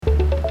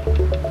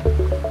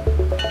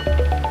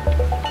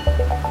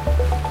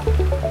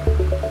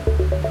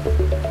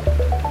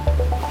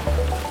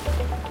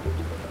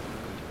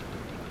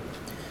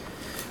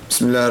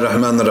الله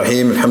الرحمن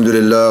الرحيم الحمد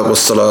لله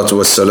والصلاة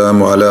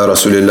والسلام على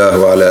رسول الله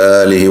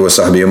وعلى آله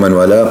وصحبه ومن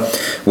والاه.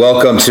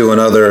 Welcome to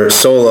another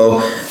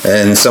solo,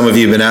 and some of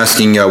you have been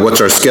asking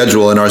what's our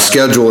schedule, and our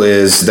schedule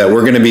is that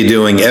we're going to be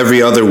doing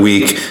every other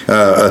week,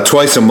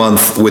 twice a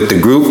month with the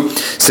group,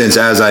 since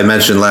as I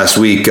mentioned last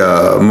week,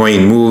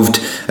 Moeen moved,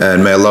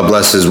 and may Allah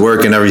bless his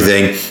work and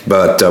everything,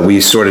 but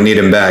we sort of need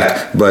him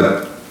back,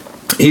 but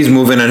he's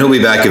moving and he'll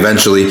be back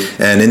eventually.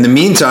 And in the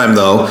meantime,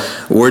 though,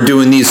 we're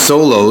doing these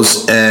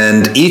solos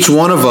and each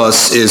one of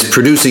us is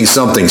producing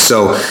something.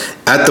 So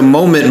at the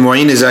moment,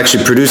 Moeen is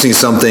actually producing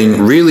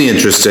something really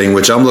interesting,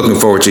 which I'm looking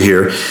forward to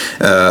hear.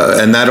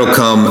 And that'll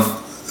come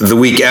the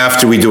week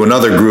after we do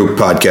another group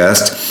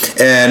podcast.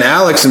 And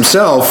Alex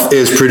himself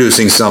is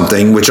producing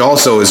something, which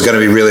also is going to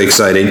be really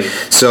exciting.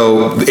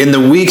 So in the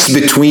weeks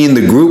between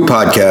the group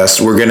podcasts,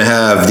 we're going to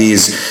have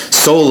these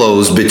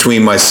solos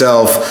between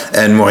myself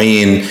and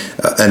Moeen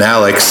and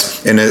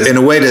Alex in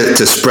a way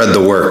to spread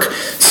the work.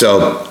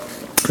 So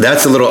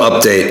that's a little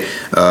update.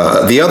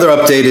 The other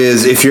update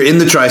is if you're in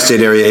the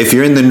tri-state area, if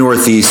you're in the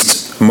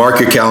Northeast,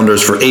 mark your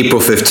calendars for April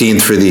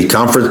 15th for the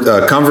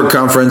Convert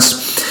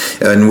Conference,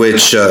 in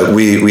which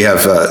we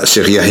have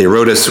Sheikh Yahya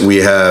Rodis, we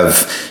have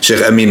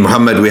Sheikh Amin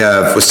Muhammad, we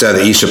have Ustad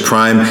Isha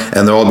Prime,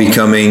 and they'll all be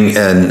coming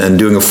and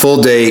doing a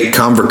full day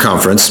Convert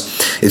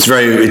Conference. It's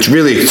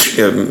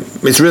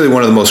really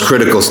one of the most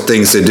critical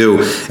things to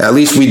do. At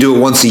least we do it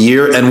once a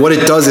year, and what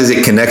it does is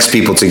it connects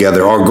people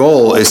together. Our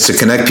goal is to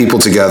connect people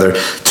together,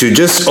 to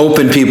just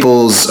open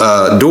people's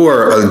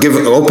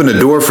open a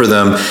door for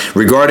them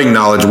regarding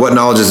knowledge, what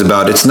knowledge is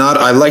about. It's not.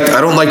 I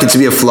don't like it to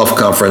be a fluff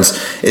conference.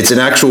 It's an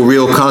actual,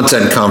 real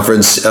content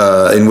conference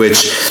in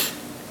which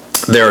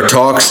there are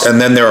talks and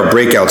then there are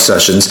breakout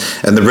sessions.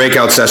 And the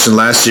breakout session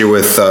last year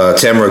with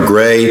Tamara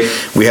Gray,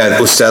 we had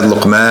Ustad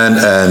Luqman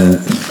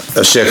and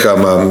Sheikh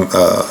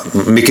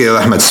Mikhail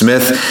Ahmed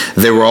Smith.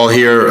 They were all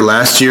here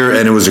last year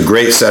and it was a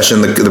great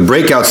session. The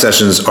breakout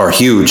sessions are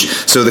huge.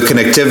 So the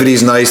connectivity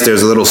is nice.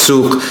 There's a little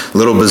souk, a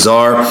little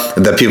bazaar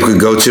that people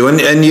could go to.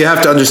 And you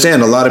have to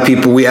understand, a lot of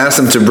people, we ask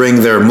them to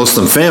bring their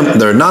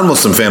their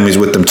non-Muslim families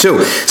with them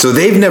too. So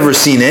they've never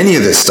seen any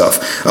of this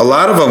stuff. A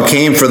lot of them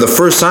came for the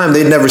first time.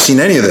 They'd never seen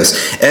any of this.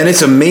 And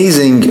it's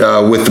amazing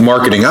with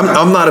marketing.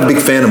 I'm not a big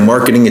fan of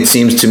marketing. It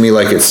seems to me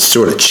like it's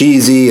sort of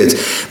cheesy.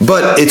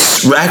 But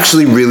it's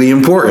actually really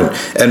important.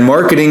 And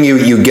marketing,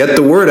 you get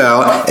the word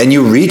out and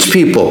you reach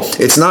people.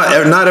 It's not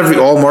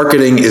all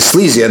marketing is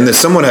sleazy. And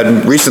someone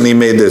had recently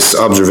made this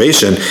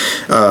observation.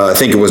 I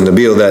think it was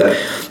Nabil, that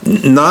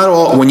not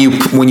all, when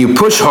you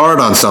push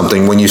hard on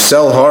something, when you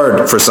sell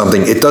hard for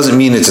something, it doesn't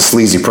mean it's a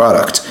sleazy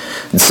product.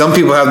 Some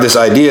people have this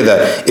idea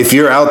that if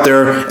you're out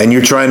there and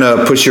you're trying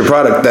to push your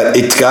product, that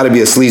it's got to be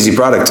a sleazy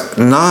product.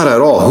 Not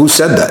at all. Who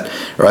said that,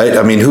 right?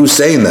 I mean, who's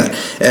saying that?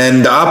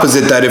 And the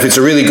opposite, that if it's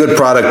a really good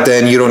product,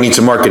 then you don't need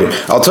to market it.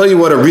 I'll tell you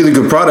what a really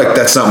good product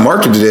that's not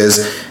marketed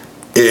is.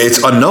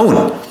 It's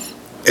unknown.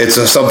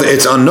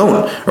 It's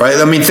unknown, right?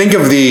 I mean, think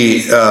of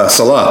the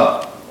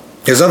Salah.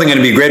 There's nothing going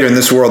to be greater in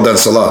this world than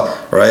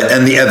Salah, right?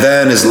 And the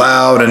adhan is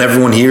loud and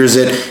everyone hears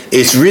it.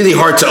 It's really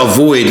hard to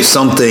avoid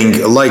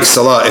something like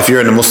Salah if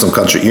you're in a Muslim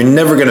country. You're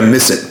never going to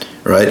miss it,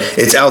 right?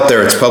 It's out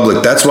there, it's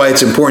public. That's why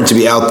it's important to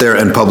be out there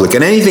and public.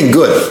 And anything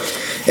good,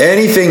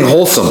 anything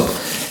wholesome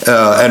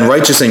and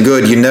righteous and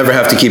good, you never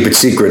have to keep it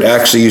secret.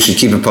 Actually, you should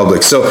keep it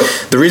public. So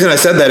the reason I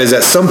said that is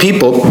that some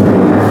people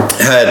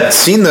had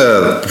seen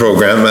the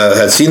program,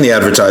 had seen the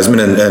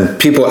advertisement, and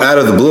people out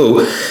of the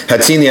blue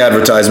had seen the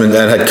advertisement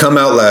and had come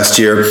out last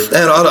year.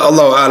 And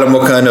Allahu A'lam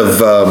what kind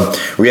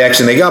of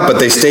reaction they got, but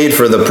they stayed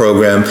for the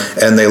program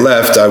and they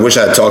left. I wish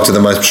I had talked to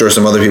them. I'm sure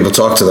some other people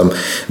talked to them.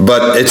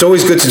 But it's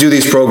always good to do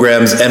these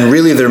programs, and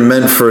really they're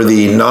meant for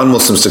the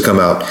non-Muslims to come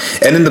out.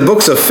 And in the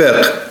books of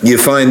fiqh, you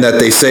find that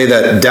they say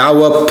that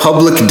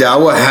public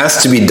dawah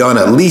has to be done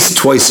at least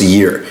twice a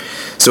year.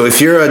 So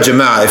if you're a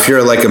jama'ah, if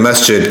you're like a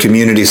masjid,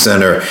 community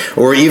center,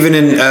 or even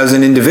as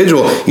an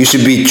individual, you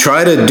should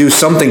try to do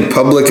something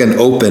public and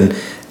open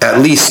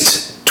at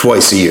least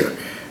twice a year.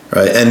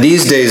 Right? And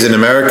these days in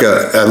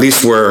America, at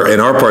least in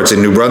our parts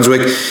in New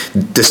Brunswick,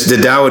 the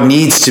dawah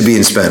needs to be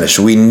in Spanish.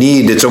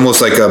 It's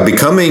almost like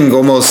becoming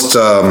almost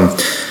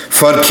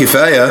fard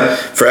kifaya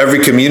for every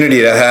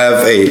community to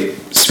have a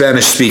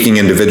Spanish-speaking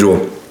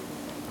individual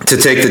to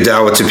take the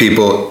dawah to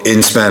people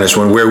in Spanish.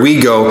 Where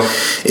we go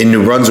in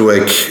New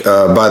Brunswick,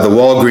 by the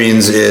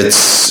Walgreens,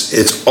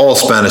 it's all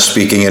Spanish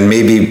speaking, and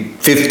maybe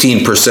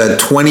 15%,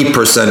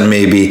 20%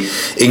 maybe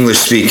English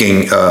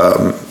speaking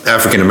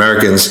African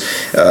Americans,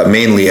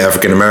 mainly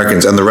African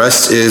Americans, and the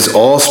rest is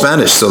all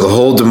Spanish. So the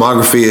whole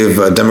demography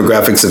of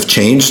demographics have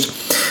changed,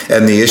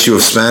 and the issue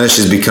of Spanish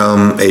has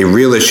become a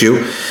real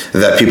issue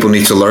that people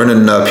need to learn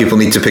and people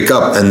need to pick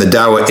up. And the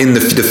dawah, in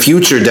the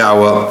future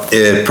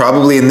dawah,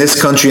 probably in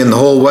this country and the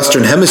whole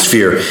Western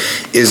Hemisphere,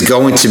 is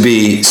going to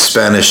be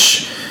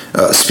Spanish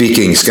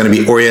speaking. It's going to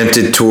be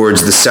oriented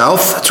towards the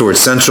South, towards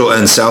Central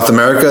and South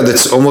America.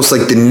 That's almost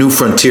like the new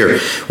frontier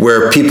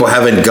where people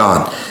haven't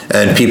gone.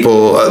 And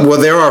people,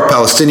 there are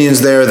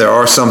Palestinians there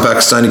are some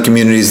Pakistani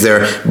communities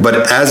there,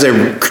 but as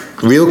a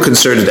real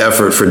concerted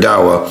effort for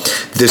da'wah,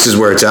 this is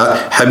where it's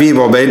at. Habib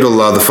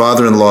Ubaidullah, the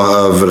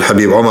father-in-law of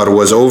Habib Omar,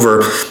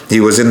 he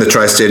was in the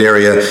tri-state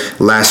area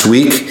last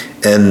week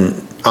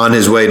and on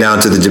his way down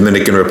to the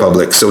Dominican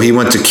Republic. So he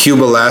went to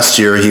Cuba last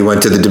year, he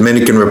went to the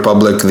Dominican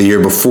Republic the year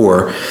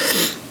before.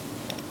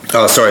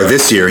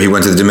 This year he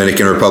went to the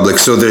Dominican Republic.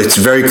 So that it's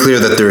very clear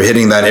that they're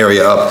hitting that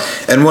area up.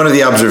 And one of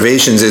the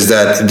observations is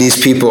that these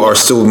people are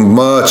still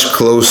much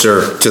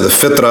closer to the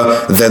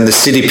fitrah than the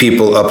city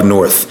people up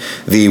north.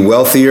 The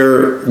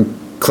wealthier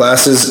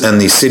classes and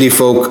the city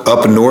folk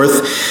up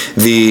north,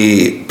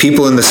 the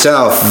people in the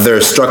south,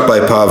 they're struck by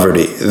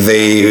poverty.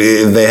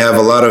 They have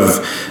a lot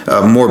of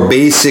more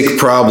basic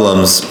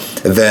problems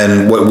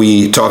than what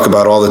we talk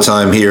about all the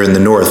time here in the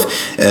north.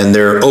 And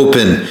they're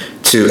open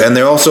to, and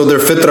they're also, their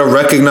fitrah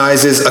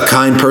recognizes a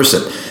kind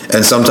person.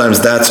 And sometimes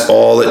that's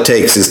all it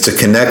takes, is to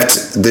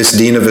connect this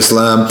deen of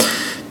Islam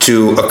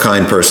to a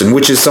kind person,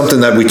 which is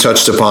something that we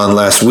touched upon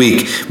last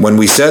week when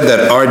we said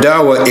that our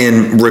da'wah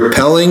in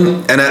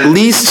repelling and at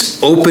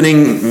least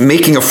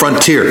making a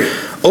frontier,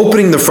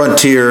 opening the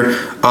frontier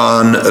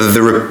on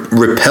the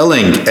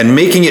repelling and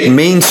making it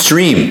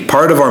mainstream,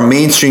 part of our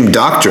mainstream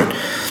doctrine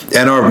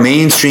and our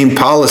mainstream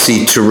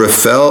policy to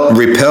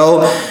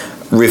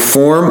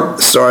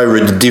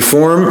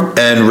deform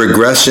and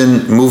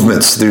regression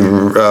movements,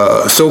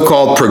 the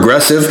so-called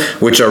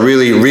progressive, which are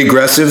really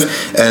regressive,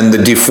 and the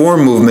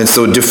deform movements.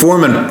 So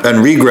deform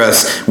and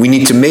regress, we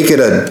need to make it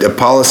a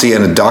policy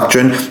and a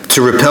doctrine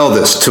to repel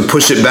this, to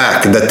push it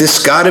back, that this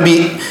got to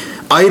be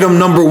item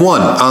number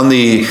one on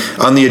the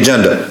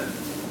agenda.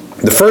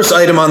 The first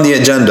item on the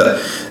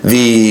agenda,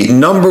 the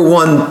number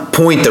one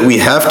point that we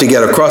have to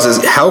get across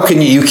is how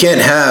can you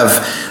can't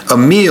have a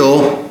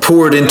meal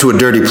poured into a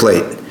dirty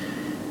plate.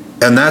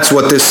 And that's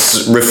what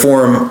this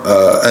reform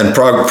and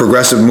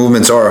progressive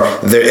movements are.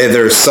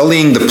 They're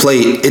sullying the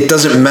plate. It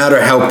doesn't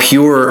matter how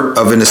pure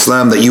of an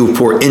Islam that you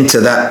pour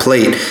into that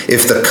plate.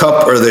 If the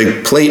cup or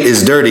the plate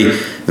is dirty,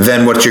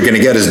 then what you're going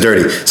to get is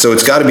dirty. So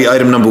it's got to be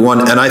item number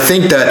one. And I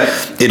think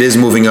that it is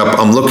moving up.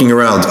 I'm looking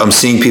around. I'm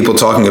seeing people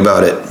talking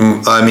about it.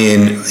 I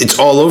mean, it's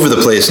all over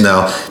the place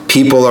now.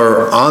 People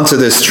are onto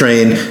this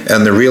train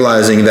and they're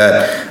realizing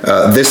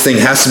that this thing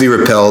has to be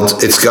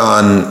repelled.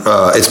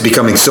 It's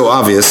becoming so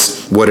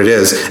obvious what it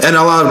is. And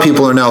a lot of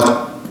people are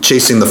now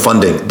chasing the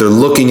funding. They're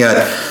looking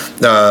at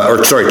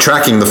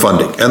tracking the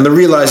funding. And they're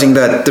realizing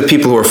that the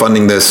people who are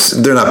funding this,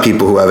 they're not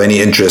people who have any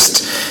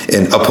interest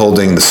in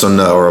upholding the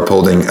sunnah or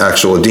upholding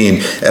actual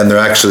deen, and they're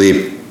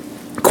actually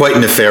quite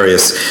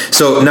nefarious.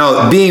 So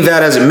now, being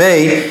that as it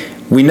may,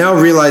 we now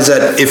realize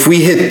that if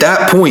we hit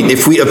that point,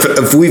 if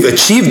we've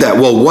achieved that,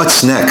 well,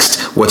 what's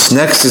next? What's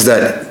next is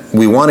that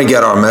we want to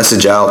get our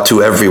message out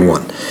to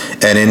everyone.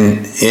 And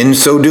in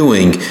so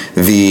doing,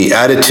 the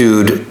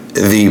attitude,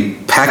 the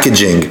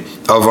packaging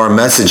of our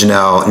message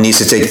now needs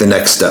to take the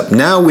next step.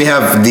 Now we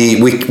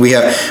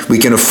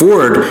can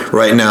afford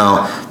right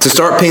now to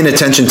start paying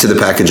attention to the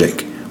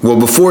packaging. Well,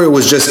 before it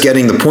was just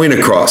getting the point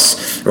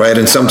across, right?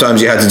 And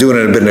sometimes you had to do it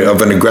in a bit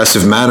of an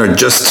aggressive manner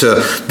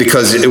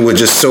because it was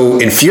just so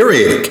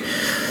infuriating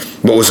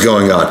what was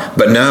going on.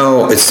 But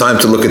now it's time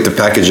to look at the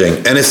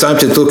packaging, and it's time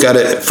to look at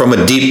it from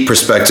a deep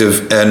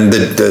perspective. And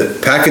the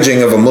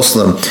packaging of a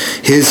Muslim,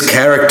 his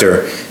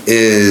character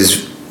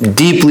is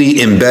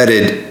deeply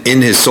embedded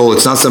in his soul.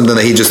 It's not something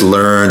that he just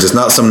learns. It's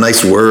not some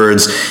nice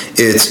words.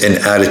 It's an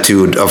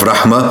attitude of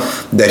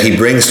rahmah that he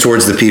brings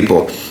towards the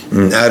people.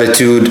 An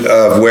attitude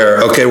of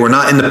where, okay, we're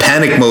not in the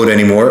panic mode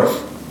anymore.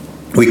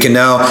 We can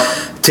now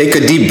take a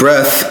deep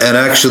breath and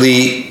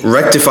actually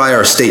rectify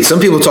our state. Some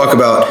people talk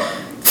about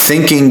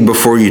thinking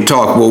before you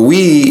talk. Well,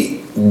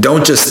 we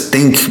don't just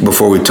think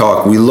before we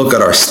talk. We look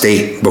at our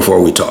state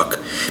before we talk.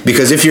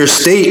 Because if your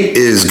state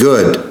is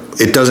good,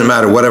 it doesn't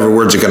matter, whatever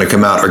words are going to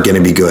come out are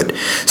going to be good.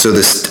 So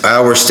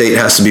our state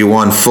has to be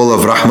one full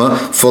of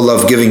rahmah, full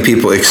of giving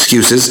people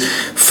excuses,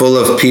 full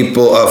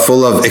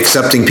of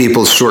accepting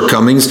people's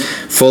shortcomings,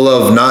 full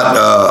of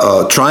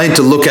not trying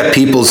to look at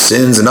people's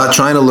sins and not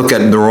trying to look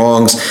at the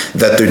wrongs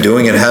that they're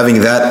doing, and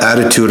having that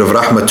attitude of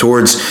rahmah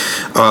towards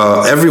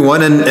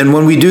everyone. And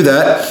when we do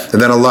that,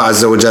 then Allah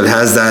Azza wa Jal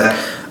has that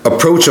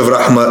approach of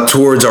rahmah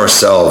towards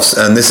ourselves.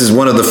 And this is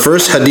one of the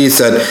first hadiths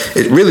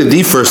really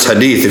the first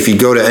hadith. If you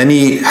go to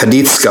any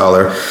hadith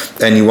scholar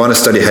and you want to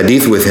study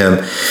hadith with him,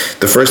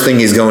 the first thing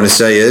he's going to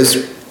say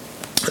is,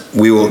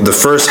 the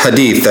first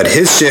hadith that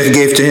his sheikh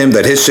gave to him,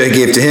 that his sheikh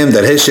gave to him,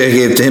 that his sheikh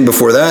gave to him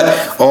before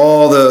that,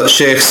 all the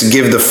sheikhs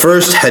give the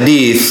first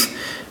hadith.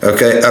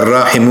 Okay,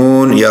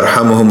 Ar-Rahimun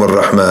yarhamuhum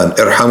ar-Rahman,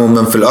 irhamu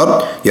man fil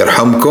ard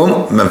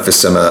yarhamkum man fis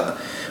sama.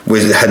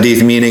 With the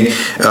hadith meaning,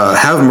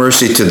 have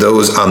mercy to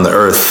those on the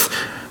earth.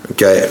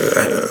 Okay,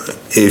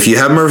 if you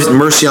have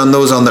mercy on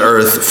those on the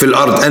earth, fil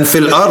ard, and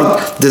fil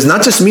ard does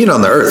not just mean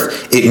on the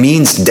earth; it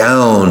means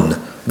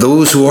down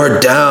those who are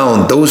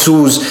down, those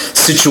whose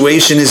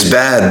situation is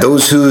bad,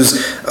 those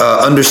whose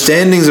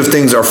understandings of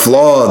things are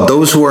flawed,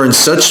 those who are in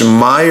such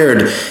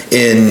mired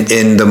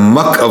in the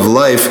muck of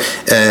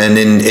life and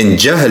in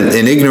jahl,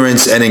 in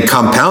ignorance and in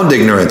compound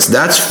ignorance.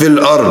 That's fil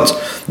ard.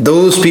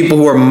 Those people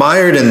who are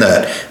mired in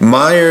that,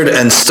 mired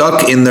and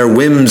stuck in their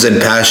whims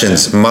and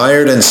passions,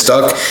 mired and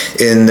stuck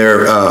in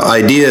their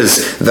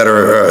ideas that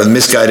are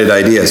misguided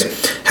ideas.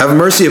 Have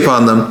mercy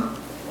upon them.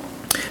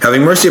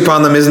 Having mercy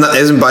upon them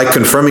isn't by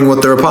confirming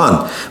what they're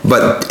upon,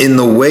 but in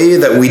the way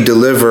that we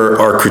deliver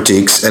our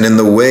critiques, and in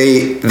the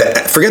way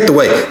that, forget the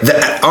way,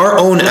 our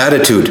own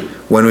attitude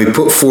when we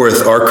put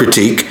forth our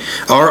critique,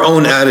 our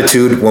own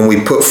attitude when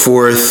we put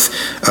forth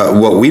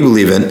what we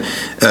believe in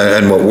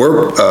and what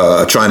we're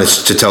trying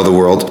to tell the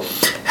world,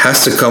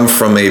 has to come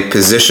from a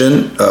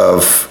position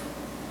of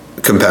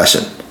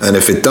compassion. And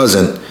if it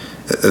doesn't,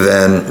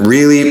 then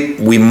really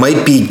we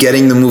might be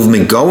getting the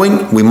movement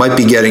going, we might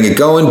be getting it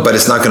going, but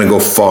it's not going to go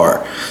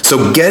far.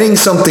 So getting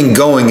something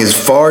going is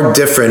far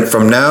different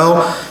from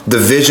now. The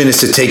vision is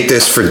to take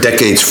this for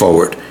decades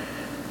forward.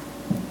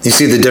 You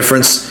see the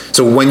difference?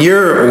 So when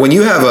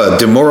you have a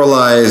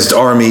demoralized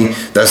army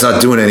that's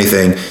not doing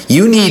anything,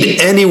 you need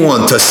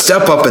anyone to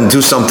step up and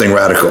do something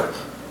radical,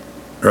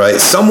 right?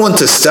 Someone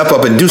to step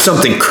up and do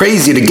something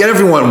crazy to get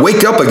everyone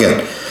wake up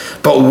again.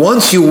 But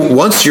once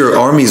your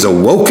army's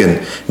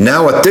awoken,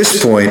 now at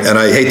this point, and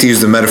I hate to use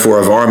the metaphor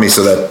of army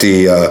so that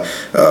the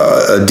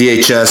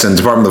DHS and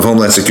Department of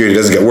Homeland Security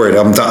doesn't get worried.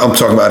 I'm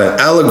talking about an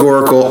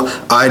allegorical,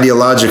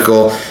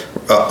 ideological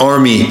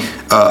army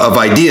of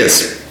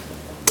ideas.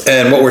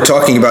 And what we're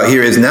talking about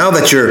here is now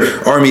that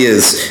your army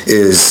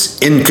is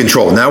in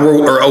control, now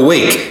we're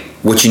awake.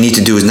 What you need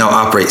to do is now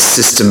operate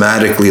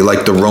systematically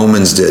like the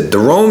Romans did. The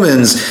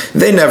Romans,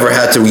 they never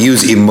had to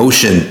use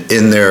emotion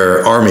in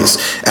their armies.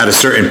 At a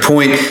certain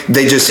point,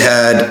 they just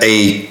had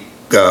a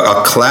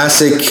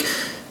classic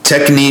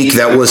technique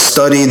that was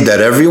studied, that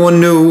everyone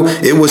knew.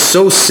 It was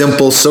so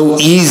simple, so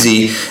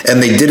easy,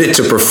 and they did it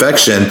to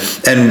perfection.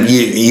 And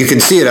you can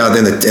see it out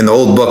in the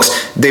old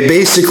books. They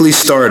basically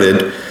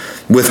started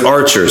with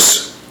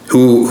archers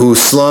who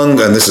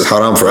slung, and this is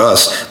haram for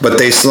us, but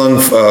they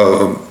slung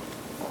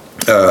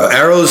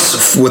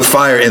arrows with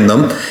fire in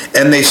them,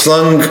 and they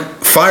slung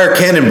fire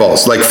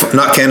cannonballs, like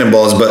not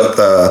cannonballs, but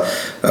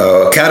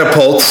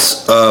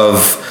catapults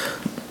of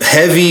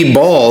heavy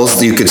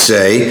balls, you could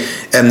say,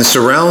 and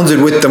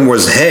surrounded with them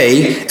was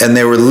hay, and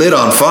they were lit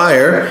on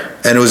fire,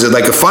 and it was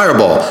like a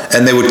fireball,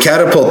 and they would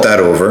catapult that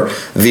over.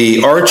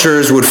 The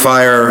archers would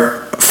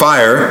fire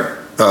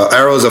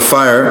arrows of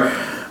fire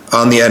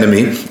on the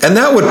enemy, and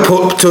that would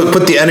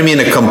put the enemy in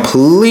a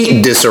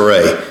complete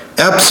disarray.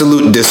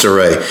 Absolute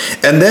disarray.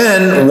 And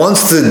then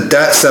once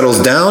that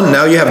settles down,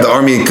 now you have the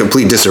army in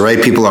complete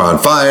disarray. People are on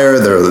fire,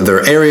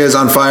 their area is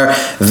on fire.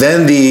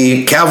 Then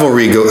the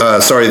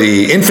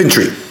the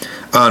infantry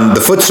on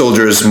the foot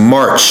soldiers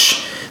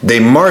march. They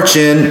march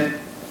in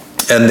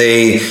and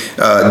they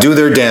do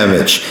their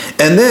damage.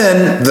 And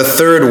then the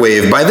third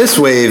wave, by this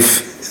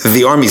wave,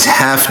 the army's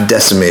half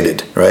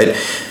decimated, right?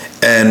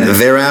 And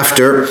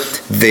thereafter,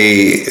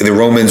 the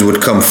Romans would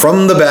come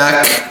from the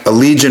back, a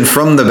legion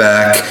from the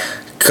back,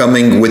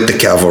 coming with the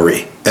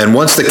cavalry. And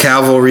once the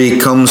cavalry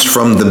comes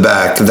from the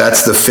back,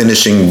 that's the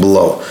finishing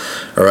blow.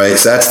 All right,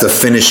 so that's the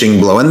finishing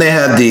blow. And they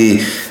had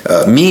the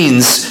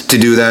means to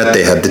do that.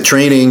 They had the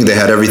training, they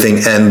had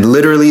everything. And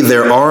literally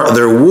their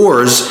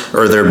wars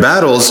or their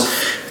battles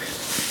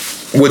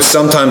would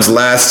sometimes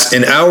last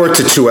an hour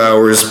to 2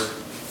 hours,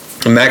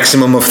 a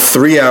maximum of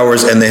 3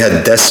 hours, and they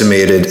had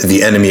decimated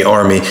the enemy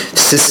army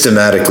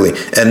systematically.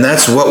 And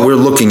that's what we're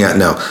looking at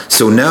now.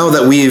 So now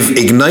that we've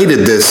ignited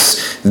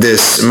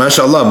this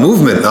mashallah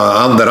movement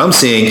that I'm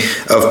seeing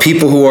of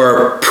people who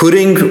are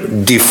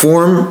putting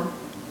deform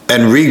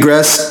and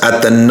regress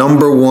at their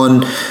number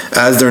one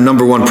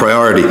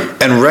priority,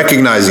 and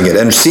recognizing it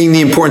and seeing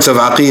the importance of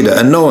aqeedah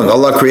and knowing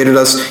Allah created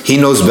us, He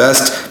knows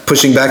best,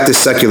 pushing back this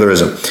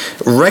secularism,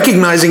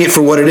 recognizing it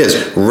for what it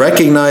is,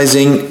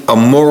 recognizing a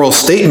moral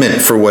statement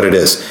for what it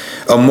is,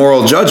 a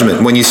moral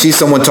judgment. When you see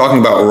someone talking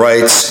about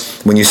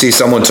rights, when you see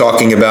someone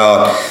talking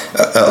about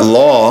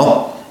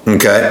law,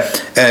 okay,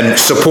 and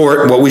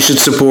support, what we should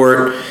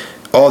support,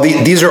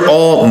 these are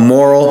all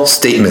moral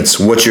statements.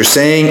 What you're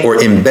saying or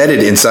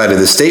embedded inside of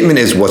the statement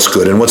is what's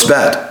good and what's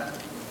bad.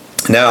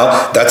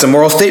 Now, that's a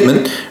moral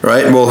statement,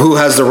 right? Well, who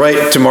has the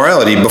right to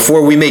morality?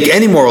 Before we make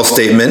any moral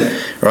statement,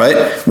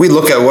 right, we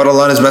look at what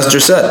Allah and His Messenger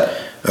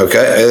said,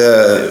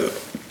 okay?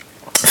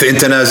 فإن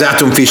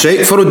تنازعتم في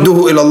شيء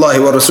فردوه إلى الله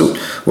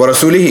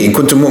ورسوله إن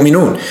كنتم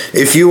مؤمنون.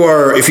 If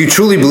you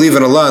truly believe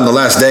in Allah in the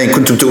last day, إن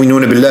كنتم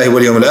تؤمنون بالله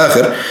واليوم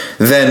الآخر,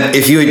 then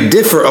if you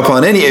differ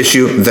upon any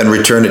issue, then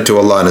return it to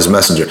Allah and His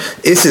Messenger.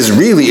 This is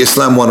really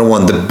Islam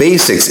 101, the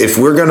basics. If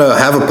we're going to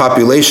have a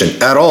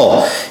population at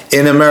all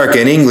in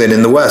America, in England,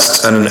 in the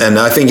West, and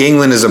I think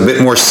England is a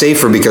bit more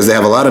safer because they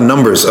have a lot of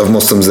numbers of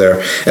Muslims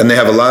there, and they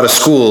have a lot of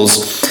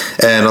schools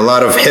and a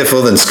lot of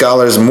hifz and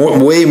scholars,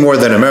 way more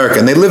than America,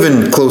 and they live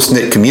in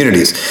close-knit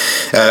communities,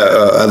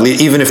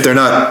 even if they're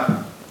not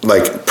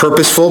like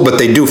purposeful, but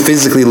they do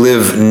physically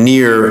live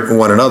near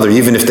one another,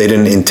 even if they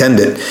didn't intend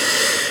it.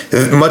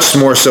 Much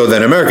more so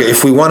than America.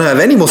 If we want to have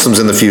any Muslims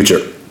in the future,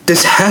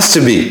 this has to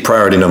be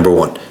priority number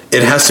one.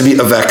 It has to be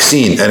a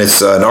vaccine, and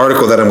it's an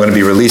article that I'm going to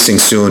be releasing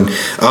soon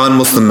on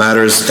Muslim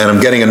matters, and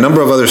I'm getting a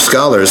number of other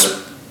scholars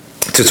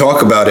to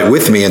talk about it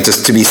with me and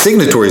to be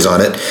signatories on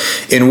it,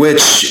 in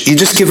which you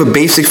just give a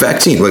basic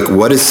vaccine, like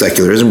what is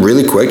secularism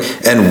really quick,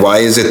 and why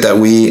is it that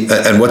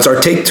and what's our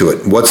take to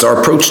it, what's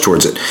our approach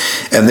towards it.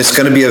 And this is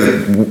going to be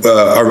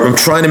I'm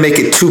trying to make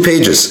it 2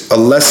 pages, a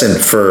lesson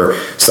for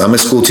Islamic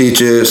school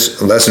teachers,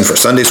 a lesson for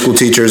Sunday school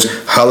teachers,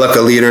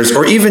 halakha leaders,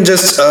 or even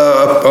just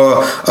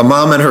a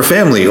mom and her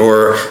family,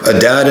 or a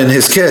dad and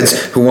his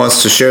kids who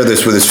wants to share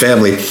this with his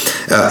family,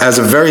 as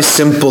a very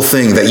simple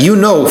thing that you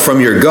know from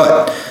your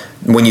gut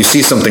when you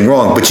see something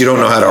wrong, but you don't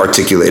know how to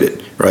articulate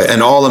it, right?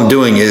 And all I'm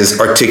doing is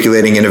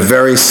articulating in a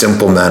very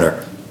simple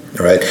manner,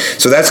 right?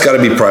 So that's got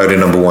to be priority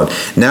number one.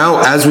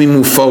 Now, as we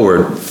move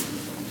forward,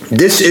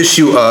 this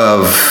issue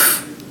of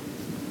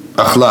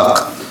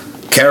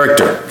akhlaq,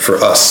 character for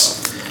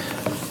us,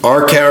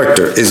 our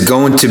character is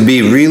going to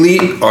be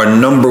really our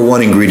number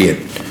one ingredient.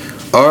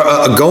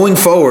 Going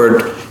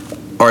forward,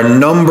 our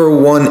number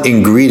one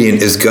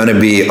ingredient is going to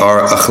be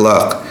our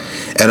akhlaq.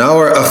 And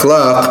our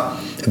akhlaq,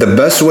 the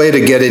best way to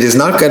get it is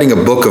not getting a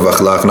book of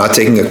akhlaq, not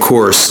taking a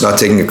course, not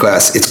taking a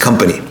class. It's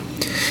company.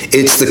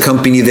 It's the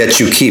company that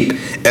you keep.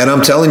 And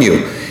I'm telling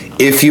you,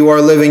 if you are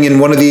living in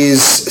one of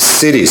these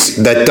cities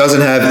that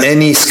doesn't have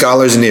any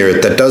scholars near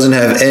it, that doesn't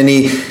have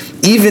any,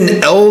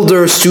 even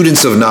elder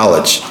students of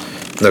knowledge,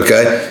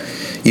 okay,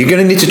 you're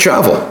going to need to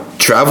travel.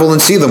 Travel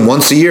and see them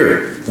once a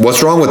year.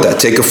 What's wrong with that?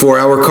 Take a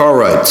 4-hour car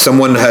ride.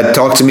 Someone had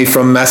talked to me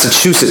from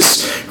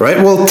Massachusetts, right?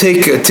 Well,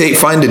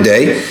 find a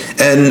day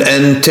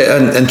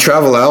and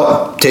travel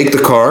out, take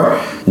the car,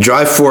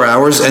 drive 4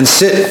 hours, and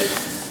sit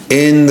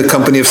in the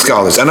company of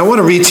scholars. And I want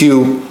to read to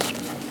you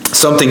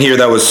something here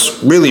that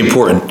was really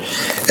important.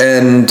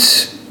 And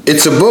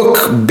it's a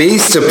book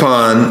based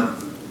upon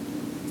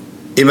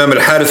Imam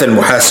al-Harith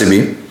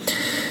al-Muhasibi,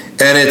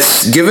 and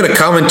it's given a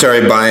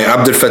commentary by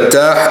Abdul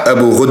Fattah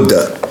Abu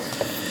Ghudda.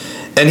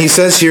 And he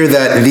says here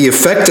that the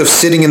effect of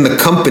sitting in the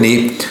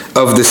company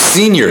of the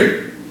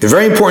senior,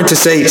 very important to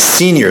say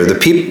senior, the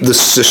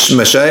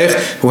mashayikh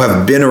who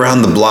have been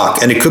around the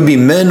block, and it could be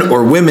men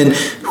or women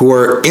who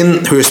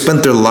have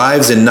spent their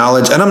lives in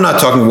knowledge. And I'm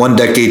not talking 1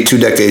 decade, 2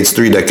 decades,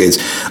 3 decades.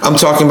 I'm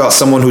talking about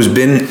someone who's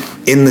been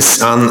in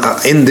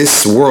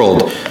this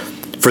world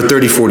for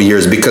 30, 40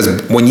 years. Because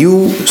when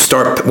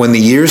the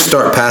years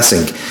start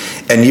passing,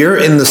 and you're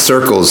in the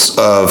circles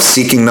of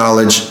seeking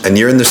knowledge, and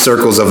you're in the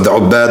circles of the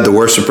ubad, the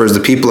worshippers, the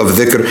people of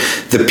dhikr,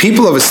 the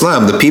people of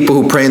Islam, the people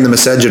who pray in the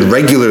masajid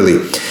regularly,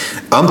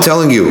 I'm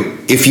telling you,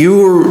 if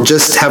you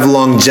just have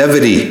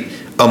longevity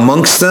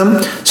amongst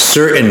them,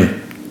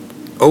 certain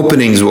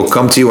openings will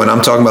come to you. And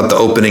I'm talking about the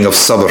opening of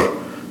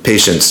sabr,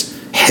 patience,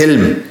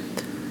 hilm,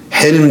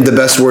 the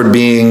best word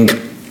being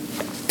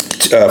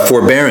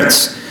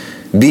forbearance,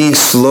 being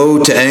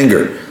slow to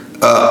anger.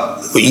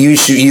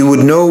 You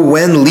would know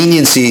when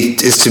leniency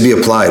is to be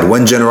applied,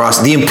 when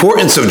generosity, the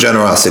importance of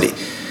generosity,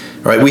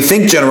 right? We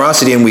think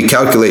generosity and we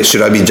calculate,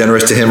 should I be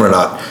generous to him or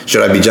not?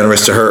 Should I be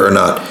generous to her or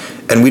not?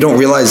 And we don't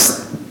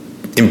realize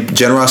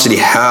generosity,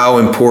 how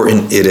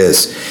important it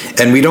is.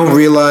 And we don't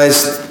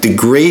realize the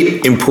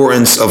great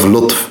importance of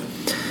lutf.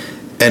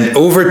 And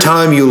over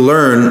time you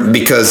learn,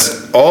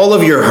 because all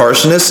of your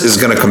harshness is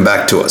going to come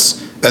back to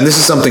us. And this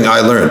is something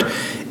I learned.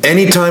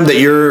 Anytime that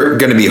you're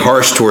going to be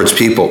harsh towards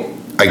people,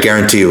 I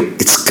guarantee you,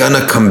 it's going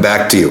to come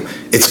back to you.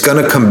 It's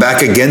going to come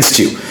back against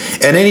you.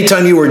 And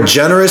anytime you are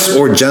generous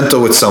or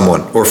gentle with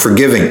someone or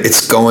forgiving,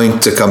 it's going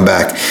to come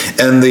back.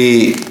 And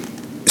the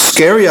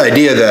scary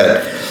idea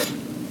that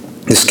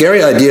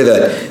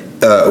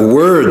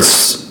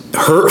words,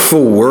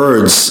 hurtful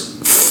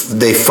words,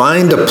 they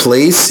find a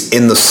place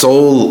in the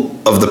soul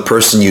of the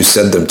person you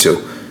said them to,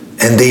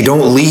 and they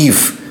don't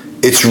leave.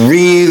 It's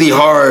really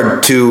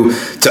hard to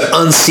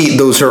unseat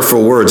those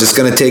hurtful words. It's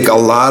going to take a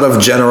lot of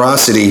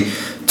generosity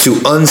to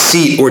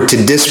unseat or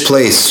to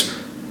displace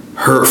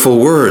hurtful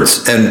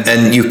words.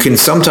 And you can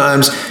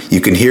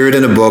hear it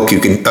in a book, you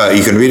can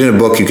read it in a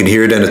book, you can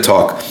hear it in a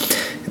talk.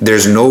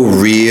 There's no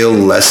real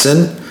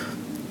lesson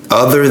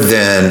other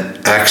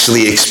than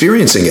actually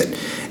experiencing it.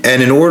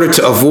 And in order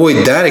to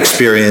avoid that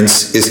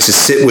experience is to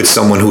sit with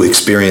someone who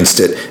experienced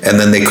it, and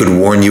then they could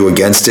warn you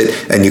against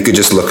it, and you could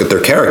just look at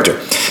their character.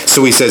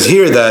 So he says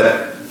here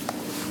that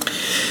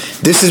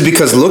this is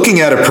because looking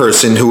at a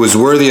person who is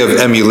worthy of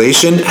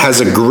emulation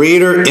has a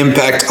greater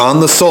impact on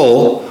the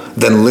soul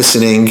than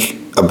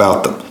listening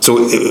about them.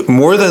 So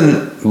more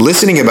than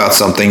listening about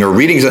something or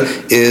reading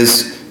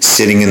is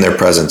sitting in their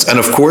presence. And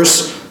of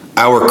course,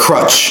 our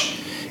crutch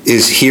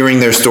is hearing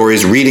their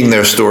stories, reading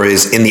their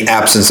stories in the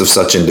absence of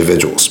such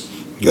individuals.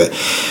 Okay.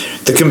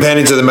 The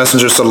companions of the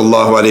Messenger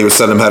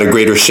ﷺ had a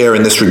greater share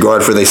in this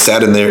regard, for they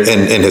sat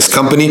in his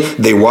company,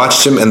 they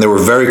watched him, and they were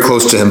very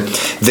close to him.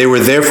 They were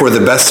therefore the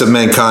best of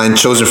mankind,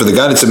 chosen for the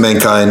guidance of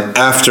mankind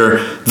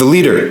after the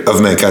leader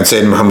of mankind,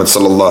 Sayyidina Muhammad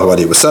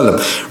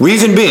ﷺ.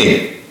 Reason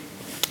being,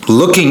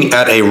 looking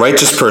at a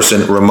righteous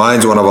person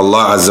reminds one of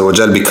Allah Azza wa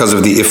Jal because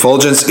of the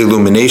effulgence,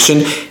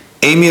 illumination,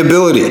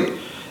 amiability,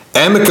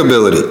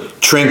 amicability,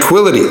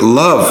 tranquility,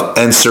 love,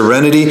 and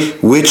serenity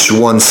which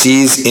one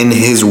sees in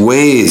his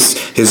ways,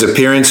 his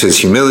appearance, his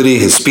humility,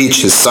 his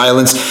speech, his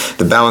silence,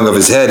 the bowing of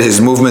his head, his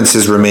movements,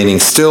 his remaining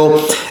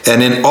still,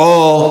 and in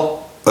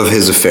all of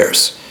his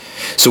affairs.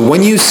 So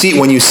when you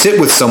sit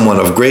with someone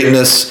of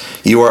greatness,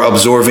 you are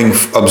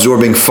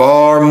absorbing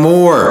far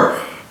more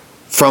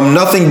from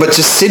nothing but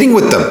just sitting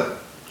with them.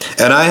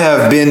 And I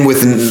have been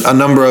with a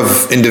number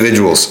of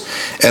individuals,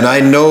 and I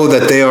know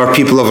that they are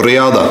people of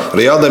riyada.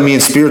 Riyada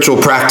means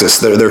spiritual practice.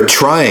 They're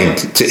trying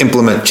to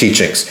implement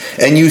teachings.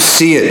 And you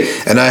see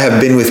it. And I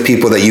have been with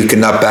people that you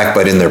cannot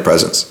backbite in their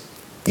presence.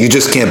 You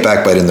just can't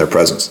backbite in their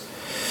presence.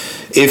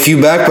 If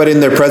you backbite in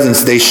their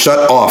presence, they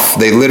shut off.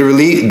 They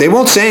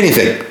won't say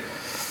anything,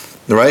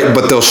 right?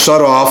 But they'll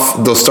shut off.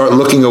 They'll start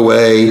looking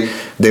away.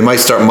 They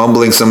might start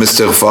mumbling some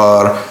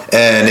istighfar.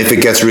 And if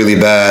it gets really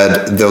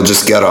bad, they'll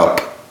just get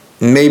up.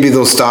 Maybe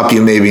they'll stop you,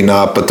 maybe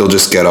not, but they'll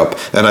just get up.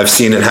 And I've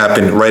seen it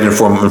happen right in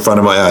front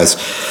of my eyes.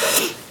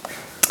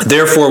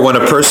 Therefore, when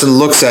a person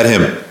looks at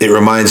him, it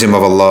reminds him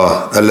of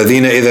Allah.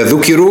 الَّذِينَ إِذَا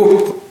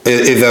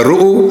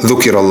رُؤُوا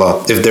ذُكِرَ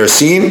اللَّهِ. If they're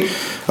seen,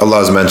 Allah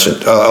is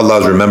mentioned.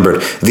 Allah is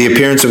remembered. The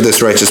appearance of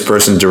this righteous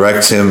person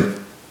directs him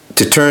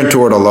to turn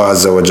toward Allah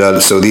Azza wa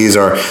Jal. So these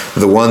are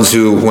the ones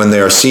who, when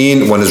they are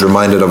seen, one is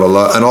reminded of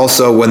Allah. And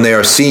also when they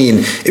are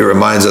seen, it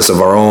reminds us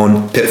of our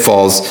own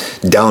pitfalls,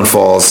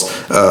 downfalls,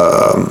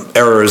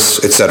 errors,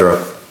 etc.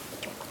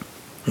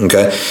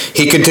 Okay?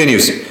 He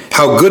continues,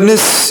 how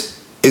goodness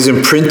is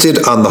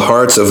imprinted on the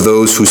hearts of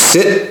those who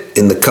sit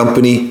in the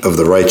company of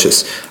the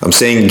righteous. I'm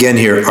saying again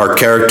here, our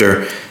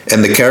character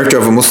and the character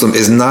of a Muslim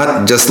is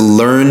not just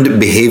learned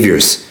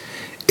behaviors.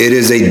 It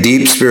is a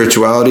deep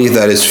spirituality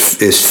that is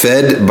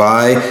fed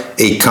by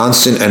a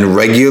constant and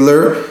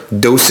regular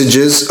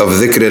dosages of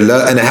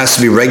dhikrullah, and it has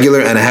to be regular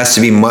and it has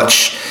to be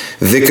much.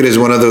 Dhikr is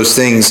one of those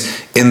things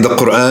in the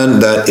Quran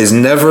that is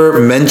never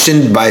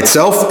mentioned by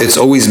itself. It's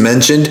always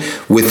mentioned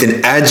with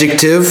an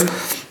adjective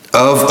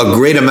of a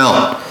great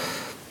amount.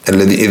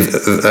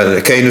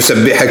 كَيْ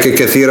نُسَبِّحَكَ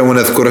كَثِيرًا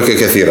وَنَذْكُرَكَ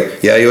كَثِيرًا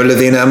يَا أَيُّهَا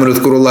الَّذِينَ آمَنُوا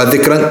اذْكُرُوا اللَّهَ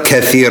ذِكْرًا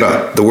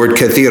كَثِيرًا. The word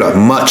kathira,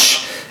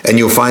 much. And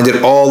you'll find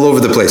it all over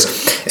the place.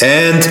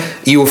 And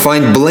you will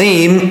find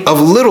blame of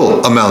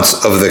little amounts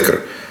of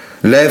dhikr.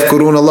 لَا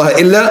يَذْكُرُونَ اللَّهَ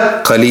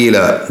إِلَّا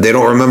قَلِيلًا. They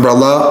don't remember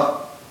Allah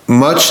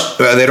much.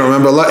 They don't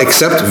remember Allah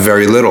except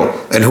very little.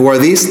 And who are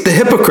these? The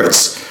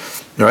hypocrites.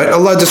 Right?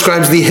 Allah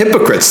describes the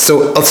hypocrites.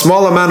 So a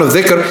small amount of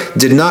dhikr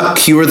did not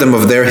cure them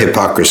of their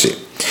hypocrisy.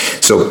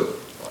 So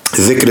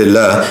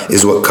dhikrullah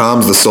is what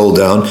calms the soul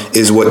down,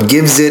 is what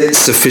gives it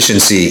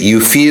sufficiency. You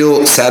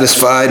feel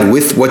satisfied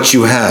with what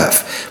you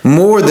have,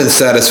 more than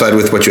satisfied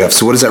with what you have.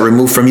 So what does that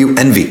remove from you?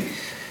 Envy.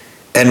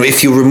 And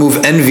if you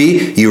remove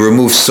envy, you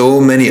remove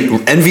so many.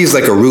 Envy is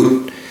like a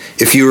root.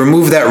 If you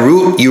remove that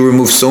root, you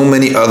remove so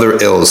many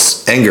other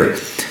ills. Anger.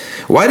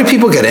 Why do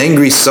people get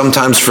angry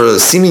sometimes for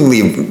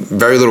seemingly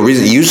very little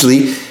reason?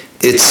 Usually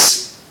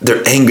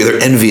they're angry,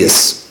 they're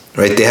envious.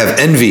 Right? They have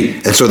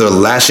envy, and so they're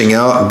lashing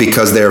out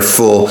because they're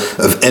full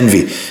of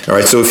envy. All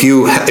right. So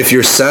if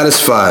you're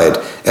satisfied,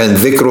 and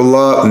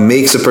dhikrullah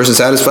makes a person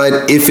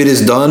satisfied if it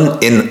is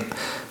done in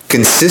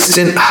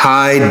consistent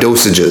high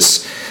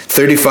dosages,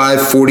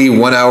 35, 40,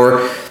 1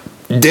 hour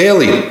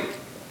daily.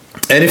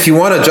 And if you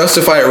want to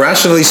justify it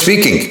rationally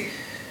speaking,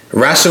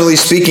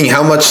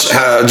 how much?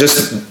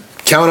 Just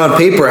count on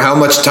paper how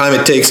much time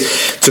it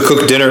takes to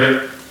cook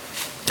dinner,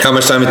 how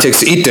much time it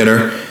takes to eat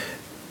dinner.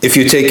 If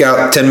you take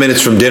out 10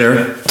 minutes from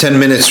dinner, 10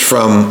 minutes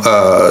from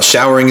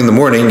showering in the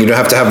morning, you don't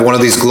have to have one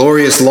of these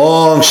glorious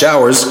long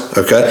showers,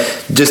 okay?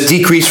 Just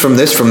decrease from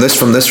this,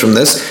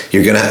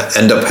 you're going to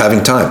end up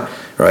having time,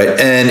 right?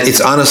 And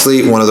it's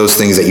honestly one of those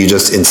things that you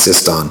just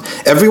insist on.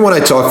 Everyone I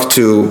talk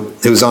to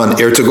who's on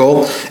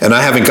Ertugrul, and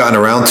I haven't gotten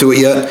around to it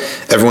yet,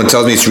 everyone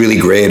tells me it's really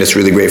great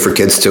for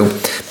kids too,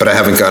 but I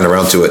haven't gotten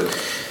around to it.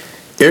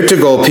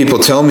 Ertugrul people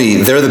tell me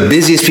they're the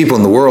busiest people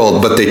in the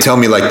world, but they tell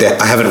me like that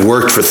I haven't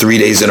worked for 3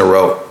 days in a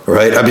row,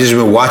 right? I've just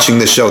been watching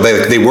this show.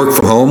 They work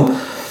from home.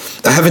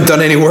 I haven't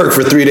done any work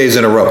for 3 days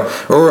in a row.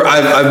 Or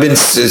I've been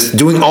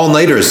doing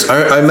all-nighters.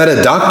 I met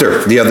a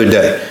doctor the other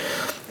day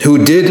who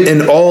did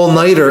an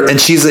all-nighter, and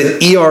she's an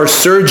ER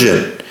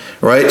surgeon,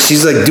 right?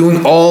 She's like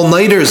doing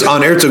all-nighters on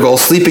Ertugrul,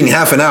 sleeping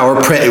half an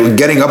hour,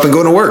 getting up and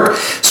going to work.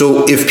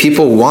 So if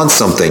people want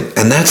something,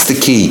 and that's the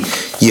key,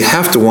 you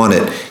have to want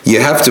it. You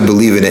have to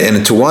believe in it.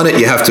 And to want it,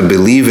 you have to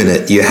believe in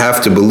it. You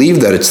have to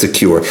believe that it's the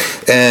cure.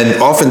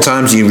 And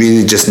oftentimes, you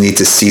really just need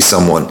to see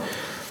someone.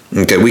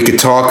 Okay, we could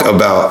talk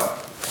about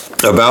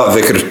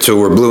dhikr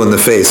till we're blue in the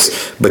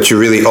face, but you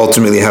really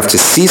ultimately have to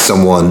see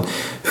someone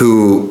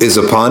who is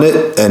upon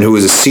it and who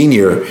is a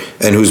senior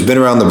and who's been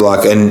around the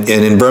block. And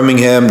in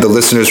Birmingham, the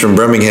listeners from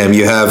Birmingham,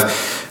 you have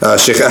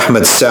Sheikh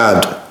Ahmed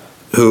Saad,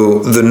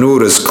 who the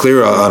nur is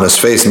clear on his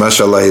face.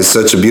 MashaAllah, he's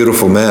such a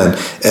beautiful man,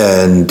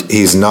 and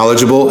he's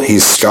knowledgeable,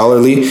 he's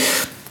scholarly,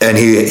 and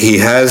he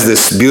has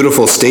this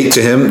beautiful state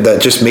to him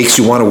that just makes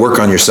you want to work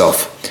on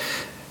yourself.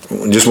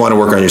 Just want to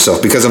work on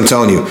yourself, because I'm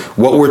telling you,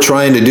 what we're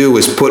trying to do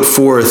is put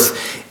forth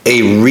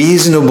a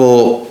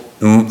reasonable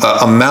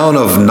amount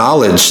of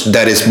knowledge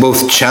that is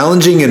both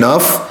challenging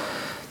enough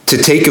to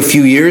take a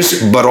few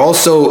years, but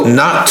also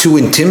not too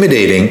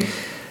intimidating,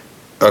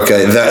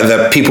 okay,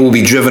 that people will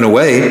be driven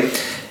away.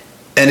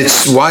 And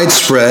it's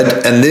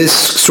widespread, and this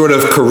sort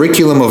of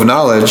curriculum of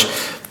knowledge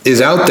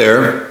is out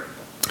there.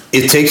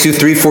 It takes you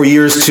 3-4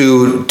 years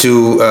to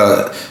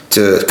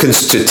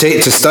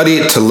study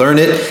it, to learn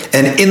it,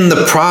 and in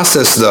the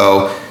process,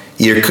 though,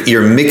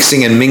 you're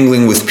mixing and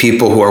mingling with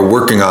people who are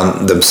working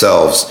on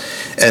themselves.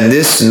 And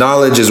this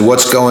knowledge is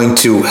what's going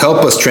to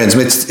help us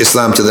transmit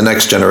Islam to the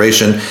next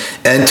generation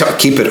and to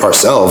keep it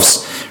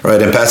ourselves,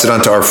 right, and pass it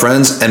on to our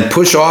friends and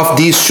push off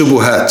these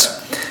shubuhat.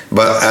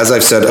 But as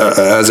I've said,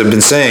 as I've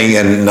been saying,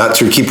 and not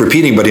to keep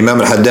repeating, but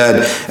Imam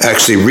al-Haddad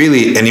actually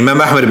really, and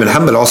Imam Ahmad ibn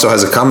Hanbal also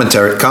has a comment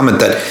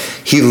that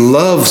he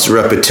loves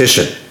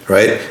repetition,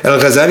 right? And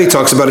Al-Ghazali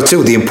talks about it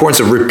too, the importance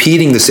of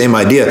repeating the same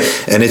idea.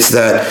 And it's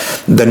that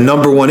the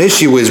number one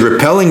issue is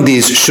repelling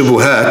these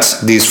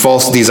shubuhat,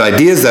 these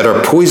ideas that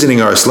are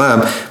poisoning our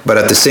Islam, but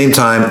at the same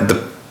time,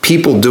 the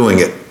people doing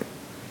it,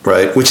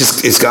 right? Which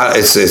is,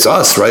 it's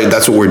us, right?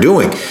 That's what we're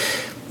doing.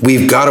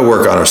 We've got to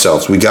work on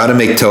ourselves. We got to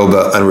make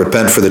tawbah and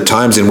repent for the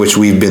times in which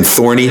we've been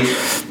thorny,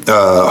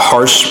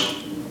 harsh,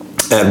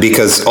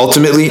 because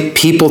ultimately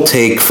people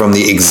take from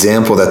the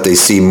example that they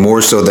see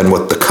more so than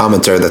what the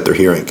commentary that they're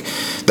hearing.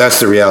 That's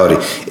the reality.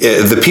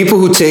 The people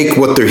who take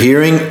what they're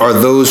hearing are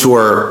those who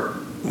are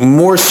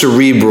more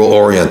cerebral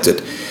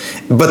oriented,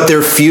 but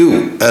they're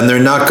few, and they're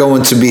not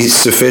going to be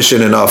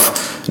sufficient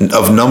enough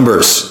of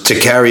numbers to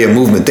carry a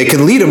movement. They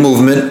can lead a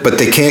movement, but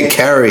they can't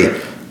carry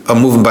a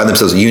movement by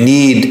themselves. You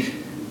need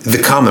the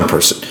common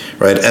person,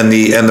 right, and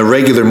the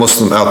regular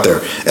Muslim out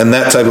there, and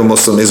that type of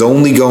Muslim is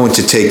only going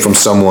to take from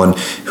someone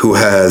who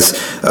has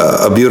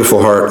a beautiful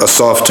heart, a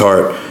soft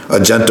heart, a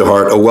gentle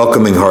heart, a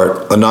welcoming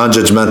heart, a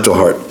non-judgmental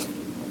heart.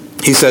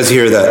 He says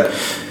here that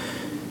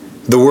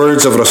the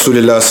words of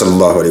Rasulullah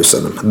sallallahu alaihi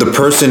wasallam, the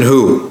person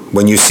who,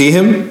 when you see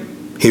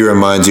him, he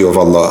reminds you of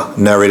Allah,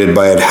 narrated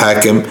by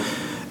narrated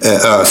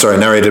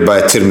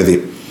by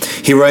Tirmidhi.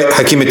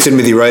 Hakim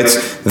at-Tirmidhi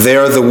writes, they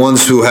are the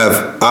ones who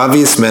have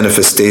obvious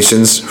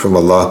manifestations from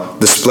Allah,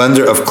 the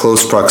splendor of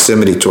close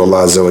proximity to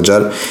Allah Azza wa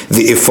Jal,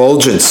 the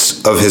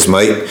effulgence of His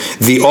might,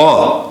 the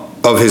awe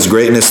of His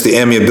greatness, the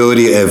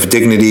amiability of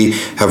dignity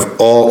have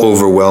all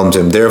overwhelmed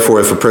him. Therefore,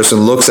 if a person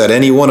looks at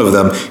any one of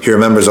them, he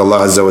remembers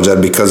Allah Azza wa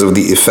Jal because of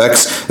the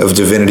effects of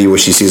divinity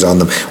which he sees on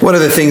them. One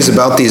of the things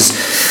about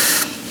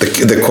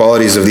the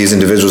qualities of these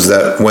individuals,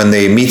 that when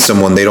they meet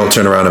someone, they don't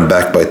turn around and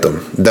backbite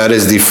them. That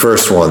is the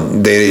first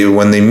one.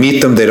 When they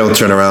meet them, they don't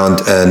turn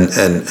around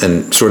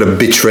and sort of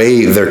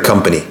betray their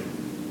company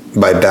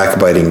by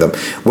backbiting them.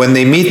 When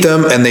they meet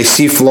them and they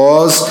see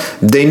flaws,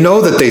 they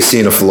know that they see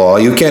a flaw.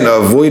 You can't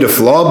avoid a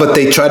flaw, but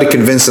they try to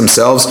convince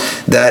themselves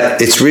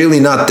that it's really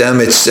not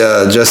them, it's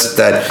just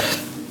that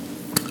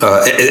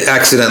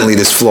accidentally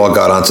this flaw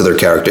got onto their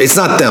character. It's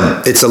not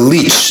them, it's a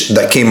leech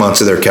that came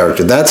onto their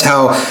character. That's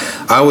how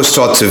I was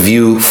taught to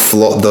view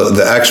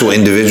the actual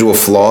individual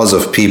flaws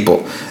of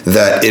people,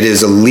 that it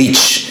is a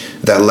leech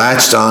that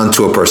latched on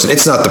to a person.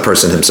 It's not the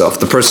person himself.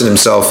 The person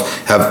himself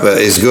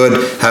is good.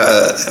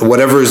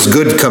 Whatever is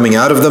good coming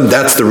out of them,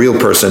 that's the real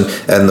person.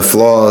 And the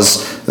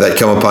flaws that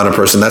come upon a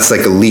person, that's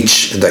like a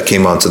leech that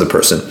came onto the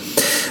person.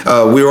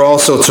 We were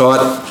also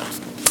taught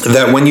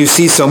that when you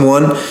see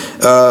someone,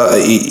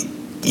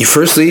 you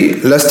firstly,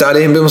 lasta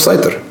alayhim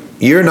bimusaytir.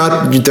 You're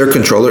not their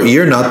controller.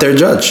 You're not their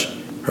judge,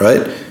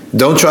 right?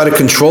 Don't try to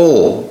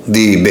control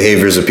the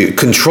behaviors of people.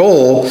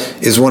 Control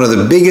is one of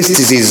the biggest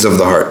diseases of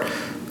the heart.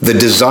 The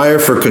desire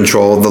for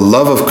control, the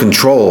love of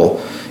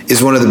control,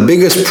 is one of the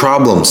biggest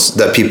problems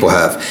that people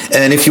have.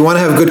 And if you want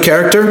to have good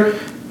character,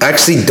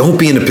 actually don't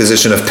be in a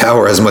position of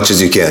power as much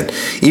as you can.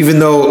 Even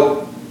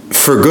though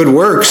for good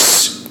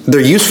works,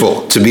 they're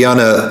useful to be on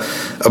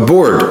a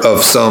board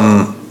of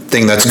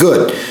something that's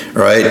good,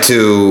 right?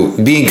 To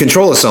be in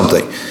control of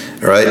something,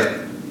 right?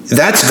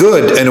 That's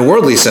good in a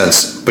worldly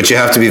sense, but you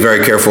have to be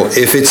very careful.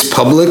 If it's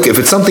public, if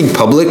it's something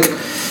public,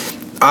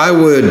 I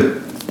would,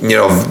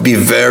 be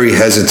very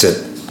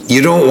hesitant.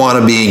 You don't want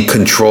to be in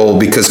control,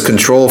 because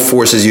control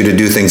forces you to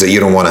do things that you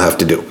don't want to have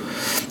to do.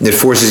 It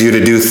forces you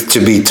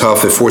to be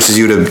tough. It forces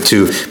you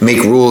to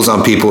make rules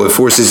on people. It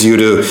forces you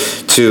to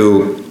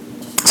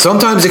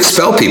sometimes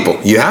expel people.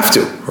 You have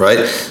to,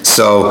 right?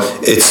 So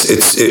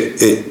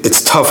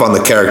it's tough on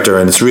the character,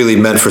 and it's really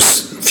meant for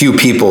few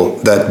people,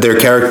 that their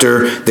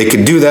character, they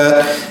could do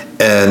that,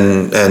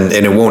 and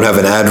it won't have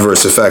an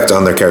adverse effect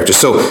on their character.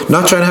 So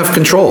not trying to have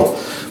control.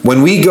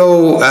 When we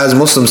go as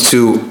Muslims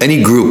to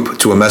any group,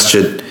 to a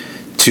masjid,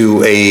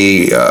 to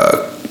a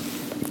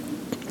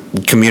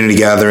community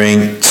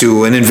gathering,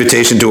 to an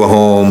invitation to a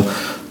home,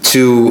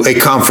 to a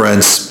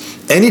conference,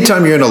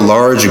 anytime you're in a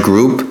large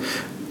group,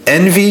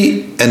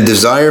 envy and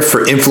desire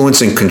for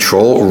influence and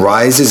control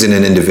rises in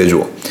an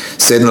individual.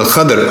 Sayyidina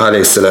al-Khadr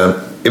alayhi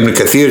salam, Ibn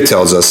Kathir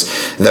tells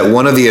us that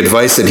one of the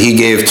advice that he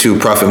gave to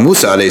Prophet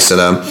Musa alayhi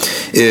salam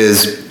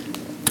is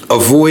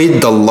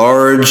avoid the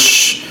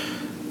large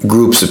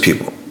groups of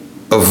people.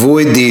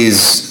 Avoid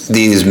these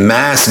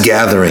mass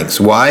gatherings.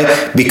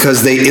 Why?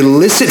 Because they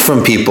elicit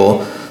from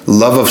people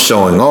love of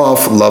showing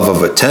off, love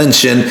of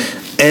attention,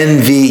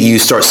 envy. You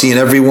start seeing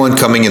everyone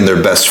coming in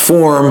their best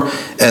form,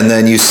 and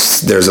then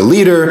there's a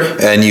leader,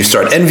 and you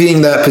start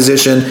envying that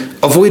position.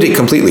 Avoid it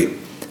completely.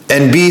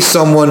 And be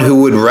someone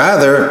who would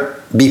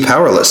rather be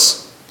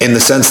powerless, in the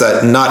sense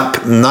that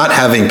not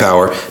having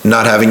power,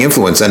 not having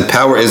influence. And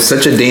power is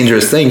such a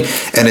dangerous thing,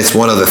 and it's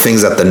one of the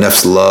things that the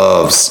nafs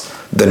loves.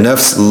 The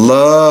nafs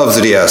loves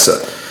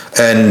riyasa.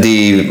 And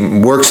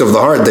the works of the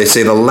heart, they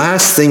say the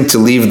last thing to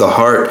leave the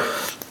heart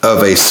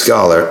of a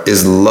scholar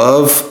is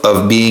love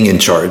of being in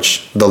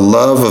charge, the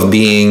love of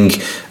being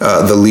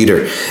the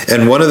leader.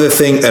 And one of the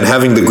things, and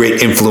having the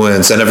great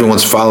influence, and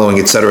everyone's following,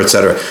 etc.,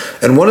 etc.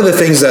 And one of the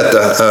things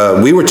that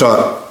we were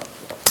taught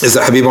is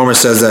that Habib Omar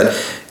says that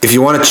if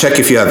you want to check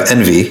if you have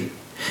envy,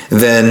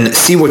 then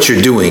see what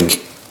you're doing.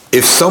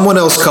 If someone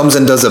else comes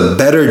and does a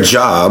better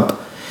job,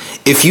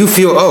 if you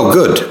feel, oh,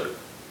 good,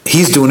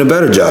 he's doing a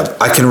better job,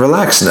 I can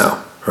relax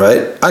now,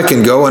 right? I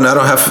can go and I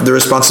don't have the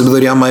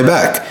responsibility on my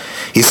back.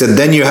 He said,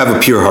 then you have a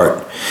pure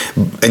heart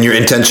and your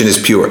intention is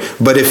pure.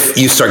 But if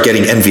you start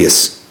getting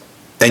envious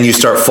and you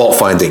start fault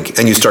finding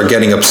and you start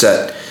getting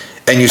upset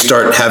and you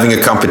start having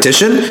a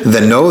competition,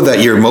 then know that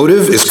your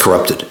motive is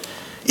corrupted.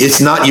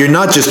 You're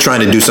not just trying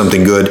to do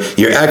something good,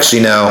 you're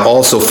actually now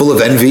also full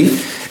of envy,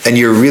 and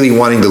you're really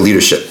wanting the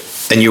leadership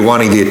and you're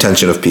wanting the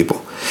attention of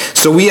people.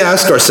 So we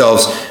ask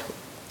ourselves,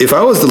 if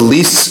I was the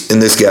least in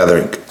this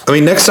gathering, I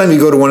mean, next time you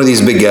go to one of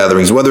these big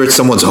gatherings, whether it's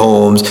someone's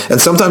homes,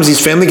 and sometimes these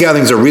family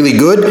gatherings are really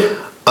good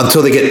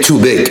until they get too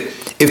big.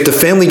 If the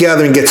family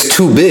gathering gets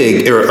too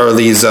big, or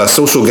these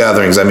social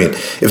gatherings, I mean,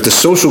 if the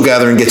social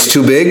gathering gets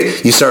too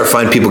big, you start to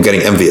find people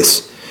getting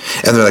envious.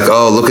 And they're like,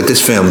 oh, look at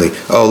this family.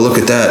 Oh, look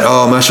at that.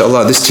 Oh,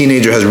 mashallah, this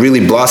teenager has really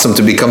blossomed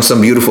to become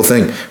some beautiful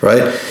thing,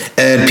 right?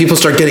 And people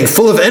start getting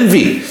full of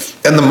envy.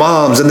 And the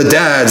moms and the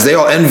dads, they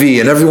all envy,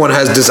 and everyone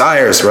has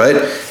desires, right?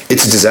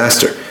 It's a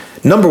disaster.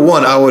 Number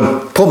one, I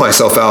would pull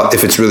myself out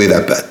if it's really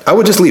that bad. I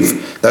would just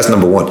leave. That's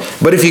number one.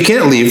 But if you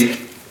can't leave,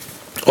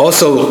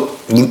 also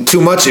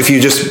too much, if you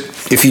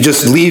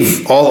just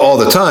leave all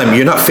the time,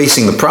 you're not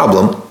facing the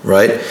problem,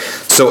 right?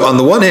 So on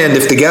the one hand,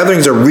 if the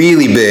gatherings are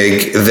really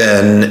big,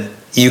 then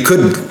you could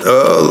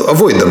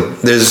avoid them.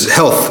 There's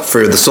health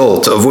for the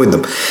soul to avoid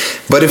them.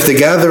 But if the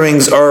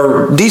gatherings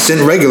are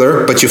decent,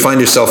 regular, but you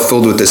find yourself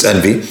filled with this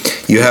envy,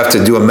 you have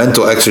to do a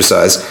mental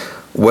exercise.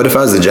 What if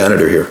I was the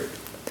janitor here?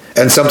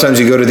 And sometimes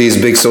you go to these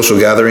big social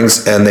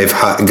gatherings and they've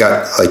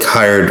got like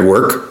hired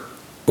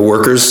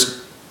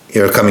workers,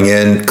 coming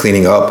in,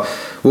 cleaning up.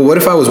 Well, what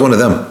if I was one of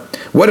them?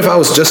 What if I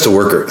was just a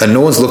worker and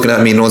no one's looking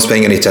at me, no one's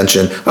paying any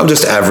attention? I'm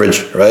just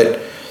average, right?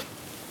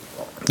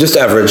 Just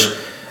average,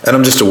 and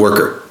I'm just a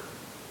worker.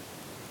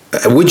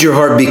 Would your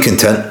heart be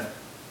content?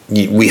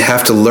 We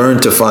have to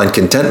learn to find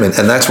contentment.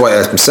 And that's why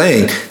I'm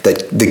saying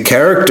that the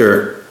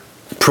character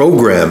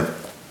program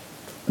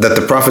that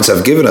the prophets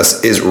have given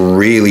us is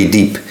really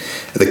deep.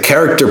 The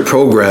character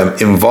program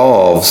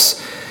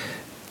involves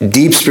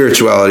deep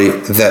spirituality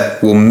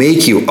that will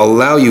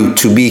allow you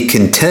to be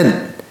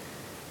content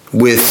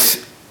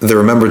with the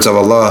remembrance of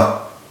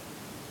Allah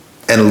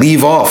and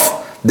leave off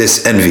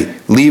this envy,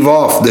 leave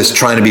off this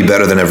trying to be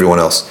better than everyone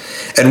else.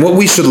 And what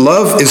we should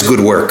love is good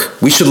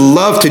work. We should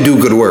love to do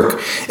good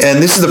work.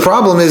 And this is the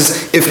problem,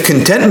 is if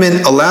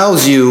contentment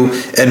allows you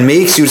and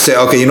makes you say,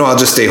 okay, I'll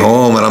just stay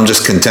home and I'm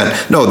just content.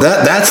 No,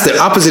 that's the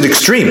opposite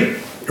extreme,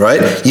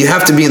 right? You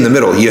have to be in the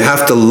middle. You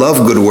have to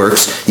love good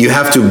works. You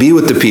have to be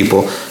with the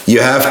people. You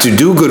have to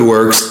do good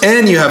works,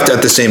 and you have to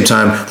at the same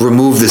time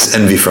remove this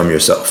envy from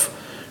yourself.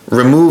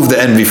 Remove the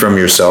envy from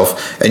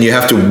yourself, and you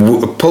have to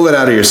pull it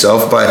out of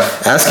yourself by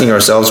asking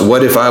ourselves,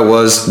 what if I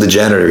was the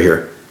janitor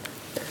here?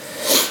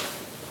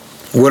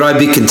 Would I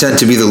be content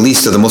to be the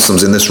least of the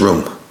Muslims in this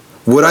room?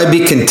 Would I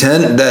be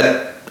content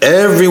that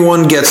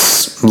everyone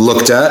gets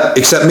looked at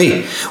except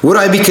me? Would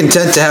I be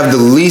content to have the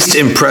least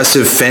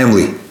impressive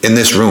family in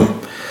this room?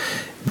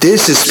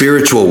 This is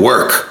spiritual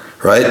work,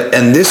 right?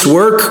 And this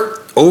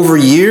work over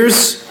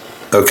years,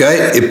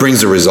 okay, it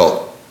brings a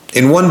result.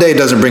 In one day it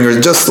doesn't bring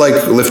her, just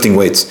like lifting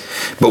weights.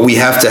 But we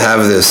have to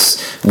have this,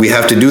 we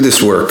have to do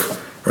this work.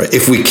 Right?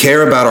 If we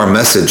care about our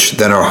message,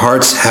 then our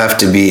hearts have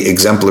to be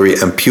exemplary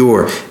and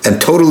pure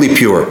and totally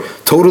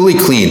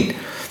clean.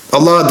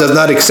 Allah does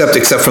not accept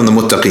except from the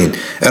muttaqeen.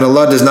 And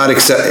Allah does not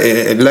accept,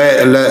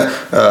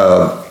 إِنَّمَا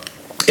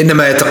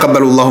يَتَقَبَّلُ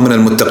اللَّهُ مِنَ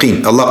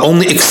الْمُتَّقِينَ. Allah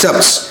only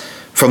accepts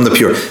from the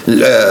pure.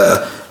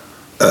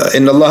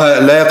 إِنَّ اللَّهَ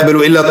لَا يَقْبَلُ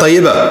إِلَّا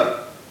طَيِّبًا.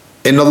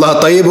 إِنَّ اللَّهَ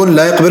طَيِّبٌ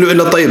لَا يَقْبَلُ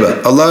إِلَّا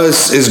طَيِّبًا. Allah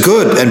is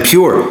good and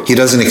pure. He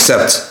doesn't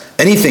accept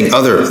anything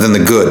other than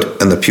the good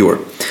and the pure.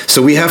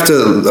 So we have to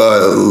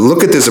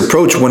look at this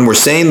approach when we're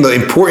saying the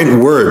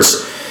important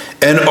words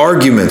and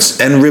arguments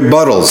and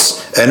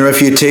rebuttals and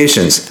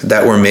refutations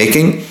that we're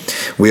making.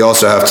 We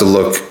also have to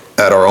look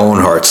at our own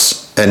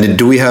hearts. And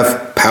do we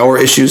have power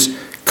issues,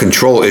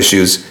 control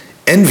issues,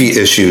 envy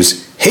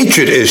issues,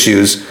 hatred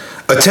issues,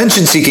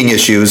 attention-seeking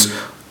issues,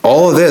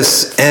 all of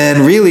this?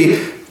 And really,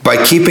 by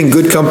keeping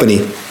good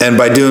company and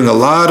by doing a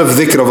lot of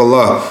dhikr of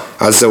Allah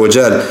Azza wa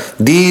Jal,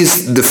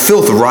 the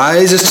filth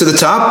rises to the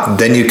top,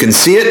 then you can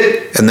see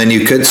it, and then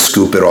you could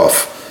scoop it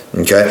off.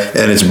 Okay?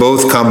 And it's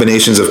both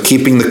combinations of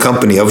keeping the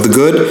company of the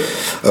good,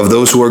 of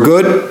those who are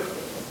good,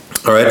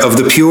 all right, of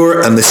the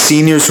pure, and the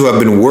seniors who have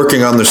been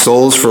working on their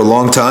souls for a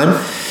long time,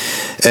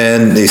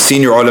 and the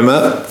senior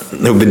ulama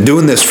who've been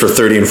doing this for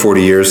 30 and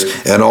 40 years,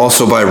 and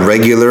also by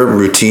regular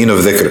routine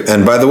of dhikr.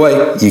 And by the way,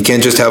 you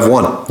can't just have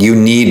one. You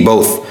need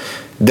both.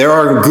 There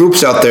are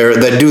groups out there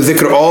that do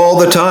dhikr all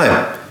the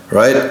time,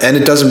 right? And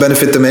it doesn't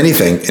benefit them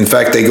anything. In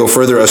fact, they go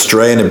further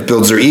astray and it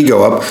builds their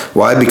ego up.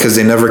 Why? Because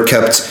they never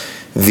kept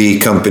the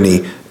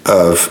company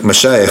of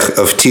mashayikh,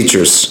 of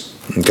teachers.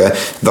 Okay?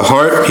 The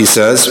heart, he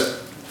says,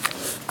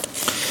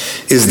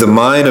 is the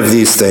mine of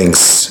these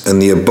things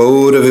and the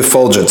abode of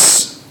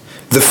effulgence.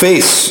 The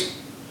face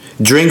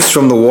drinks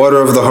from the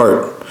water of the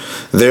heart.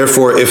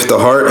 Therefore, if the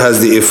heart has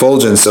the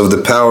effulgence of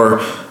the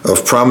power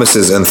of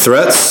promises and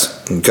threats,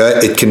 okay,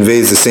 it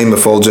conveys the same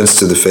effulgence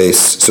to the face.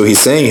 So he's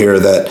saying here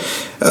that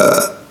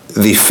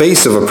the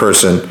face of a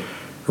person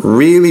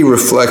really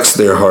reflects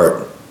their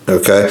heart.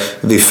 Okay,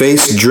 the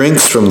face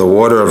drinks from the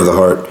water of the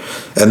heart,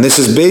 and this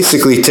is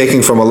basically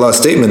taking from Allah's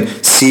statement,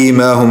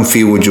 "Simahum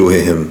fi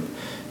wujuhihim."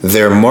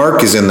 Their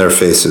mark is in their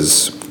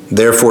faces.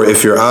 Therefore,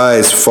 if your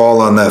eyes fall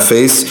on that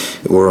face,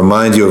 it will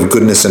remind you of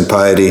goodness and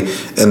piety,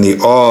 and the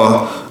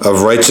awe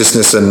of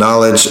righteousness and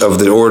knowledge of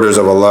the orders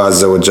of Allah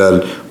Azza wa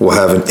Jal will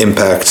have an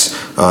impact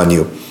on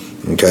you.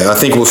 Okay, I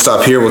think we'll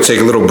stop here. We'll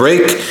take a little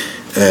break,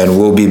 and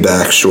we'll be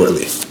back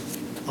shortly.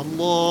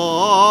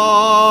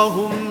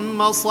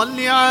 اللهم صل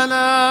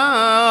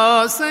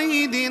على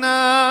سيدنا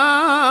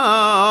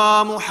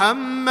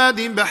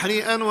محمد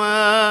بحر أنوارك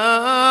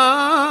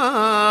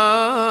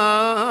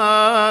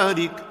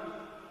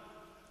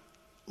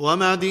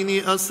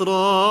ومعدن أسرارك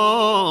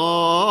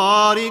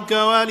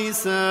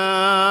ولسان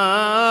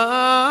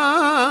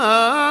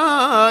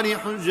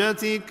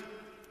حجتك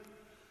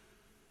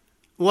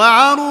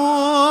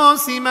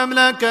وعروس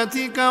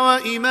مملكتك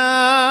وإمام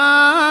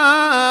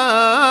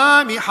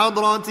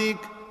حضرتك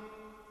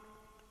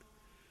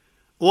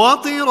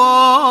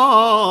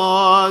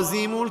وطراز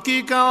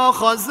ملكك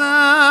وخزائن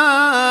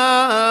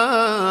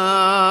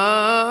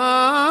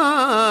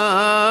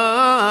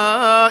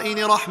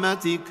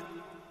رحمتك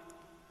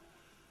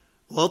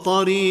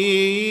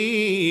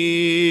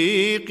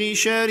وطريق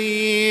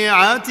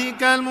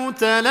شريعتك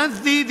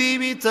المتلذذ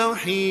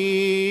بتوحيدك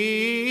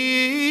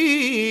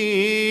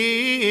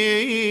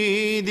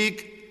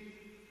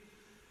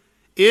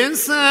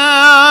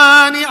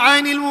إنسان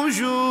عين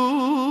الوجود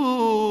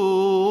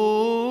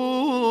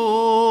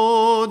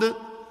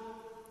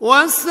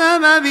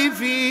والسبب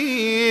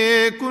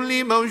في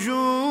كل موجود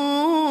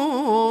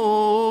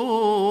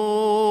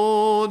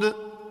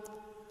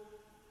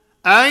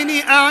عين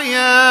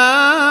أعيان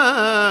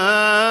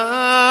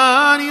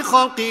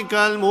خلقك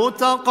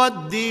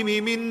المتقدم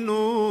من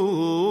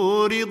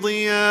نور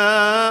ضيائك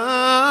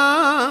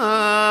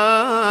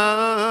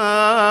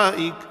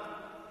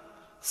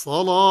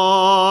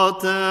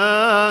صلاة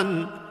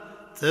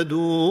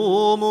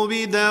تدوم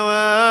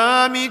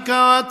بدوامك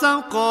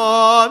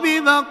وتبقى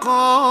ببقائك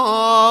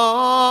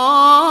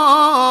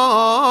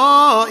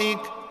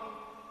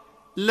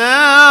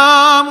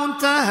لا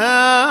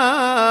منتهى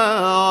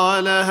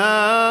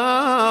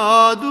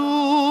لها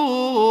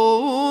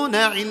دون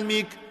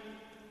علمك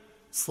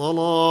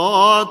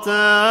صلاة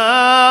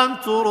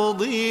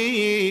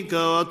ترضيك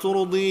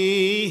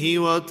وترضيه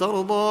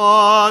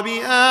وترضى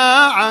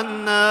بها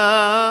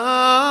عنا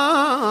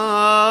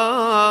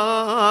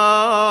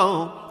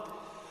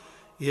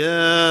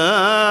يا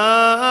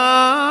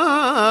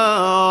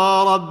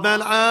رب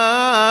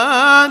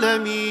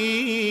العالمين.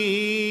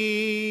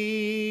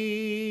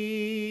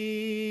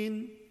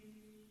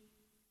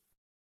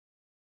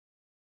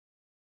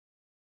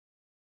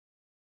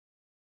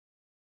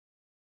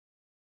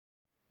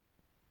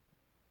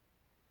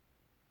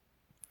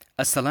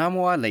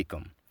 Assalamu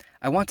alaikum.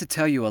 I want to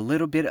tell you a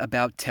little bit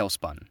about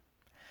Tailspun.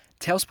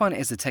 Tailspun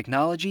is a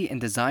technology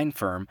and design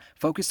firm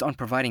focused on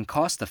providing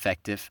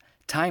cost-effective,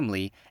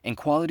 timely, and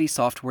quality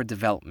software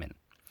development.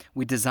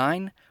 We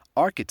design,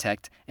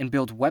 architect, and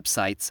build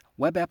websites,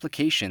 web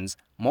applications,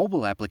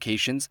 mobile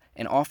applications,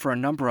 and offer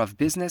a number of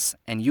business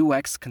and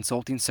UX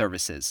consulting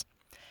services.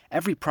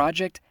 Every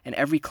project and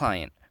every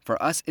client, for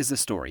us, is a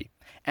story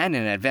and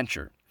an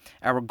adventure.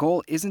 Our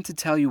goal isn't to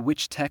tell you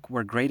which tech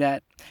we're great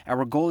at.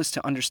 Our goal is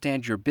to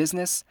understand your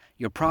business,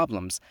 your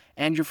problems,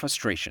 and your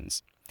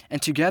frustrations.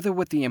 And together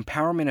with the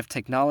empowerment of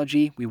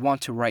technology, we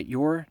want to write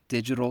your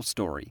digital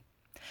story.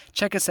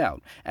 Check us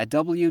out at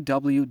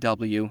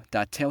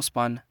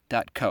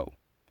www.tailspun.co.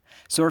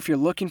 So if you're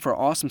looking for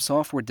awesome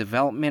software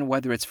development,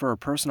 whether it's for a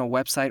personal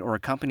website or a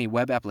company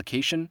web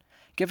application,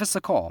 give us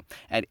a call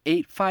at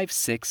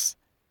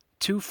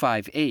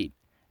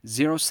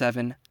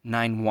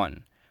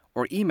 856-258-0791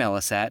 or email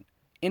us at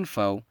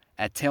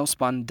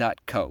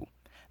info@talespun.co.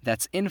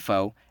 That's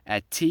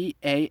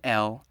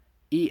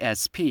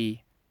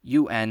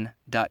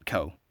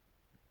info@talespun.co.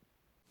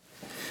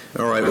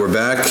 All right, we're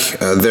back.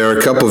 There are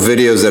a couple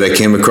videos that I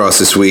came across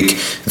this week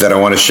that I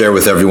want to share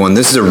with everyone.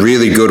 This is a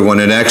really good one.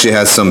 It actually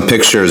has some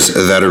pictures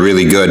that are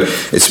really good.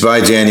 It's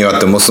by Daniel,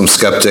 the Muslim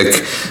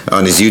Skeptic,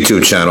 on his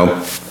YouTube channel.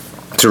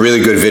 It's a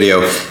really good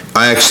video.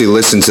 I actually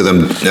listen to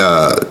them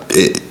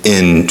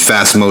in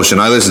fast motion.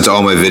 I listen to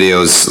all my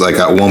videos like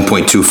at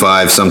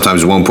 1.25,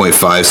 sometimes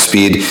 1.5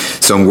 speed.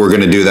 So we're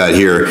going to do that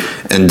here.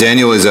 And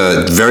Daniel is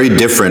very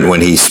different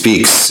when he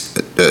speaks.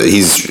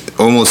 He's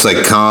almost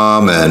like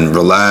calm and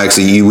relaxed.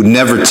 You would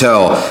never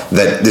tell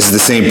that this is the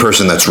same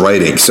person that's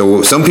writing.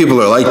 So some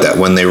people are like that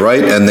when they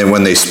write, and then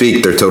when they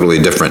speak, they're totally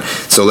different.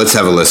 So let's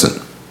have a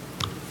listen.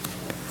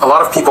 A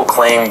lot of people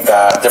claim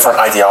that different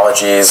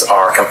ideologies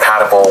are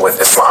compatible with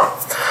Islam.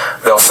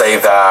 They'll say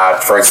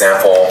that, for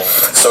example,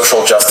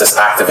 social justice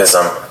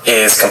activism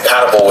is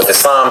compatible with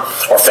Islam,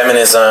 or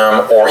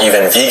feminism, or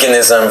even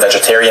veganism,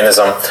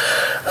 vegetarianism.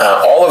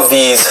 All of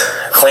these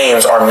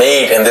claims are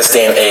made in this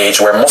day and age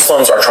where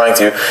Muslims are trying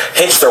to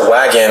hitch their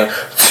wagon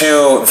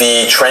to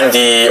the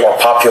trendy or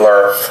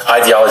popular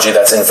ideology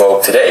that's in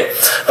vogue today.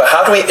 But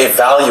how do we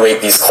evaluate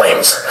these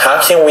claims? How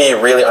can we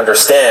really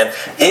understand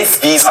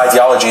if these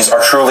ideologies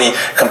are truly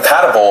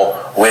compatible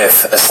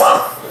with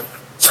Islam?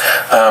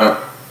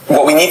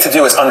 What we need to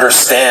do is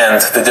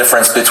understand the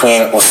difference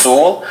between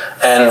usul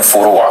and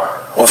furu'a.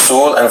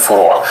 Usul and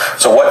furu'a.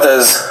 So what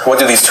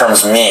do these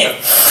terms mean?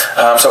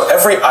 So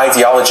every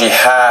ideology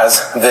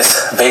has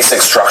this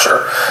basic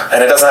structure.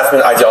 And it doesn't have to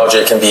be an ideology,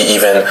 it can be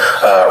even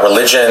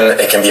religion,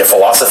 it can be a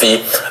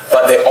philosophy,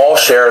 but they all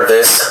share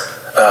this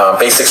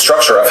basic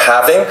structure of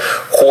having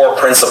core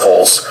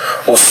principles,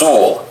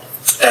 usul,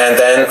 and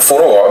then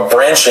furu',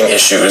 branching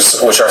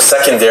issues, which are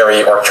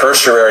secondary or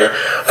tertiary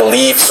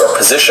beliefs or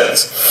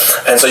positions.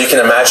 And so you can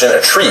imagine a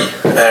tree,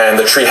 and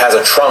the tree has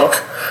a trunk,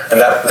 and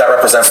that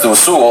represents the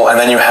usul, and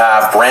then you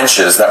have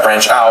branches that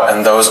branch out,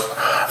 and those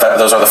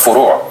are the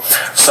furu'.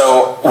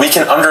 So we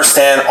can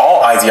understand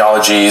all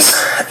ideologies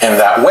in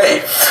that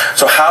way.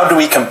 So how do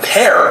we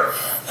compare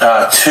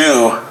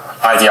two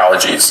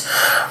ideologies?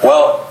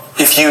 Well,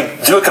 if you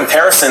do a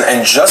comparison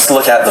and just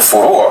look at the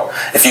furu',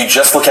 if you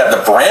just look at the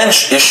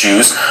branch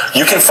issues,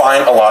 you can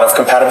find a lot of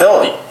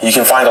compatibility. You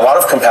can find a lot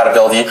of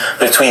compatibility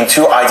between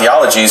two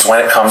ideologies when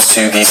it comes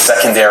to these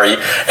secondary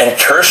and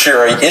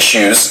tertiary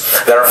issues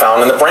that are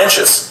found in the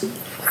branches.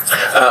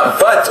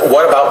 But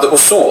what about the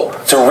usul?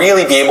 To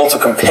really be able to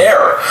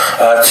compare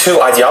two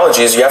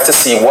ideologies, you have to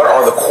see what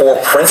are the core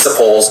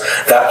principles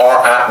that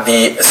are at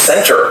the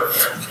center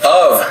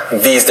of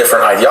these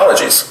different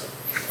ideologies.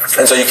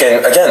 And so you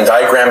can, again,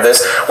 diagram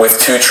this with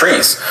two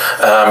trees.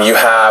 You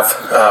have,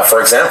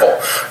 for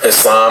example,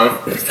 Islam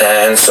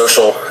and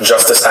social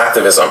justice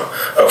activism.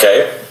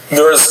 Okay?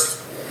 There's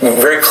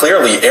very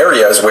clearly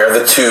areas where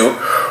the two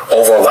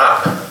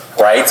overlap,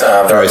 right?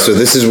 All right, so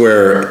this is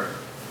where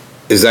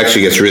it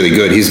actually gets really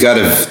good. He's got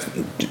an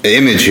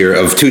image here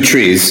of two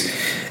trees,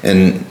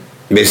 and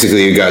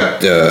basically you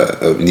got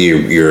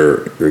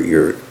your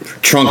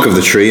trunk of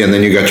the tree, and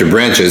then you got your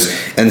branches,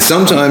 and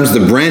sometimes the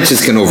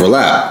branches can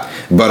overlap.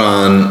 But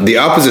on the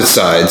opposite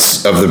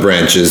sides of the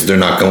branches, they're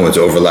not going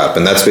to overlap.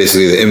 And that's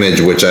basically the image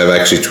which I've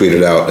actually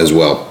tweeted out as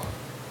well.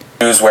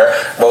 Where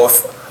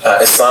both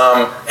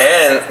Islam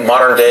and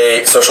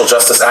modern-day social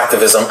justice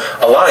activism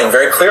align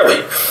very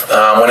clearly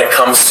when it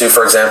comes to,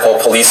 for example,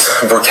 police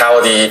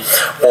brutality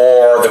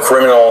or the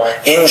criminal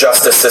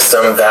injustice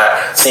system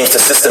that seems to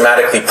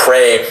systematically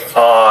prey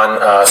on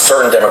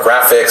certain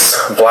demographics,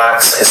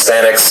 blacks,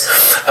 Hispanics,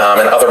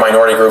 and other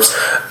minority groups.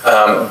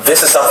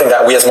 This is something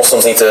that we as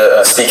Muslims need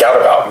to speak out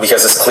about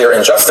because it's clear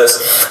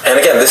injustice. And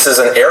again, this is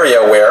an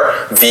area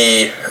where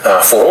the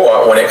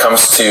furu'a, when it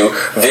comes to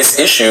this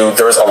issue,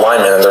 there's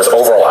alignment and there's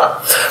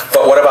overlap.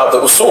 But what about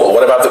the usul?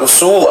 What about the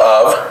usul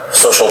of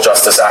social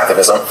justice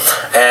activism?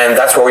 And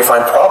that's where we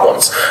find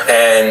problems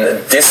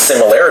and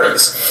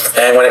dissimilarities.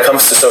 And when it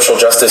comes to social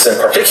justice in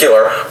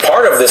particular,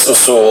 part of this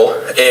usul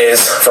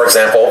is, for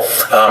example,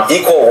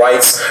 equal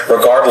rights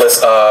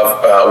regardless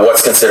of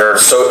what's considered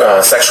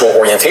sexual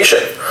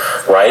orientation,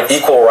 right?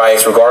 Equal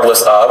rights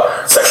regardless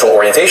of sexual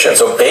orientation.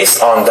 So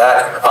based on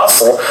that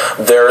asl,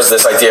 there's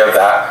this idea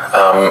that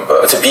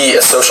to be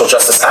a social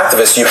justice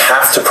activist, you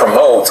have to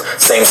promote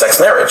same-sex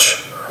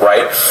marriage.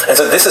 Right? And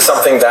so this is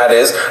something that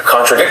is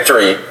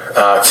contradictory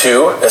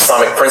to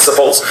Islamic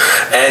principles,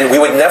 and we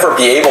would never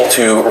be able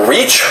to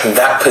reach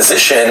that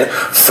position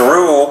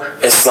through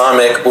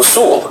Islamic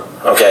usul.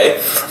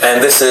 Okay?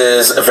 And this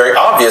is very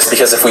obvious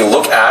because if we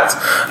look at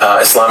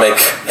Islamic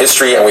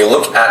history and we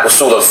look at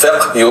usul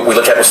al-fiqh, we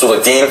look at usul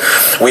al-din,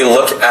 we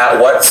look at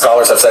what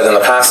scholars have said in the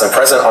past and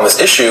present on this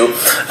issue,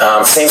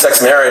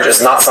 same-sex marriage is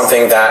not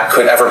something that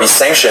could ever be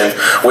sanctioned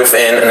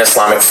within an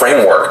Islamic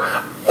framework.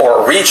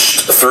 or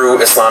reached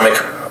through Islamic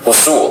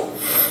usul.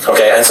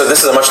 Okay, and so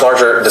this is a much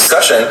larger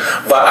discussion,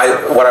 but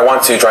what I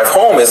want to drive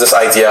home is this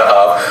idea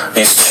of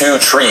these two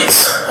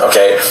trees,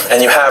 okay?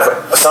 And you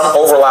have some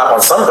overlap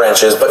on some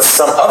branches, but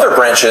some other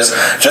branches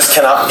just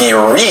cannot be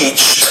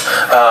reached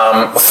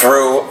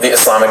through the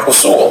Islamic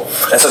usul.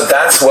 And so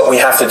that's what we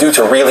have to do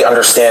to really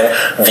understand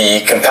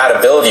the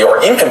compatibility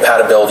or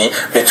incompatibility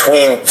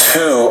between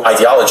two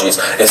ideologies,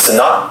 is to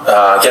not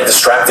get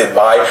distracted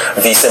by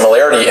the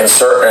similarity in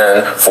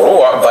certain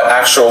furu', but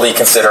actually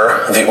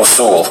consider the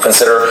usul,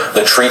 consider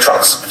the tree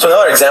trunks. So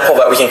another example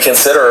that we can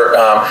consider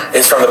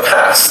is from the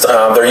past.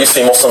 There used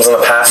to be Muslims in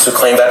the past who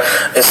claimed that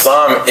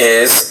Islam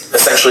is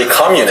essentially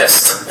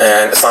communist,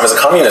 and Islam is a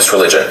communist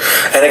religion.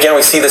 And again,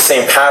 we see the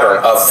same pattern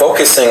of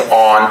focusing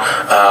on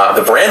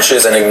the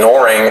branches and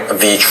ignoring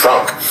the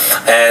trunk.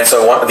 And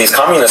so these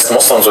communist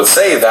Muslims would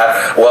say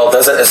that, well,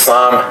 doesn't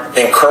Islam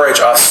encourage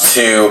us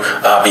to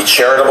be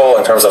charitable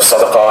in terms of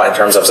sadaqah, in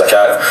terms of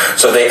zakat?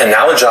 So they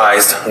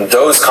analogized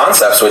those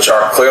concepts, which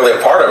are clearly a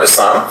part of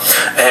Islam,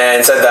 and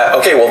said that,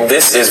 okay, well,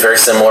 this is very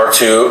similar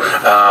to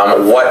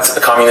what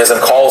communism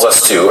calls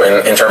us to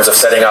in terms of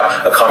setting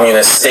up a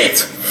communist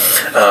state,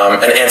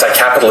 an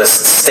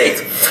anti-capitalist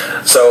state.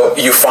 So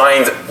you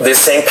find this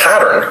same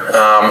pattern.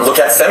 Look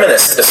at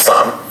feminist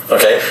Islam.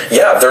 Okay,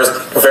 yeah, there's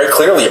very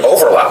clearly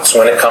overlaps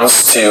when it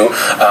comes to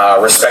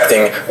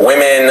respecting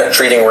women,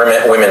 treating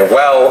women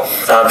well.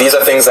 These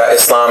are things that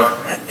Islam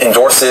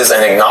endorses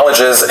and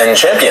acknowledges and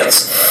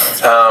champions.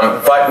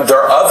 But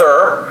there are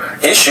other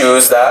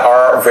issues that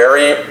are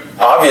very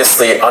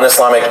obviously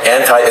un-Islamic,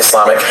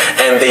 anti-Islamic,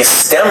 and they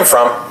stem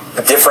from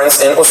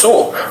difference in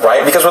usul,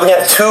 right? Because we're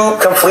looking at two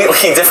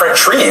completely different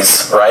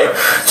trees, right?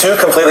 Two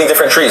completely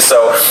different trees.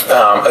 So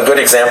a good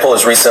example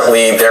is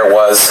recently there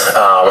was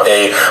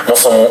a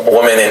Muslim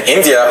woman in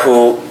India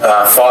who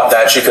thought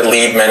that she could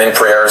lead men in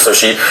prayer. So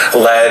she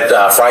led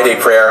Friday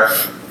prayer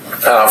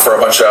for a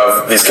bunch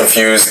of these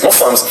confused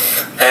Muslims.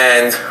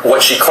 And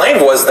what she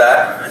claimed was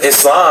that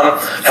Islam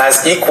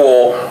has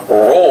equal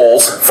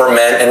roles for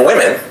men and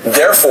women.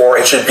 Therefore,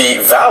 it should be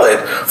valid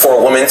for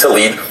a woman to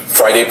lead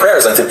Friday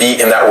prayers and to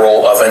be in that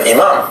role of an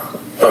imam.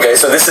 Okay,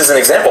 so this is an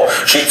example.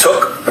 She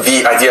took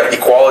the idea of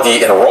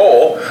equality in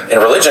role in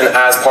religion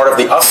as part of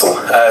the asl,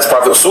 as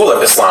part of the usul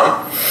of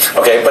Islam.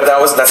 Okay, but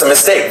that's a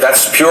mistake.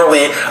 That's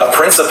purely a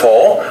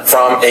principle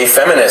from a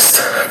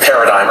feminist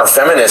paradigm or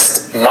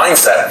feminist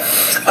mindset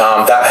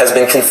that has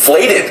been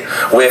conflated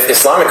with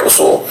Islamic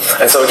usul.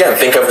 And so again,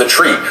 think of the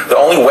tree. The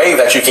only way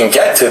that you can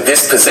get to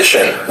this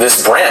position,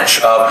 this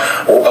branch of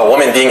a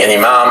woman being an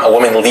imam, a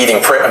woman leading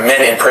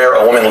men in prayer,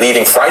 a woman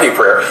leading Friday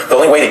prayer, the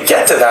only way to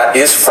get to that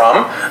is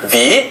from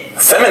the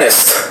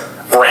feminist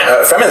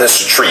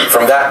tree,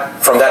 from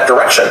that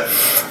direction.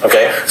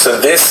 Okay, so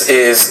this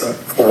is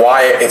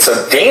why it's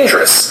so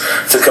dangerous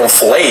to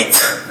conflate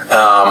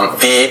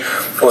the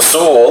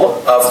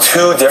usul of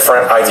two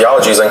different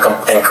ideologies and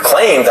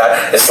claim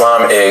that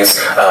Islam is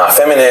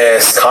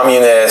feminist,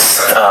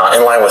 communist,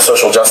 in line with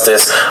social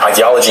justice,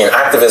 ideology and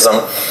activism.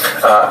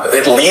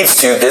 It leads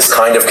to this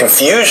kind of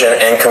confusion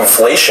and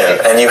conflation.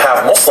 And you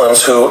have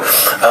Muslims who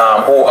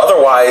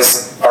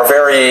otherwise are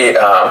very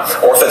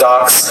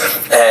orthodox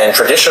and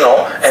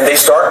traditional, and they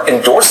start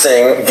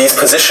endorsing these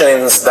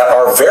positions that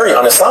are very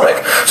un-Islamic.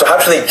 So how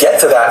do they get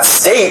to that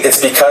state?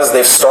 It's because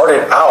they've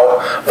started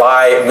out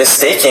by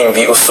mistaking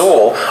the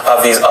usul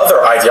of these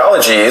other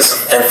ideologies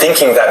and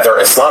thinking that they're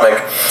Islamic,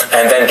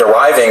 and then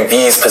deriving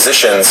these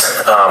positions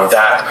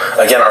that,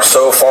 again, are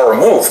so far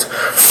removed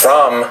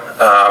from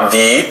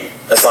the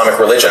Islamic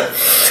religion.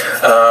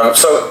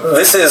 So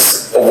this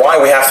is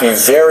why we have to be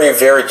very,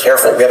 very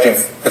careful. We have to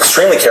be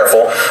extremely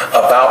careful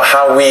about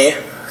how we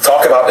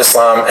talk about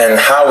Islam and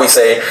how we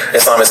say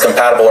Islam is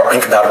compatible or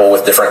incompatible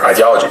with different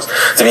ideologies.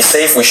 To be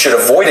safe, we should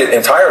avoid it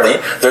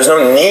entirely. There's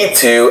no need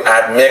to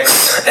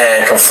admix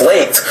and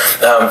conflate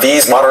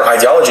these modern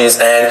ideologies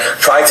and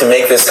try to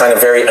make this kind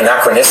of very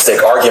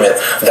anachronistic argument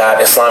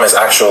that Islam is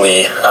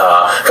actually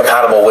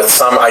compatible with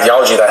some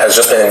ideology that has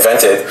just been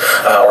invented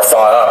or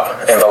thought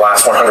up in the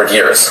last 100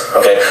 years.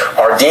 Okay,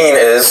 our deen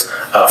is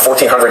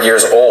 1400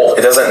 years old.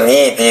 It doesn't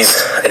need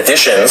these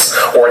additions,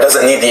 or it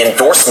doesn't need the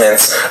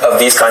endorsements of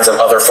these kinds of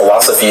other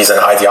philosophies and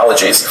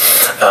ideologies.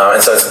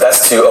 And so it's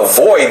best to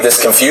avoid this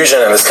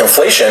confusion and this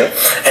conflation,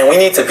 and we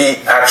need to be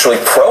actually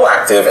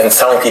proactive in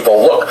telling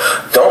people, look,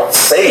 don't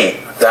say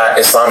that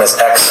Islam is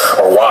X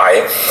or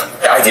Y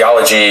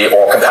ideology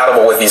or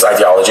compatible with these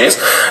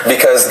ideologies,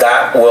 because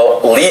that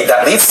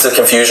leads to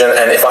confusion.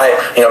 And if I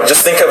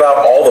just think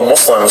about all the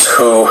Muslims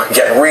who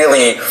get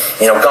really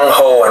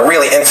gung-ho and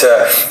really into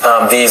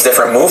these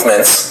different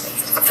movements.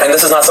 And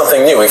this is not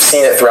something new. We've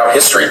seen it throughout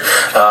history.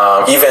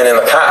 Even in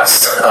the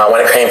past,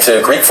 when it came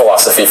to Greek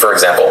philosophy, for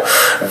example,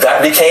 that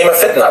became a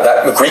fitna.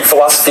 That Greek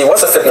philosophy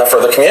was a fitna for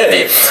the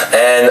community.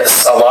 And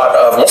a lot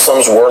of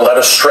Muslims were led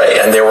astray,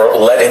 and they were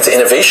led into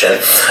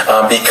innovation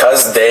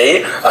because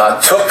they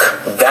took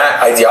that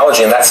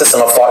ideology and that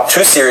system of thought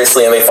too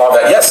seriously, and they thought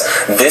that, yes,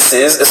 this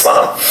is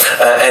Islam.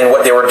 And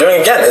what they were doing,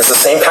 again, is the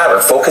same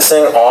pattern,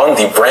 focusing on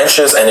the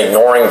branches and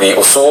ignoring the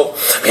usul,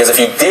 because if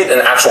you did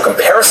an actual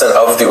comparison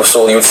of the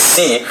usul, you'd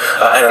see,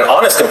 and an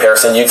honest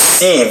comparison, you'd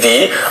see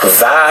the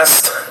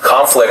vast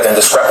conflict and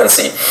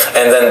discrepancy.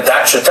 And then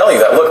that should tell you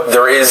that, look,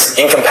 there is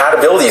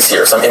incompatibilities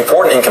here, some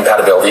important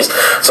incompatibilities.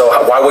 So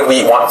why would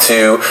we want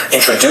to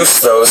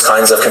introduce those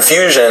kinds of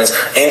confusions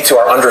into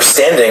our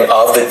understanding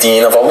of the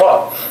deen of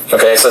Allah?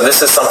 Okay, so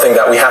this is something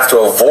that we have to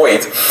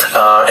avoid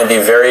and be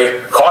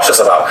very cautious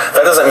about.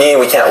 That doesn't mean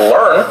we can't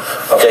learn,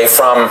 okay,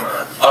 from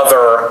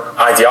other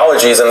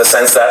ideologies, in the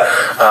sense that,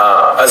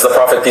 as the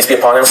Prophet, peace be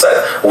upon him,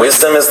 said,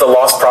 wisdom is the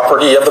lost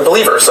property of the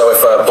believer. So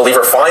if a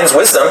believer finds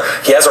wisdom,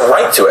 he has a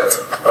right to it.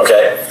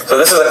 Okay? So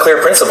this is a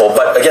clear principle,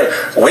 but again,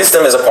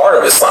 wisdom is a part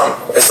of Islam.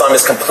 Islam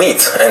is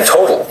complete and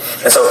total.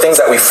 And so things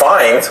that we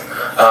find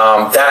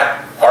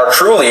that are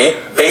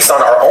truly based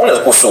on our own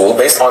usul,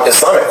 based on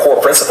Islamic core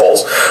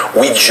principles,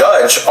 we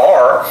judge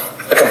are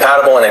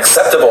compatible and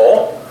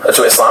acceptable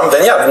to Islam,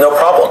 then yeah, no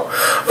problem.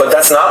 But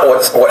that's not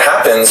what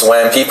happens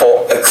when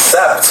people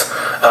accept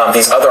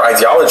these other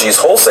ideologies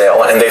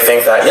wholesale, and they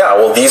think that, yeah,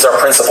 well, these are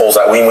principles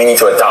that we need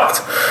to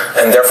adopt.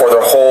 And therefore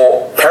their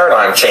whole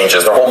paradigm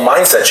changes, their whole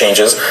mindset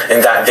changes,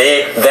 in that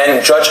they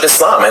then judge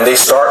Islam, and they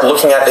start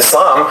looking at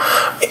Islam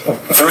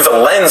through the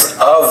lens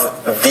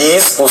of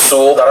these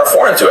usul that are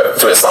foreign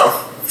to Islam.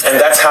 And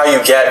that's how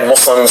you get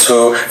Muslims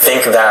who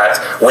think that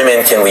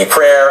women can lead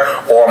prayer,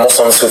 or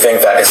Muslims who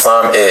think that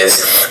Islam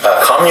is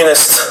a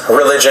communist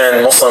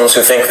religion, Muslims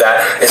who think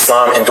that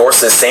Islam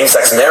endorses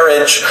same-sex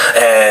marriage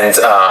and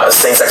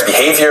same-sex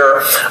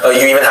behavior.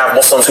 You even have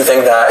Muslims who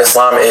think that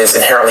Islam is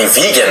inherently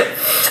vegan,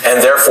 and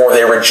therefore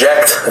they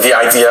reject the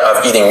idea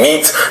of eating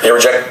meat, they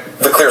reject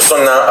the clear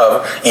sunnah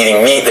of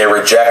eating meat, they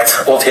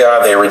reject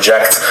udhiyah, they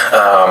reject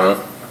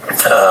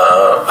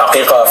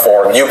aqiqah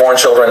for newborn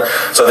children.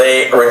 So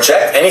they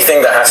reject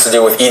anything that has to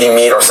do with eating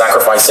meat or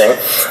sacrificing,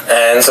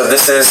 and so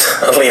this is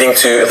leading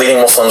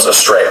Muslims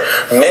astray.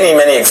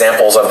 Many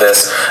examples of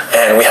this,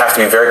 and we have to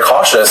be very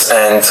cautious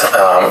and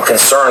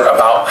concerned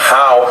about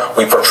how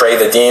we portray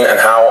the deen and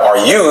how our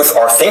youth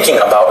are thinking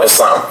about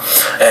Islam.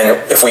 And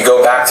if we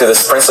go back to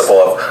this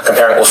principle of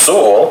comparing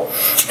usul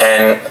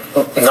and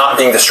not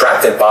being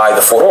distracted by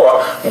the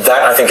furu',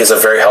 that I think is a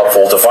very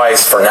helpful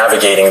device for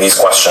navigating these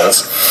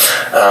questions.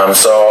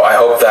 So I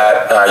hope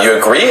that you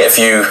agree. If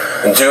you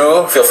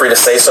do, feel free to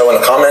say so in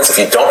the comments. If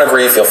you don't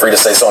agree, feel free to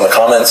say so in the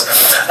comments.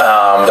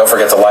 Don't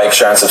forget to like,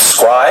 share, and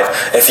subscribe.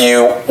 If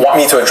you want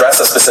me to address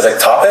a specific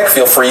topic,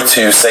 feel free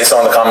to say so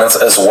in the comments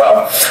as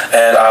well.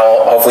 And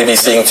I'll hopefully be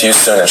speaking to you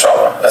soon,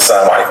 inshallah.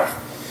 Assalamu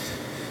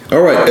alaikum.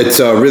 All right, it's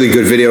a really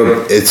good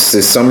video. It's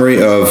a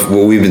summary of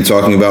what we've been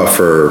talking about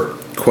for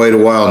quite a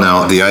while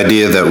now, the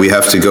idea that we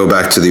have to go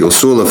back to the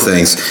usul of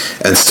things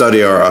and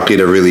study our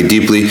aqidah really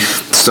deeply,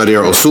 study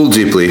our usul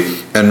deeply,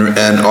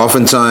 and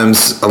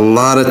oftentimes, a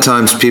lot of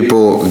times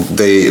people,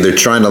 they're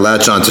trying to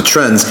latch on to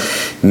trends.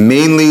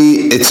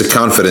 Mainly, it's a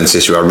confidence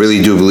issue. I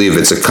really do believe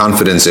it's a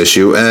confidence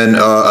issue and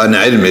an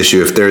ilm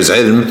issue. If there's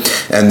ilm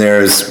and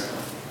there's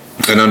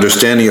an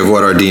understanding of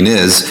what our deen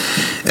is,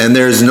 and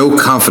there's no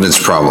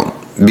confidence problem,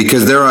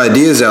 because there are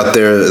ideas out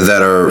there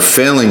that are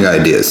failing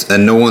ideas,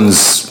 and no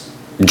one's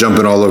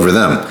jumping all over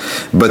them.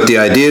 But the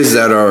ideas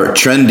that are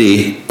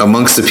trendy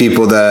amongst the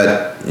people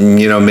that,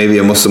 you know, maybe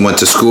a Muslim went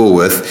to school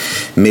with,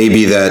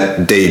 maybe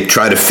that they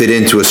try to fit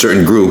into a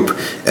certain group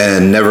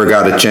and never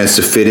got a chance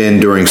to fit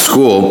in during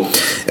school,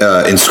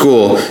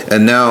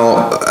 and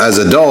now as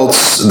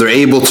adults, they're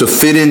able to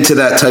fit into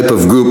that type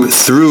of group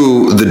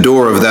through the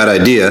door of that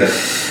idea.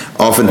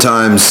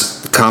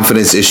 Oftentimes,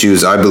 confidence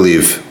issues, I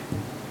believe,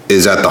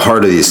 is at the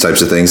heart of these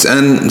types of things,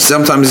 and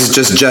sometimes it's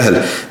just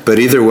jahl. But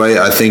either way,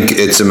 I think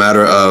it's a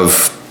matter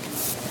of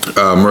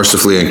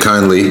mercifully and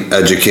kindly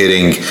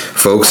educating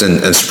folks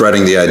and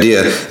spreading the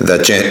idea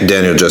that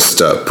Daniel just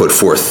put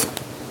forth.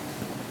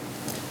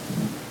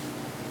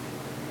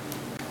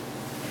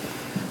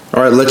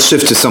 All right, let's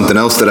shift to something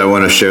else that I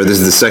want to share. This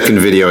is the second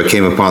video I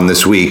came upon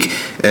this week,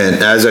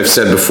 and as I've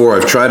said before,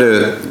 I've tried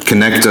to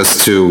connect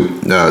us to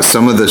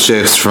some of the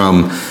sheikhs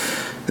from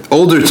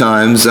older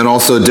times and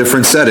also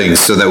different settings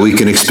so that we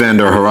can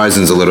expand our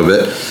horizons a little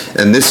bit.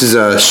 And this is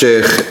a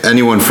sheikh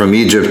anyone from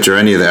Egypt or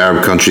any of the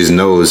Arab countries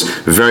knows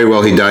very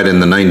well. He died in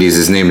the 90s.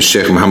 His name is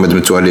Sheikh Muhammad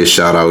bin Tuwali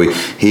al-Sha'rawi.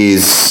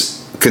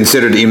 He's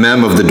considered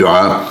imam of the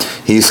dua.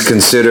 He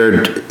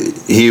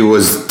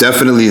was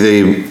definitely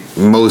the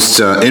most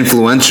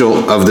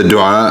influential of the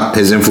dua.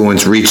 His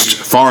influence reached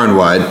far and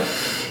wide.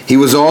 He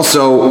was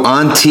also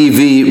on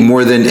TV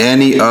more than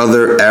any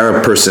other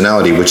Arab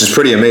personality, which is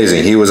pretty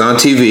amazing. He was on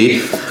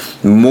TV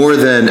more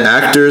than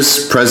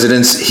actors,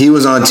 presidents. He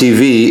was on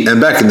TV, and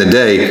back in the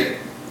day,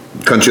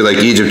 a country like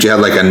Egypt, you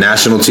had like a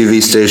national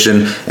TV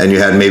station, and you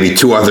had maybe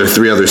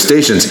three other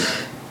stations,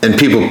 and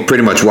people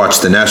pretty much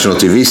watched the national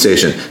TV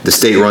station, the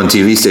state-run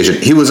TV station.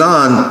 He was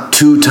on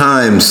 2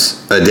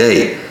 times a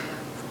day,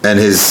 and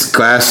his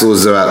class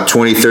was about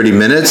 20-30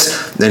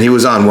 minutes, and he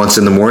was on once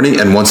in the morning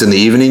and once in the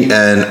evening,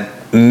 and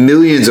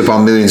millions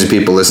upon millions of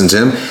people listen to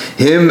him.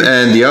 Him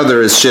and the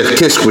other is Sheikh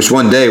Kishk, which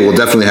one day we'll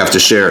definitely have to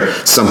share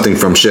something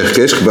from Sheikh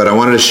Kishk, but I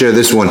wanted to share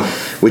this one,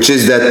 which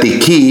is that the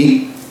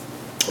key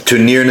to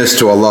nearness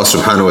to Allah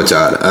subhanahu wa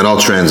ta'ala, and I'll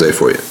translate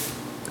for you.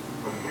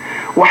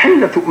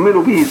 وحين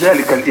تؤمن به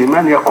ذلك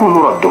الإيمان يكون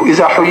رده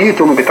إذا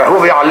حييتم هو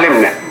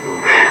بيعلمنا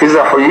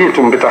إذا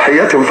حييتم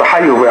بتحية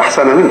فحيوا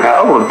بأحسن منها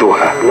أو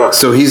ردوها.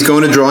 So he's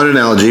going to draw an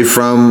analogy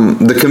from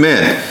the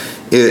command.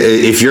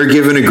 If you're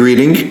given a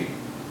greeting,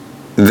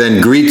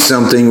 then greet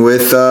something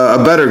with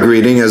a better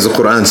greeting, as the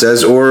Quran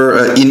says, or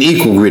an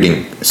equal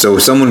greeting. So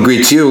if someone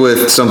greets you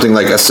with something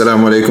like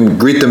Assalamu alaikum,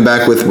 greet them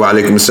back with Wa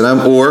alaikum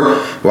assalam or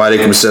Wa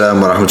alaikum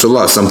assalam wa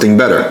rahmatullah, something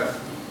better.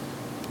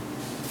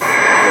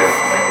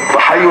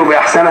 فحيوا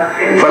بأحسن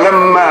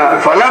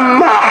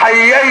فلما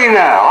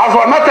حيينا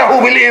عظمته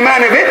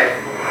بالإيمان به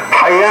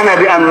حيانا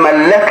بأن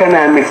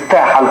ملكنا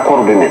مفتاح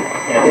القرب منه.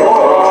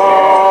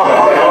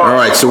 All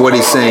right, so what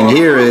he's saying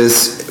here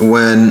is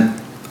when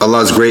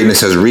Allah's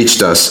greatness has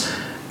reached us,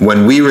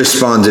 when we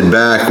responded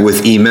back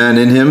with Iman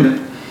in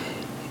Him,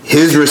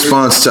 His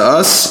response to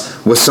us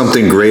was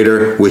something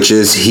greater, which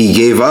is He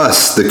gave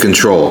us the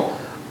control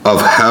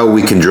of how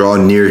we can draw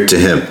near to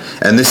Him.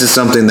 And this is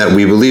something that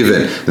we believe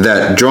in,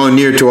 that drawing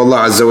near to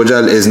Allah Azza wa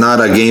Jal is not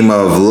a game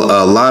of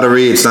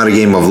lottery, it's not a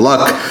game of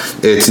luck,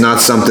 it's not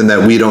something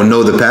that we don't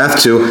know the path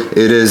to.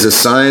 It is a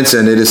science,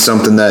 and it is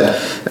something that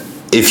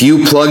if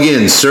you plug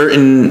in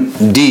certain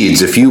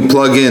deeds, if you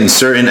plug in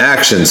certain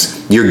actions,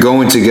 you're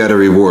going to get a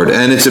reward.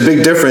 And it's a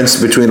big difference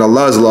between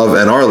Allah's love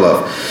and our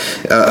love.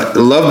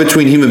 Love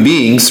between human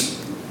beings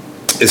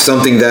is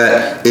something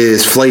that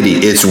is flighty,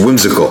 it's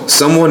whimsical.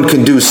 Someone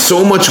can do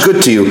so much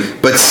good to you,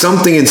 but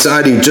something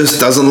inside you just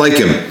doesn't like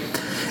him.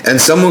 And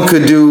someone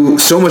could do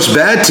so much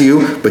bad to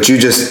you, but you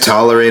just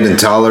tolerate,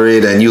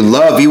 and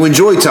you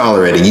enjoy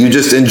tolerating. You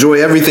just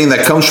enjoy everything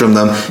that comes from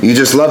them. You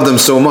just love them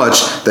so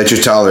much that you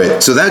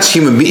tolerate. So that's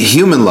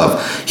human love.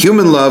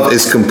 Human love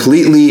is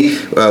completely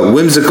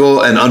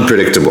whimsical and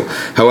unpredictable.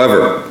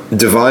 However,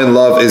 divine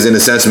love is in a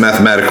sense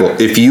mathematical.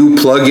 If you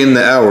plug in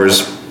the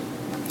hours,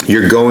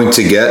 you're going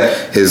to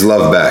get His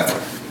love back.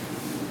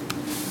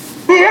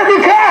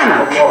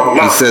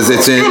 He says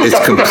it's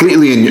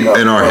completely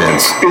in our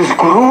hands.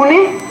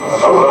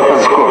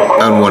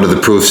 And one of the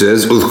proofs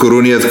is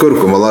Udhkuruni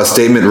adhkurkum. Allah's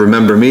statement,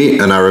 remember me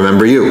and I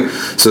remember you.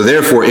 So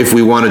therefore, if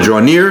we want to draw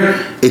near,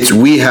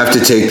 we have to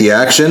take the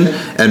action,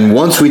 and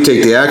once we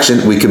take the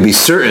action, we can be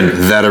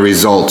certain that a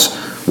result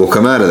will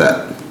come out of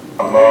that.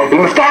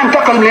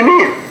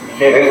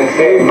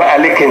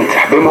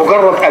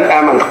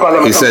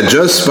 He said,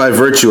 just by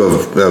virtue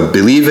of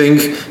believing,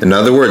 in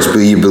other words,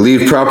 you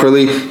believe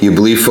properly, you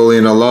believe fully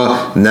in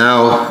Allah,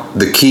 now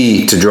the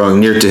key to drawing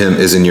near to Him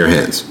is in your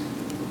hands.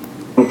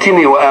 He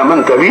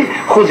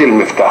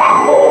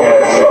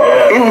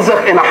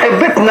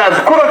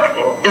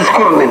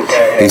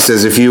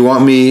says, if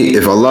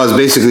Allah is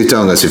basically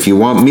telling us, if you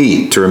want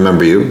me to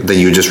remember you, then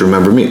you just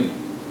remember me.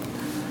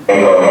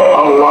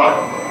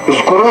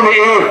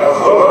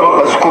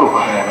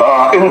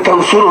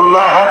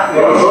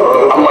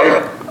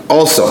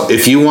 Also,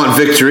 if you want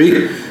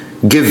victory,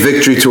 give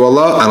victory to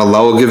Allah, and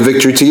Allah will give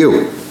victory to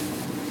you.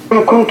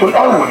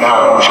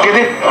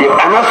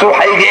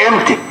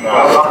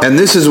 And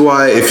this is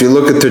why, if you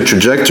look at the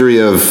trajectory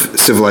of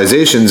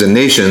civilizations and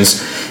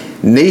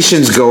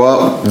nations go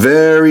up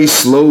very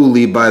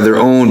slowly by their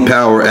own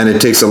power, and it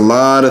takes a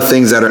lot of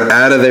things that are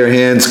out of their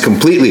hands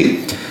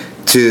completely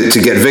to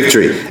get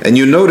victory. And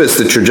you notice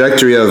the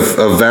trajectory of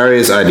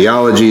various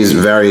ideologies,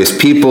 various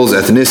peoples,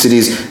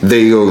 ethnicities,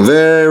 they go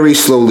very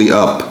slowly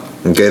up.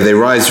 Okay, they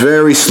rise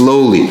very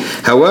slowly.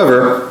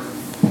 However,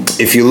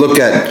 if you look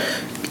at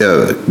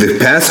the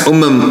past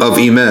of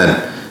Iman,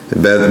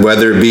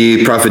 whether it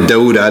be Prophet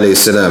Dawood alayhi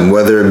salam,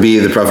 whether it be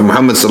the Prophet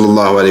Muhammad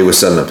sallallahu alayhi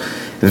wasallam,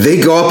 they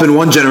go up in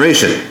one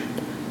generation.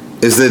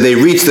 Is that they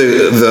reach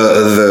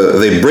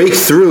they break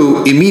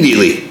through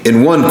immediately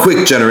in one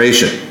quick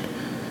generation.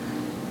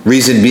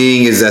 Reason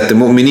being is that the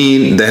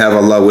mu'mineen, they have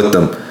Allah with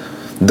them.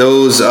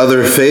 Those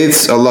other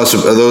faiths,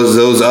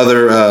 those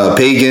other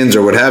pagans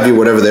or what have you,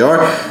 whatever they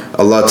are,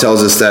 Allah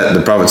tells us that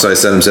the Prophet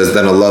ﷺ says,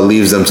 then Allah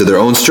leaves them to their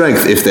own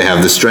strength. If they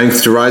have the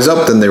strength to rise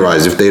up, then they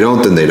rise. If they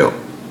don't, then they don't.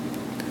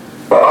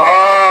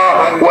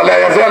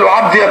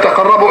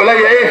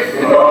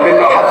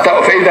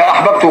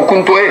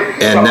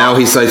 And now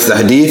he cites the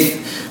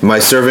hadith, my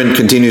servant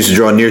continues to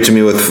draw near to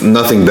me with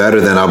nothing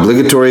better than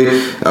obligatory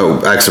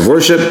acts of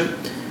worship.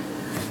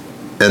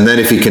 And then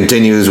if he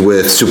continues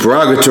with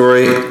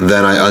supererogatory,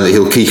 then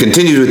he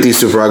continues with these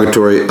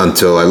supererogatory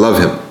until I love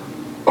him.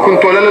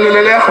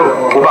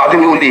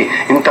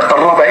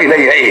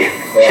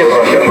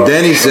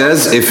 Then he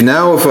says, if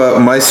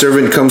my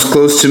servant comes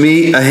close to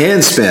me, a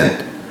hand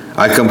span,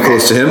 I come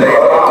close to him,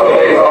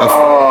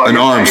 an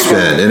arm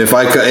span. And if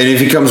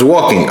he comes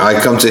walking, I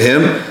come to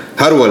him,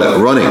 harwala,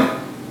 running.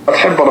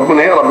 تحب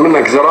ربنا يقرب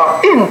منك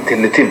ذراع انت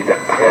اللي تبدا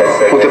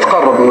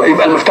وتتقرب منه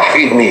يبقى المفتاح في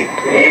ايد مين؟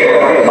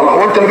 الله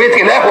هو انت البيت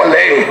اله ولا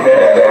ايه؟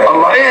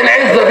 الله ايه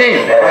العزة دي؟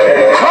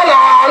 خلع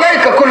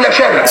عليك كل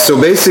شيء. So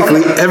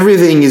basically,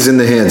 everything is in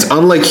the hands.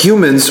 Unlike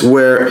humans,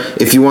 where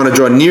if you want to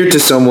draw near to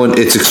someone,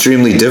 it's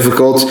extremely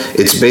difficult.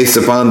 It's based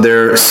upon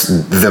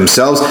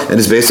themselves, and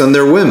it's based on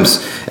their whims,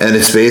 and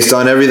it's based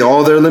on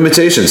all their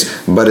limitations.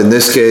 But in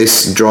this case,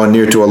 drawing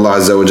near to Allah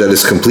Azza wa Jalla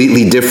is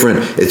completely different.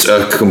 It's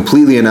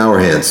completely in our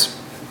hands.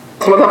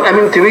 ما دام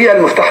امنت بيا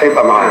المفتاح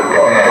يبقى معاك.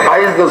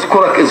 عايز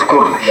نذكرك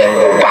اذكرني.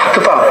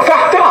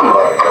 تحت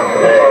امرك.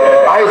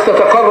 عايز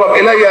تتقرب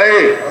الي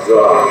ايه؟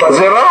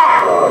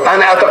 ذراع.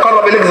 انا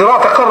اتقرب اليك ذراع،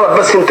 تقرب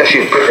بس انت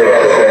شبر.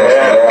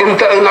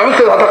 انت ان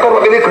عملت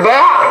اتقرب اليك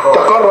باع،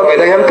 تقرب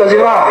الي انت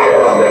ذراع.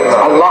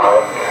 الله.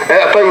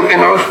 طيب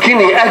ان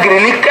عزتني اجري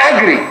لك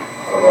اجري.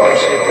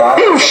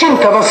 امشي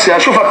انت بس،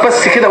 اشوفك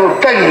بس كده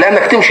متجه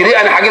لانك تمشي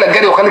ليه، انا هاجي لك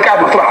جري وخليك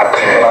قاعد مطرحك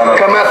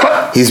كما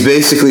He's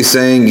basically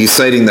saying, he's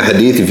citing the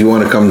hadith, if you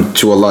want to come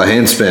to Allah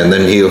handspan,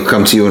 then he'll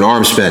come to you in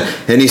arm span.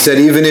 And he said,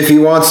 even if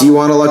you want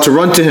Allah to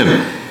run to him,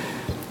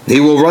 he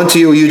will run to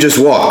you, you just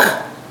walk.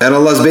 And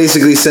Allah is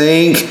basically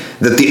saying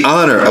that the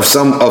honor of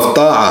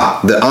ta'ah,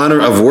 the honor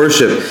of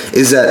worship,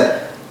 is that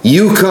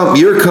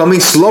you're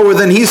coming slower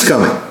than he's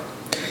coming.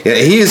 Yeah,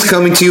 he is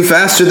coming to you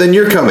faster than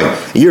you're coming.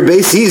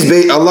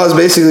 Allah is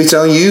basically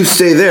telling you, you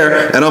stay there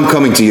and I'm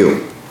coming to you.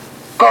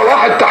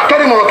 واحد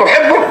تحترمه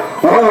وتحبه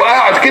وهو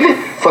قاعد كده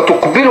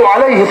فتقبل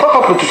عليه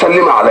فقط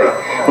لتسلم عليه.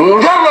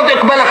 مجرد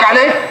اقبالك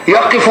عليه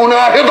يقف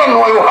ناهضا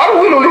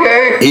ويهرول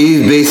ليه.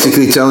 He's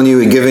basically telling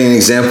you and giving an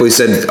example. He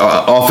said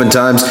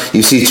oftentimes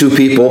you see two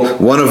people,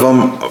 one of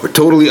them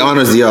totally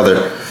honors the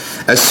other.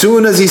 As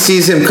soon as he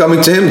sees him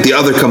coming to him, the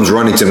other comes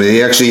running to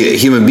him. Actually,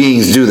 human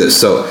beings do this.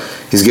 So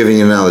he's giving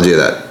an analogy of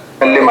that.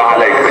 سلم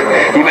عليك.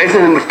 يبقى إذا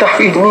المفتاح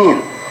في إيد مين؟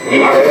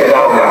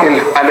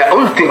 أنا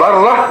قلت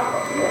بره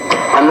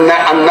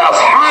أن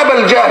أصحاب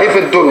الجاه في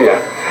الدنيا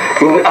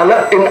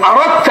إن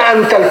أردت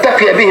أن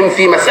تلتقي بهم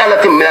في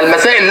مسألة من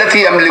المسائل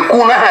التي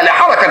يملكونها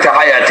لحركة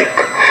حياتك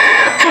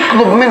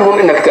تطلب منهم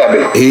إنك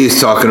تقابلهم. He's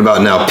talking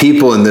about now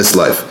people in this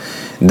life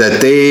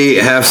that they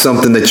have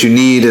something that you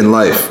need in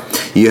life.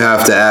 You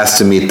have to ask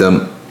to meet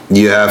them.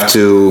 You have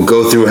to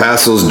go through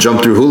hassles,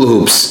 jump through hula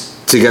hoops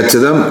to get to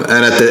them.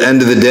 And at the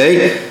end of the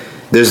day,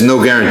 there's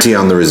no guarantee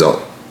on the result.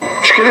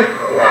 مش كده؟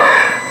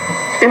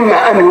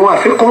 إما أن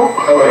يوافقوا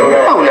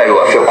أو لا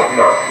يوافقوا.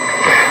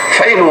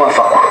 فإن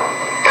وافقوا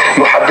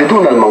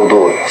يحددون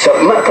الموضوع.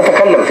 ما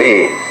تتكلم في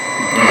إيه؟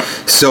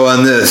 So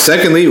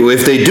secondly,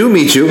 if they do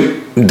meet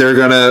you, they're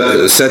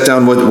gonna set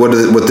down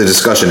what the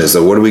discussion is.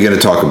 So what are we gonna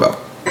talk about?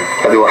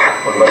 هذه واحد.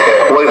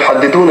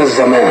 ويحددون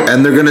الزمان.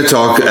 And they're gonna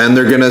talk, and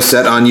they're gonna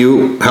set on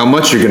you how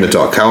much you're gonna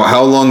talk.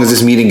 How long is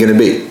this meeting gonna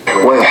be?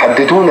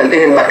 ويحددون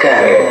الإيه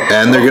المكان.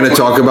 And they're gonna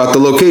talk about the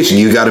location.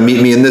 You got to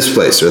meet me in this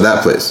place or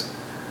that place.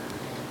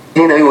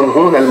 هنا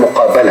ينهون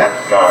المقابلة.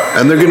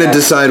 And they're gonna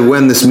decide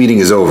when this meeting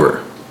is over.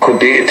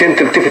 كنت دقيقتين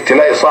تلتفت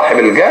تلاقي صاحب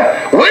الجاه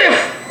وقف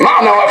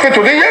معنى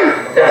وقفته دي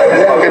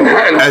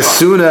انهاء. As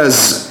soon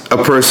as a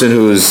person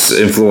who is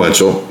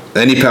influential,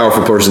 any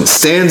powerful person,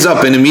 stands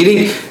up in a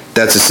meeting,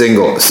 that's a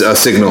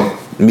signal.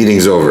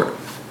 Meeting's over.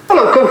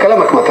 لو كان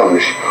كلامك ما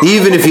تمش.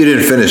 Even if you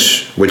didn't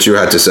finish what you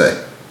had to say.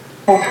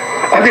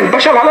 هذه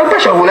البشر على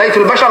البشر ولاية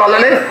البشر على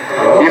ليه؟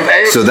 يبقى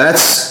إيه؟ So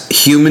that's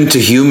human to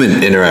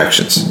human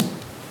interactions.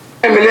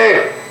 يعمل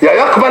إيه؟ يا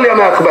يقبل يا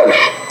ما يقبلش.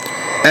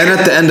 And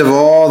at the end of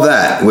all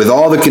that, with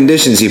all the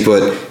conditions he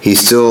put, he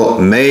still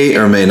may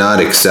or may not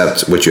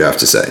accept what you have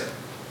to say.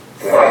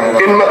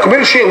 إن ما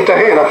قبلش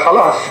انتهينا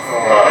خلاص.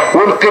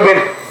 وإن قبل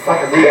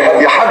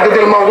يحدد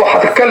الموضوع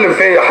هتتكلم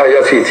في إيه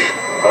يا سيدي؟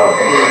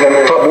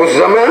 طب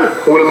والزمان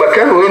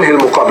والمكان وينهي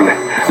المقابلة.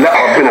 لا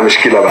ربنا مش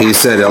كده بقى. He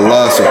said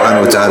Allah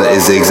subhanahu wa ta'ala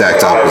is the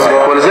exact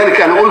opposite.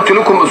 ولذلك أنا قلت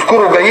لكم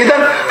اذكروا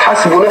جيدا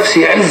حسب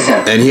نفسي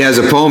عزا. And he has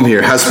a poem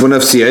here, حسب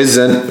نفسي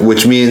عزا,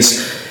 which means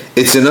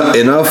it's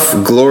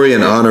enough glory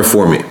and honor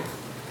for me.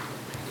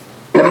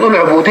 احنا بنقول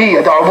عبودية،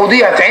 ده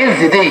عبودية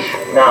عز دي.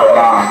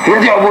 هي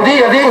دي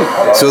عبودية دي.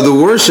 So the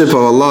worship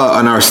of Allah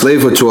and our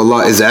slavehood to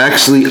Allah is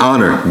actually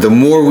honor. The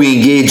more we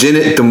engage in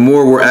it, the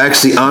more we're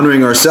actually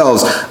honoring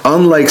ourselves,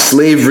 unlike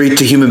slavery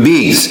to human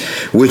beings,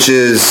 which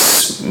is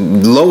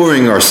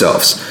lowering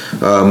ourselves.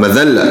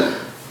 مذلة.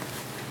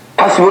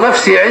 حسب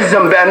نفسي عزا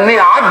بأني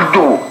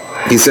عبد.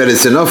 He said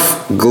it's enough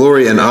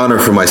glory and honor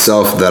for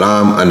myself that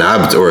I'm an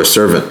abd or a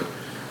servant.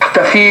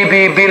 احتفي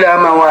بي بلا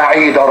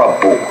مواعيد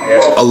ربه.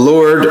 A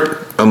Lord,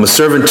 I'm a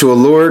servant to a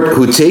Lord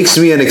who takes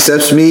me and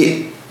accepts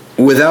me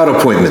without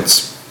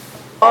appointments.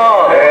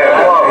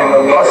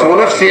 حسب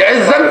نفسي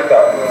عزا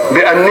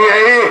بأني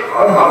ايه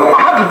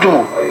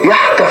عبد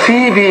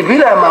يحتفي بي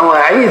بلا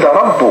مواعيد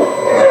ربه.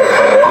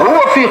 هو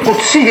في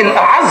قدسه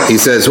الأعز. He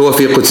says هو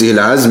في قدسه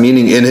الأعز,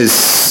 meaning in his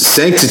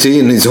sanctity,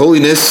 in his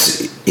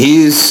holiness,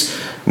 he's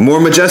more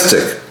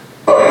majestic.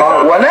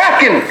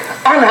 ولكن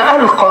أنا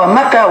ألقى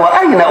متى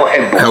وأين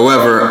أحبه.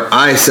 However,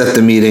 I set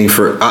the meeting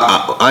for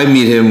I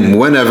meet him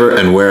whenever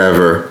and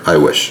wherever I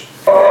wish.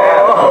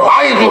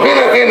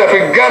 عايزه هنا في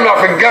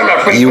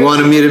الجامع في You want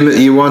to meet him,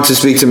 you want to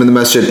speak to him in the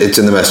masjid, it's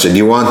in the masjid.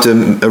 You want to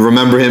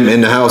remember him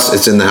in the house,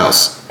 it's in the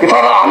house.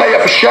 يطرق عليا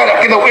في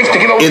الشارع كده وقفت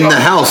كده In the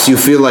house, you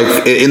feel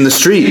like in the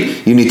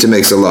street, you need to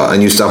make salah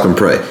and you stop and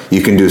pray.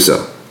 You can do so.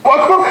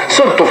 أكبر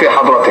صرت في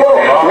حضرته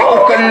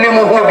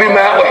وأكلمه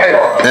بما أحب.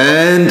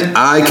 And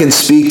I can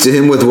speak to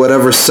him with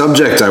whatever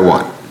subject I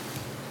want.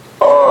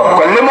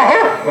 أكلمه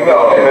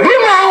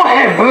بما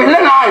أحب اللي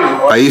أنا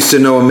عايزه. I used to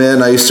know a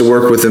man, I used to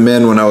work with a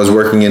man when I was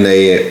working in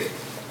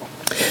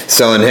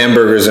selling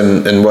hamburgers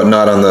and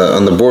whatnot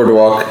on the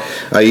boardwalk.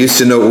 I used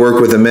to work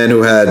with a man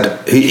who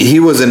had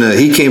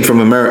he came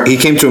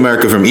to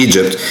America from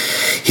Egypt.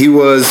 He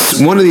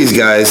was one of these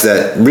guys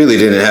that really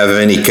didn't have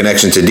any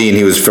connection to Deen.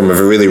 He was from a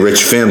really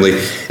rich family,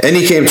 and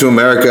he came to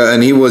America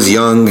and he was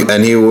young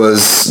and he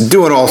was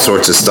doing all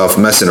sorts of stuff,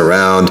 messing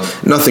around.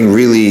 Nothing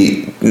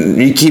really.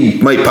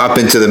 He might pop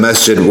into the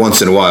masjid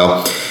once in a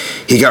while.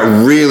 He got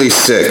really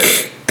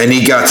sick, and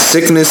he got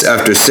sickness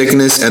after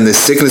sickness, and the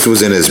sickness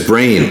was in his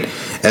brain.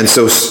 And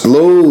so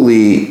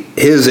slowly,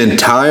 his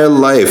entire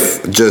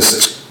life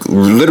just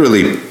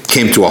literally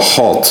came to a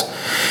halt.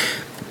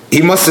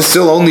 He must have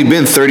still only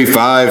been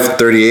 35,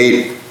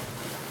 38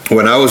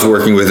 when I was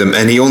working with him,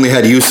 and he only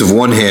had use of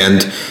one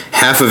hand.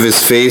 Half of his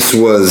face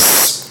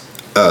was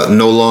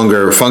no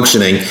longer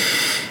functioning.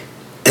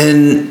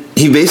 And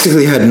he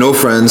basically had no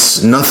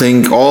friends,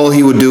 nothing. All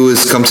he would do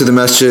is come to the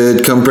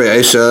masjid, come pray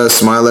Isha,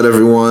 smile at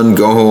everyone,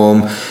 go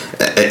home.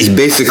 He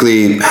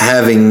basically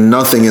having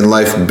nothing in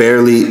life,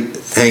 barely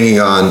hanging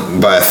on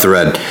by a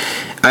thread.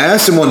 I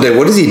asked him one day,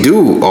 what does he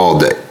do all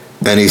day?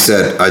 And he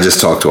said, I just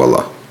talk to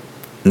Allah.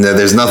 And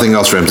there's nothing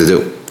else for him to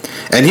do.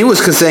 And he was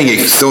saying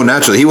it so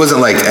naturally. He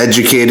wasn't like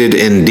educated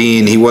in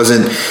deen.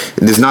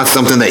 There's not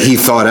something that he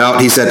thought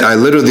out. He said,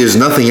 there's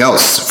nothing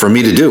else for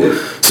me to do.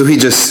 So he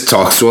just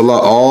talks to Allah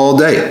all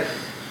day.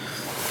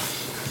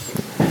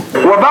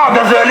 وبعد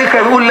ذلك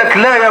يقول لك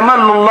لا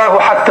يمل الله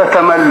حتى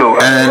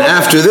تملوا. And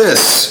after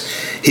this,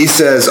 he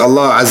says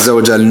Allah Azza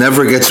wa Jal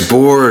never gets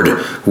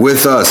bored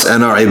with us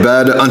and our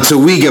ibadah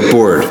until we get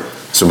bored.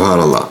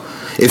 Subhanallah.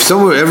 If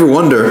someone ever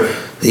wonder,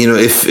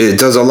 if it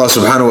does Allah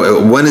subhanahu wa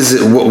ta'ala, when is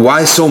it,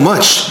 why so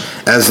much?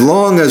 As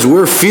long as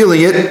we're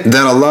feeling it,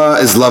 then Allah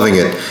is loving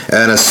it.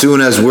 And as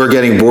soon as we're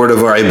getting bored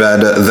of our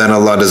ibadah, then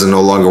Allah doesn't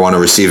no longer want to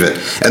receive it.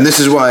 And this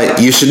is why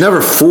you should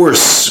never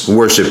force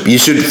worship. You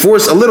should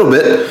force a little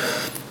bit.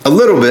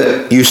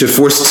 You should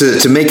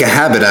force to make a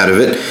habit out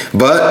of it.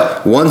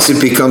 But once it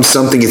becomes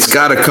something, it's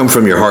got to come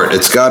from your heart.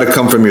 It's got to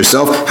come from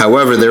yourself.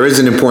 However, there is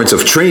an importance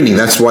of training.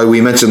 That's why we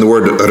mentioned the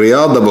word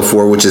riyada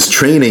before, which is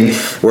training,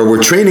 where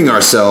we're training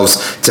ourselves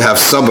to have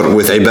sabr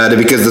with ibadah,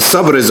 because the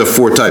sabr is of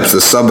four types. The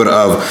sabr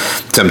of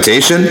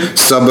temptation,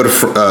 sabr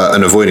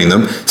and avoiding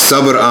them,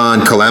 sabr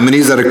on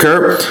calamities that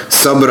occur,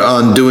 sabr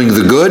on doing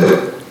the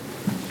good,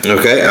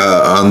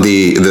 on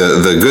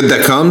the good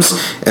that comes.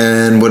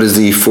 And what is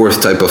the fourth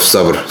type of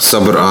sabr?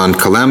 Sabr on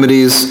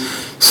calamities,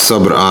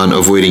 sabr on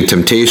avoiding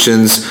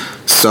temptations,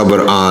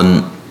 sabr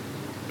on,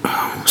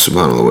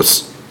 subhanAllah,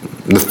 what's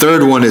the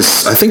third one?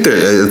 Is, I think there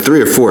are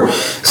three or four.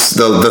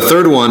 The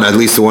third one, at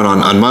least the one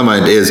on my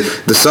mind, is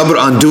the sabr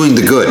on doing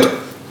the good.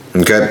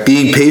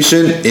 Being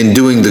patient in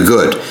doing the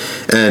good.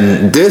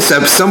 And this,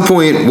 at some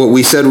point, what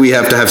we said, we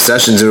have to have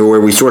sessions where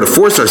we sort of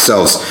force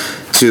ourselves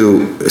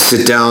to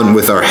sit down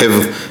with our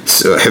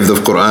hifz of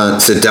Quran,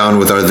 sit down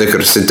with our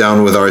dhikr, sit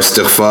down with our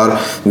istighfar.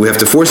 We have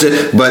to force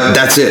it, but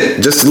that's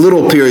it. Just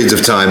little periods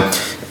of time.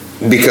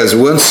 Because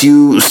once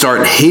you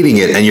start hating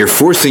it and you're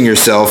forcing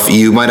yourself,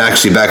 you might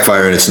actually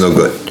backfire and it's no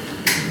good.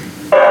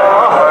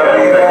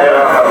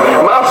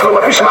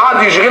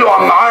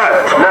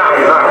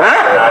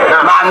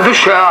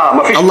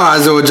 Allah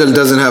Azza wa Jal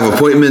doesn't have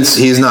appointments.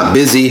 He's not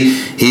busy.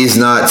 He's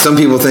not. Some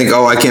people think,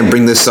 I can't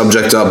bring this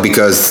subject up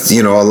because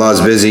Allah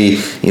is busy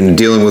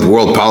dealing with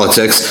world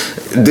politics.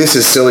 This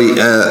is silly.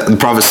 The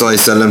Prophet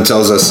ﷺ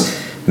tells us,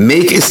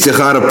 make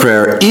istikhara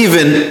prayer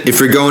even if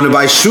you're going to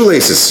buy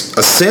shoelaces,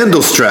 a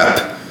sandal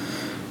strap.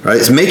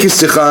 Right? So make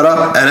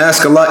istikhara and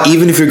ask Allah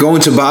even if you're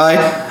going to buy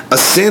a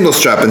sandal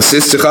strap. And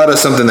istikhara is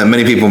something that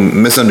many people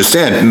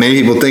misunderstand.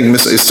 Many people think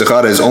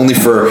istikhara is only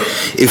for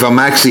if I'm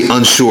actually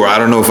unsure. I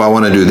don't know if I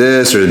want to do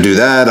this or do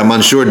that. I'm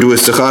unsure. Do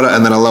istikhara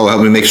and then Allah will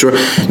help me make sure.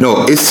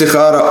 No,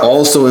 istikhara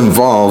also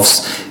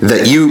involves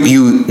that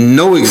you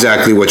know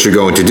exactly what you're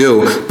going to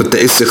do, but the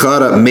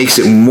istikhara makes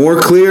it more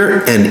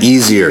clear and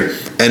easier.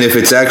 And if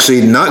it's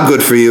actually not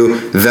good for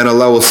you, then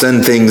Allah will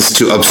send things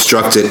to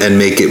obstruct it and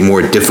make it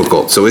more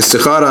difficult. So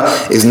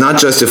istikhara is not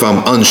just if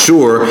I'm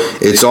unsure,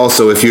 it's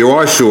also if you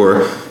are sure,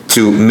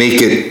 to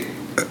make it,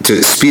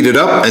 to speed it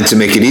up and to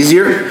make it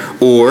easier.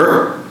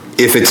 Or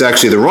if it's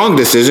actually the wrong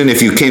decision,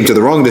 if you came to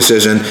the wrong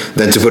decision,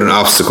 then to put an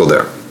obstacle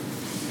there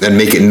and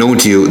make it known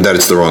to you that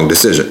it's the wrong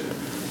decision.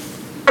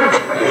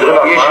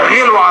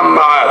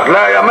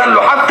 لا يمل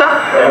حتى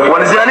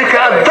ولذلك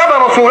أدب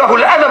رسوله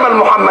الأدب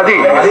المحمدي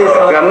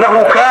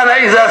لأنه كان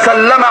إذا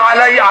سلم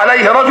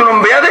عليه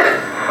رجل بيده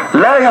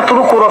لا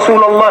يترك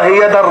رسول الله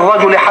يد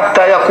الرجل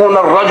حتى يكون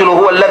الرجل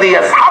هو الذي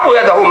يسحب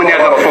يده من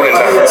يد رسول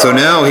الله. So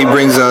now he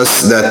brings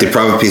us that the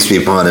Prophet, peace be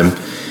upon him,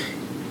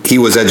 he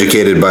was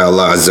educated by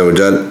Allah Azza wa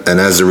Jal, and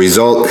as a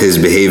result, his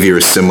behavior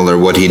is similar.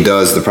 What he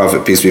does, the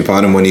Prophet, peace be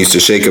upon him, when he used to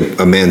shake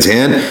a man's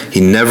hand,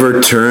 he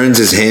never turns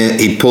his hand,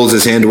 he pulls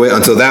his hand away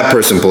until that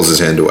person pulls his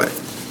hand away.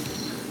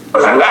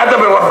 الأدب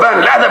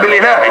الرباني، الأدب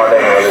الإلهي،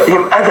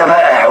 يبقى ده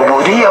بقى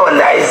عبودية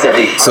ولا عزة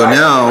دي؟ So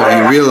now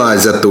you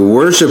realize that the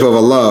worship of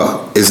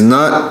Allah is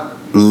not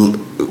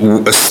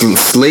a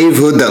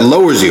slavehood that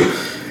lowers you.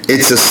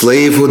 It's a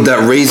slavehood that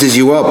raises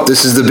you up.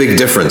 This is the big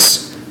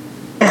difference.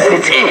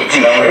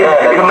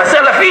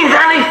 المسألة في إيه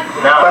ثاني؟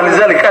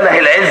 فلذلك قال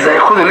العزة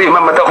يأخذ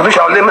الإمام، ما تاخدوش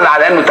على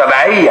على إنه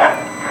تبعية.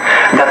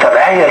 ده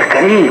تبعية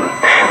الكريم،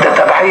 ده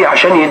تبعية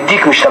عشان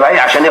يديك مش تبعية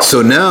عشان ياخد.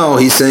 So now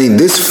he's saying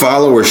this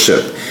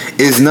followership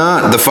is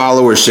not the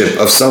followership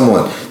of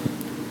someone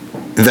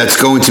that's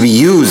going to be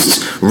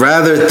used.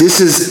 Rather, this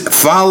is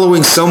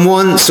following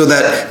someone so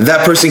that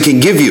that person can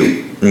give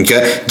you.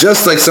 Okay?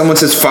 Just like someone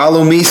says,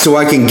 follow me so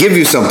I can give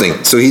you something.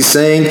 So he's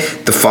saying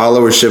the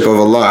followership of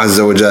Allah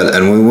Azza wa Jal.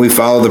 And when we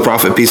follow the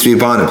Prophet, peace be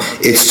upon him,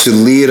 it's to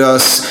lead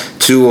us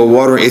to a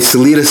water, it's to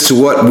lead us to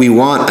what we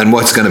want and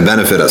what's going to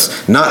benefit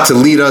us. Not to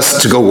lead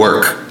us to go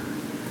work.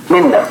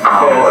 منك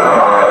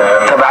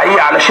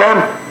تبعية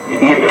علشان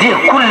يديك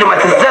كل ما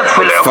تزداد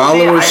في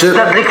العبودية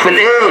يزداد لك في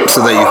الايه؟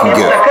 So that you can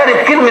give.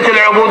 ذكرت كلمة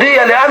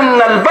العبودية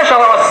لأن البشر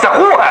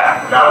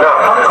وسخوها،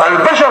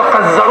 البشر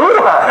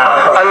قذروها،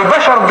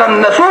 البشر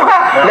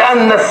دنسوها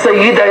لأن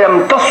السيد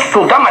يمتص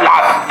دم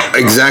العبد.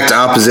 Exact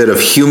opposite of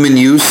human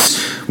use.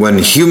 When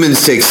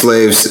humans take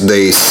slaves,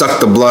 they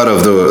suck the blood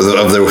of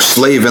the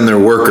slave and their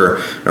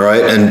worker, all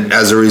right? And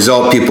as a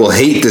result, people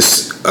hate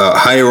this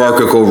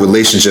hierarchical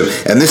relationship.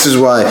 And this is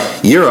why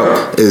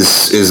Europe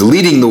is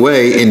leading the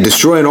way in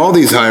destroying all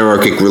these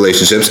hierarchical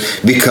relationships,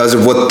 because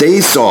of what they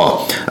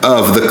saw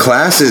of the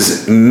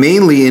classes,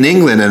 mainly in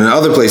England and in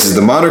other places.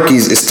 The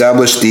monarchies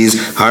established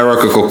these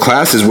hierarchical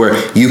classes where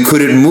you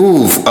couldn't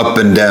move up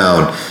and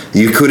down.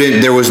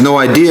 There was no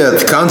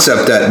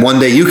concept that one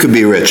day you could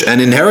be rich.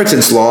 And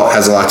inheritance law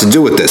has a lot to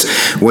do with this.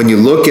 When you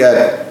look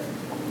at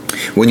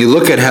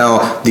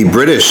how the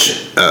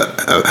British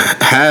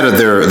had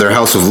their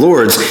House of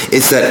Lords,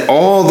 it's that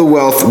all the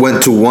wealth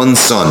went to one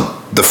son,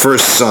 the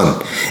first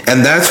son.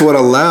 And that's what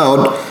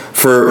allowed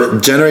for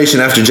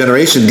generation after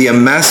generation the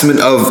amassment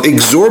of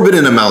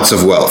exorbitant amounts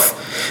of wealth.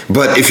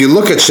 But if you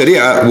look at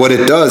Sharia, what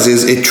it does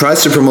is it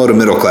tries to promote a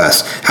middle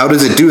class. How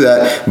does it do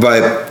that?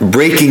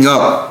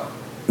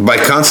 By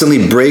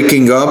constantly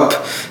breaking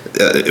up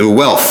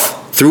wealth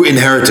through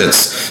inheritance.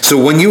 So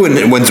when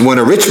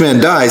a rich man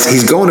dies,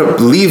 he's going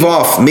to leave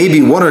off maybe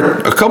one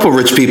or a couple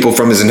rich people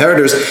from his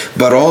inheritors,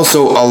 but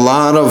also a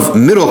lot of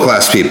middle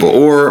class people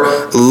or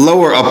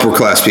lower upper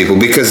class people.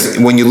 Because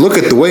when you look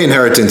at the way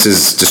inheritance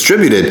is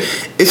distributed,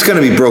 it's going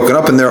to be broken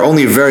up, and there are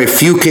only very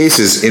few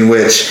cases in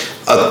which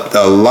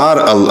a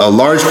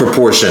large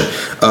proportion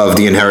of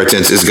the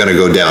inheritance is going to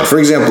go down. For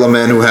example, a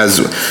man who has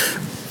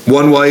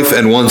one wife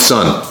and one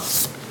son.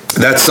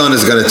 That son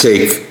is going to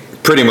take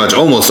pretty much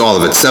almost all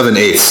of it,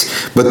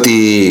 7/8. But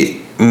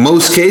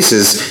most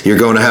cases, you're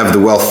going to have the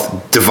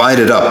wealth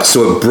divided up. So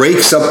it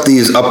breaks up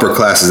these upper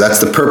classes. That's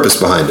the purpose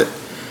behind it.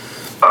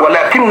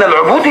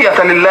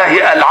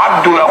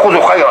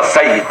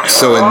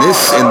 So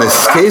in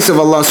this case of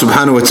Allah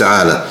subhanahu wa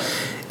ta'ala,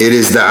 it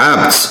is the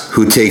abd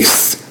who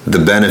takes the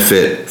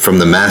benefit from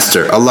the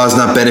master. Allah is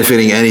not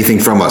benefiting anything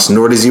from us,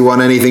 nor does he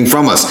want anything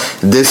from us.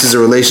 This is a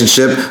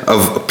relationship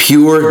of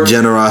pure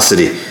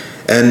generosity.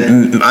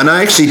 And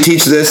I actually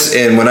teach this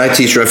when I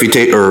teach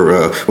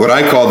what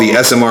I call the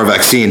SMR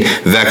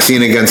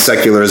vaccine against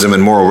secularism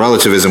and moral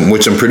relativism,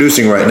 which I'm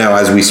producing right now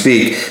as we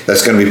speak.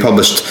 That's going to be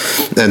published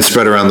and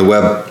spread around the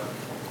web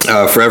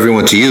for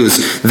everyone to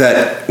use.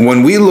 That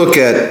when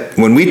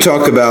we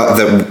talk about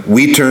that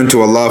we turn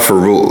to Allah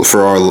for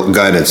our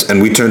guidance,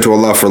 and we turn to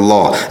Allah for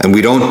law, and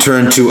we don't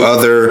turn to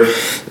other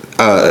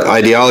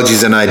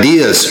ideologies and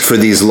ideas for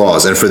these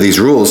laws and for these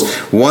rules.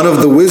 One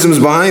of the wisdoms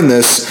behind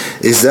this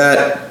is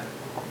that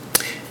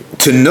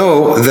to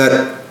know that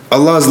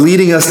Allah is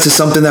leading us to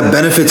something that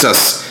benefits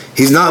us.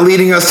 He's not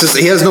leading us to,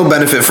 he has no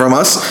benefit from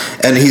us,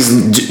 and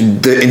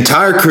the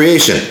entire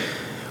creation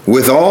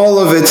with all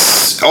of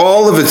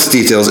its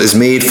details is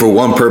made for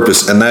one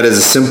purpose, and that is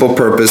a simple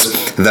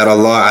purpose, that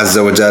Allah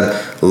Azza wa Jal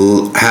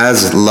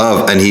has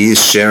love, and He is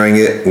sharing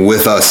it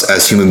with us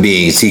as human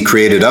beings. He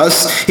created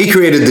us, He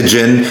created the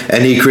jinn,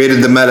 and He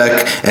created the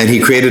malak, and He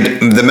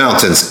created the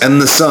mountains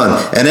and the sun,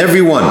 and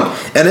everyone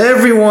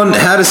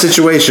had a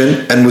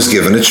situation and was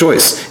given a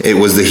choice. It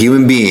was the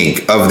human being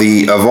of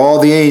all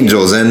the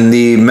angels and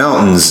the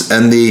mountains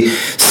and the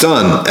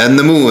sun and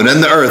the moon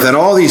and the earth and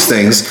all these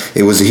things.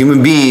 It was a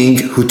human being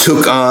who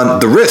took on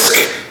the risk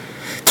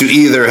to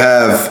either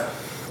have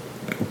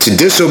to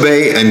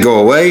disobey and go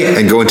away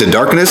and go into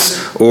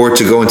darkness, or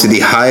to go into the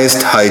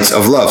highest heights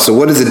of love. So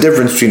what is the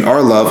difference between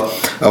our love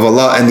of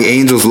Allah and the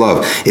angels'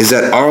 love? Is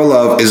that our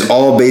love is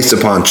all based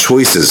upon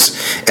choices,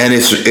 and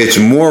it's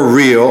more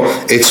real,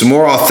 it's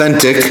more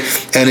authentic,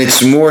 and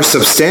it's more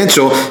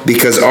substantial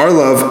because our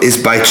love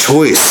is by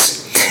choice.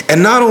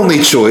 And not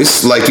only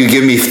choice, like you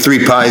give me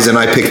 3 pies and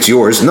I picked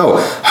yours. No,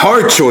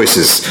 hard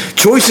choices.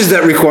 Choices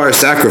that require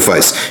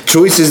sacrifice.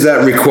 Choices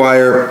that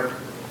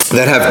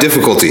have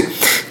difficulty.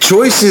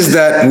 Choices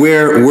that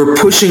where we're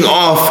pushing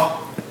off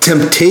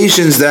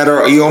temptations that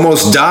are, you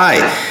almost die.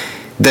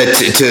 That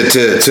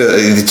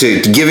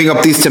to giving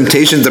up these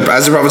temptations,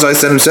 as the Prophet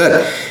ﷺ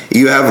said,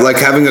 you have like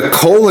having a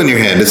coal in your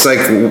hand. It's like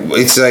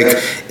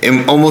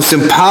almost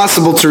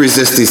impossible to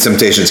resist these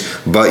temptations.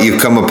 But you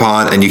come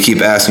upon and you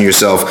keep asking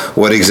yourself,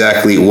 what is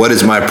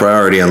my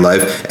priority in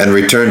life? And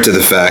return to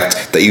the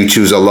fact that you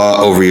choose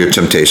Allah over your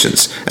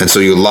temptations. And so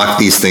you lock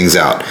these things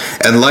out.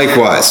 And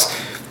likewise,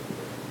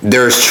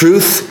 there is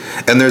truth,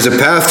 and there's a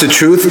path to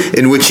truth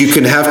in which you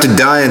can have to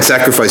die and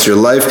sacrifice your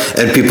life,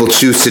 and people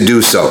choose to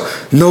do so.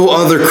 No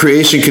other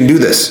creation can do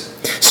this.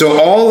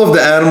 So all of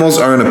the animals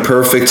are in a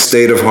perfect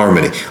state of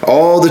harmony.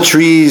 All the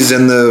trees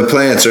and the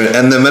plants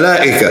and the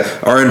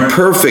malaika are in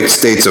perfect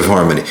states of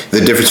harmony.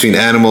 The difference between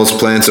animals,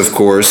 plants, of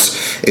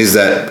course, is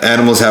that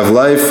animals have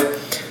life.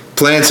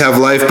 Plants have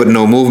life but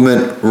no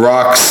movement.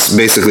 Rocks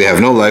basically have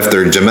no life.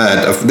 They're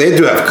jamad. They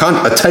do have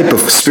a type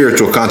of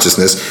spiritual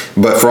consciousness,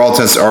 but for all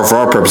intents or for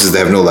our purposes, they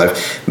have no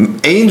life.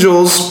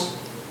 Angels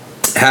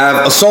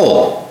have a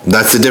soul.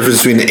 That's the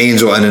difference between an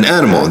angel and an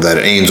animal. That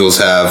angels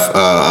have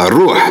a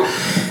ruh,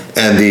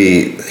 and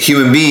the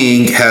human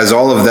being has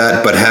all of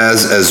that, but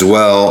has as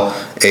well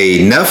a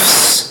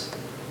nafs,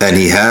 and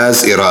he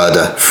has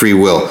irada, free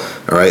will.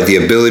 All right, the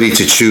ability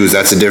to choose.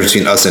 That's the difference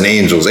between us and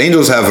angels.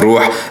 Angels have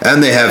ruh,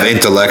 and they have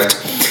intellect,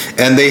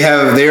 and they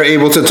are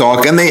able to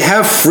talk, and they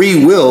have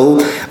free will,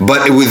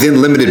 but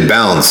within limited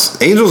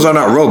bounds. Angels are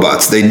not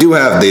robots. They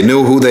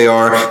know who they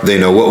are, they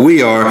know what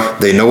we are,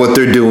 they know what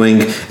they're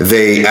doing,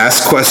 they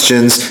ask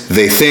questions,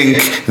 they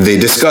think, they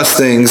discuss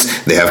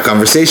things, they have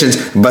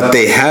conversations, but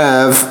they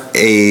have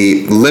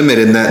a limit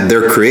in that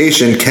their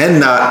creation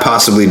cannot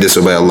possibly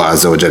disobey Allah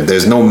Azza wa Jalla.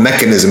 There's no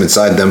mechanism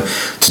inside them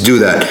to do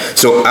that.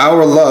 So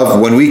our love,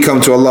 when we come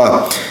to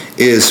Allah,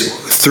 is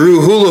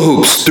through hula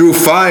hoops, through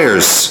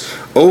fires,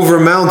 over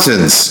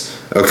mountains,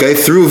 okay,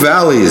 through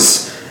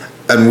valleys,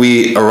 and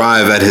we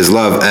arrive at His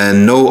love,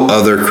 and no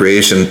other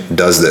creation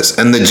does this.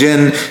 And the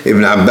jinn,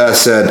 Ibn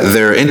Abbas said,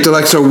 their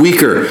intellects are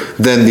weaker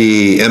than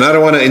and I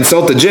don't want to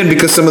insult the jinn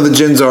because some of the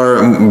jinns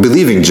are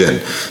believing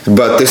jinn,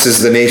 but this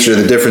is the nature,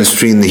 the difference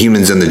between the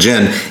humans and the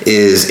jinn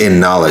is in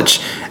knowledge.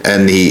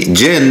 And the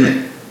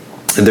jinn,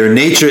 their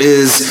nature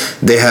is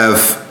they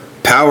have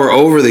power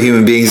over the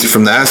human beings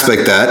from the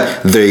aspect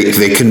that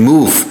they can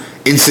move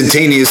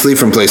instantaneously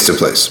from place to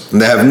place.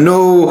 They have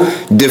no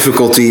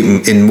difficulty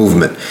in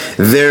movement.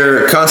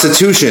 Their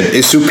constitution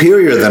is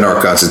superior than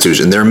our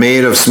constitution. They're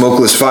made of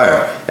smokeless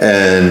fire,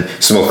 and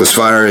smokeless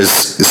fire is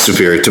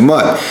superior to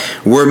mud.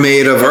 We're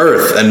made of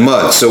earth and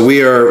mud, so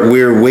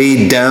we're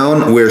weighed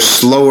down, we're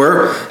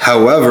slower.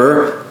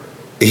 However,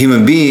 a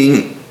human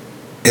being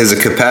has a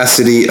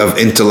capacity of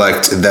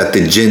intellect that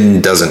the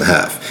jinn doesn't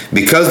have.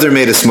 Because they're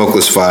made of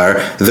smokeless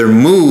fire, their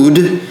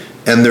mood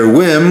and their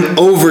whim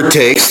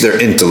overtakes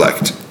their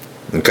intellect.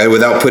 Okay,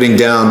 without putting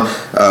down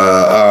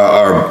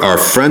our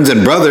friends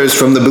and brothers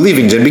from the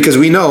believing jinn, because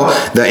we know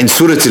that in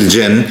Surah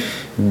Al-Jinn,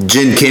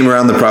 jinn came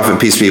around the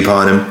Prophet, peace be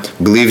upon him,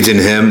 believed in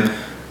him,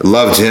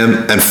 loved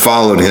him, and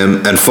followed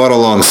him, and fought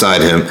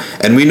alongside him.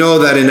 And we know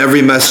that in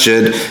every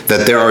masjid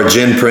that there are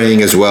jinn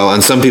praying as well.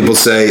 And some people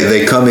say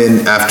they come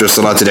in after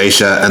Salat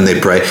al-Isha and they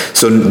pray.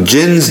 So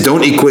jinns,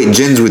 don't equate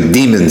jinns with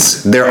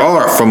demons. There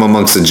are from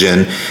amongst the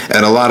jinn,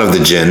 and a lot of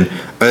the jinn,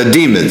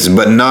 demons,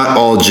 but not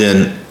all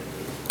jinn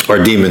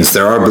are demons.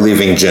 There are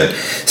believing jinn.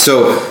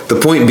 So the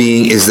point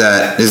being is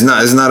that it's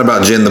not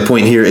about jinn. The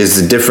point here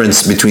is the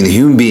difference between the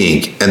human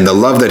being and the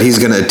love that he's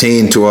going to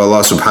attain to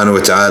Allah subhanahu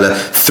wa ta'ala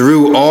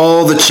through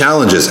all the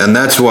challenges. And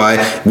that's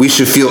why we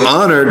should feel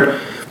honored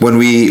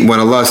when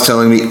Allah is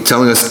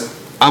telling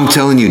us, I'm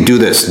telling you, do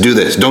this,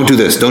 don't do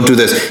this, don't do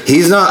this.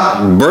 He's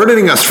not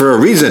burdening us for a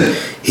reason.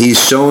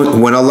 He's showing,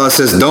 when Allah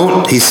says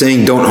don't, He's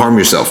saying don't harm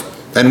yourself.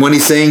 And when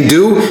He's saying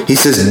do, He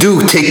says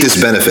do, take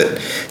this benefit.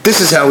 This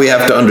is how we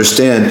have to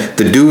understand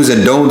the do's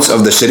and don'ts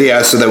of the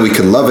Sharia so that we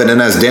can love it. And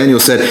as Daniel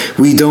said,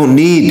 we don't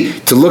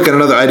need to look at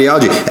another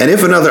ideology. And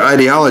if another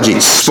ideology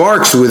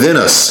sparks within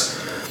us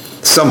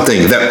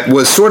something that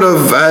was sort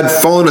of had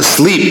fallen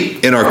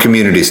asleep in our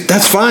communities,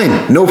 that's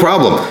fine, no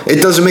problem. It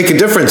doesn't make a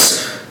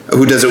difference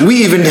who does it.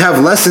 We even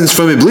have lessons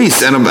from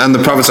Iblis, and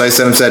the Prophet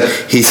ﷺ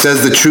said he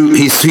says the truth.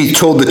 He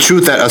told the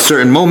truth at a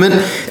certain moment,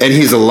 and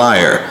he's a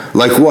liar.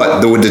 Like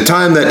what? The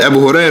time that Abu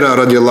Hurairah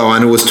radiallahu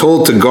anhu was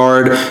told to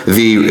guard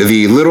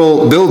the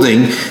little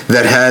building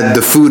that had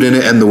the food in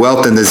it and the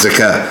wealth and the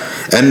zakah.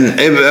 And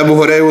Abu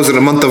Hurairah was in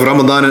the month of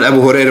Ramadan, and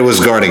Abu Hurairah was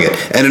guarding it.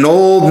 And an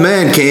old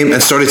man came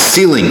and started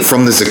stealing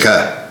from the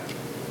zakah.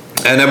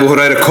 And Abu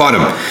Huraira caught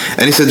him,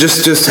 and he said,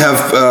 "Just have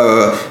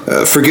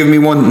forgive me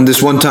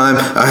this one time.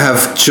 I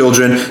have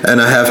children,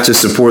 and I have to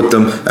support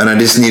them, and I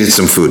just needed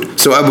some food."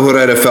 So Abu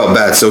Huraira felt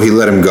bad, so he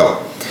let him go.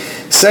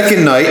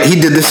 Second night, he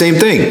did the same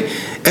thing,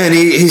 and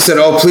he said,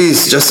 "Oh,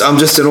 please, I'm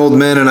just an old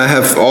man, and I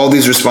have all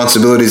these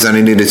responsibilities, and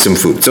I needed some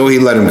food." So he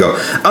let him go.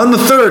 On the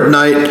third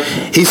night,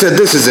 he said,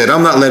 "This is it.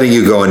 I'm not letting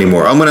you go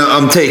anymore.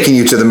 I'm taking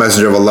you to the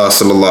Messenger of Allah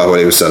sallallahu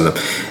alaihi wasallam."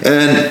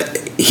 And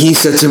he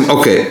said to him,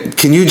 "Okay,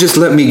 can you just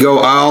let me go?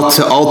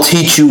 I'll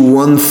teach you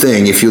one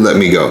thing if you let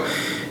me go."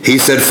 He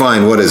said,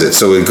 "Fine, what is it?"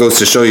 So it goes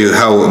to show you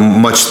how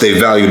much they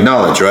valued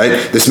knowledge, right?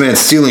 This man's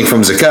stealing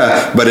from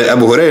zakah, but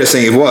Abu Hurairah is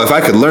saying, "Well, if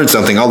I could learn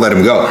something, I'll let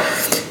him go."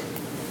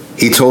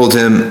 He told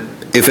him,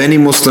 if any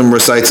Muslim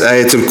recites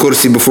Ayatul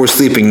Kursi before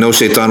sleeping, no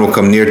shaitan will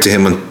come near to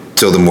him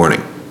until the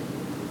morning.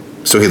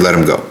 So he let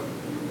him go.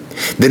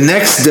 The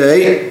next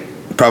day,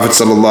 Prophet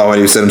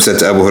ﷺ said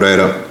to Abu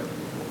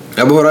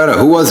Hurairah,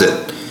 who was it?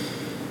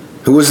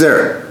 Who was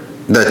there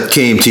that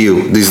came to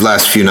you these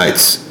last few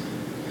nights?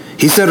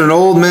 He said, an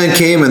old man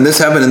came and this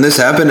happened,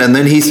 and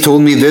then he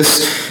told me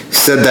this,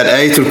 said that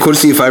Ayatul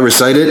Kursi, if I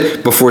recite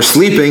it before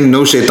sleeping,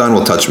 no shaitan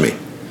will touch me.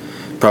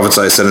 Prophet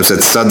ﷺ said,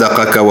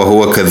 Sadaqaka wa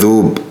huwa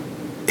kadhub.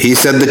 He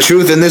said the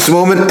truth in this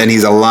moment, and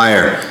he's a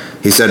liar.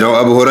 He said, "Oh,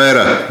 Abu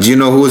Hurairah, do you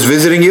know who was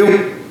visiting you?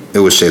 It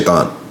was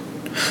shaitan."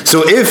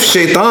 So if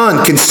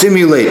shaitan can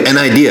stimulate an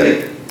idea,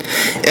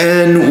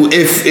 and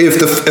if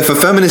a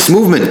feminist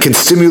movement can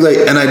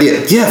stimulate an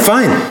idea, yeah,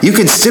 fine, you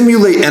can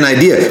stimulate an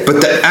idea,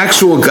 but the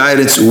actual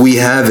guidance, we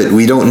have it.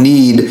 We don't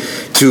need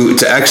to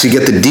actually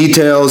get the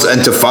details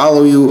and to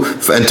follow you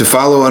and to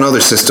follow another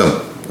system.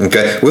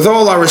 Okay, with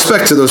all our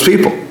respect to those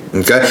people.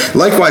 Okay,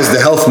 likewise, the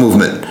health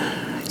movement,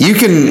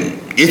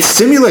 it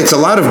stimulates a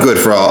lot of good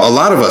for a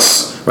lot of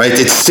us, right?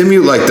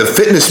 Like the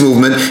fitness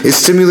movement, it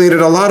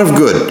stimulated a lot of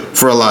good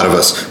for a lot of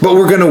us. But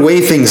we're going to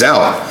weigh things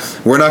out.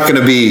 We're not going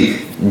to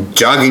be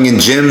jogging in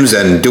gyms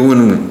and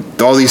doing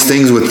all these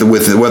things with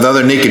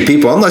other naked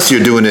people, unless you're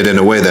doing it in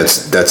a way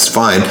that's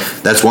fine.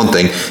 That's one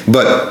thing.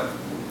 But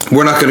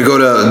we're not going to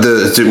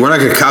we're not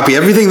going to copy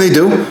everything they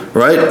do,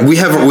 right? We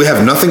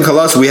have nothing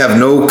khalas. We have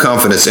no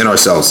confidence in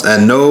ourselves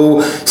and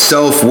no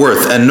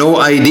self-worth and no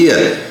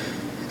idea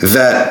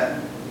that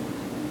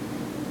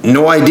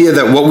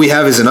what we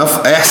have is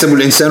enough.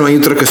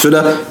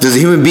 Does a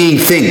human being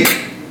think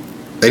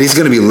that he's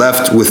going to be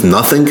left with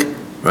nothing,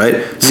 right?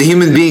 Does a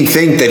human being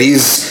think that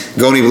he's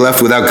going to be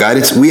left without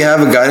guidance? We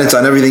have a guidance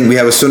on everything. We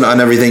have a sunnah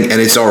on everything,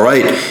 and it's all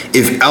right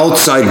if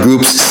outside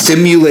groups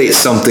stimulate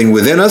something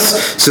within us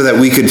so that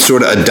we could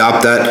sort of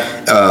adopt that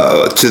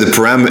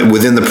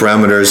within the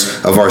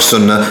parameters of our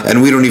sunnah,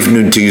 and we don't even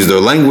need to use their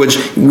language.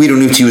 We don't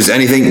need to use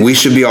anything. We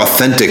should be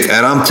authentic,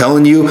 and I'm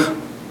telling you,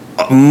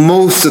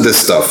 most of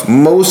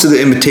the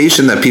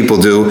imitation that people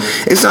do,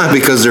 it's not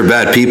because they're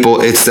bad people.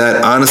 It's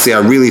that, honestly, I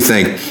really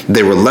think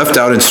they were left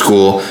out in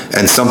school,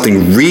 and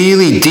something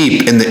really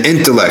deep in the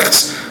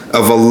intellects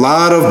of a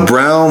lot of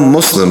brown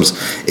Muslims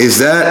is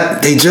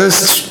that they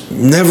just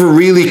never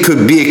really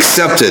could be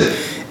accepted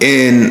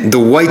in the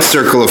white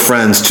circle of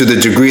friends to the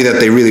degree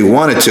that they really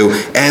wanted to,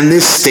 and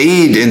this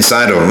stayed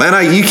inside of them.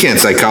 And you can't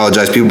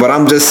psychologize people, but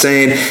I'm just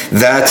saying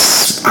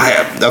that's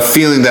a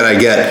feeling that I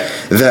get,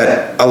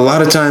 that a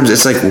lot of times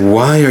it's like,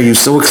 why are you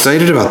so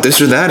excited about this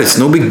or that? It's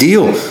no big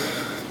deal.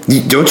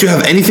 Don't you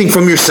have anything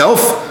from yourself?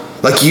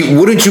 Like,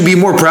 wouldn't you be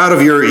more proud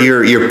of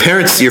your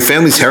parents, your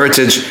family's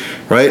heritage,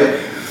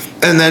 right?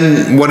 And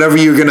then whatever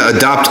you're going to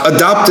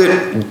adopt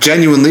it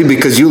genuinely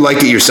because you like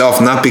it yourself,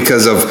 not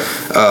because of,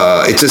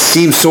 it just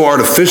seems so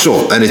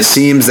artificial, and it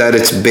seems that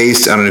it's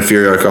based on an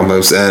inferiority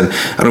complex, and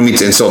I don't mean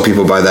to insult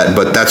people by that,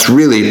 but that's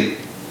really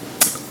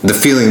the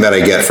feeling that I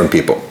get from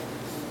people.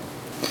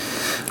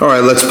 All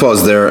right, let's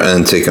pause there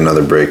and take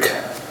another break.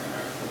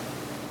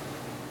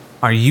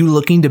 Are you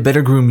looking to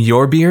better groom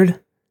your beard?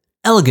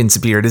 Elegance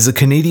Beard is a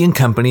Canadian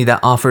company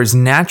that offers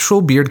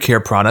natural beard care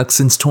products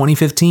since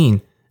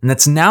 2015. And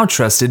that's now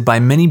trusted by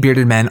many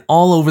bearded men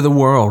all over the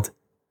world.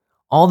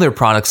 All their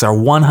products are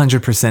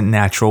 100%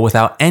 natural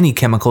without any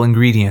chemical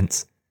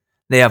ingredients.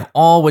 They have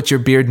all what your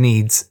beard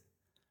needs.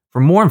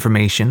 For more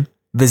information,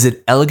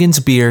 visit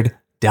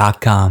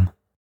elegancebeard.com.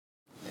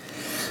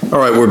 All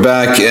right, we're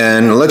back,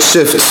 and let's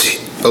shift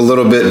a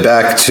little bit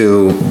back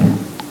to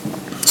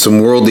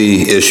some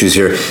worldly issues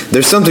here.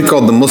 There's something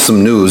called the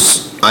Muslim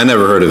News. I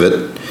never heard of it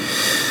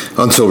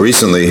until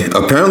recently.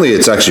 Apparently,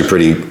 it's actually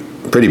pretty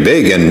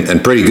big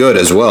and pretty good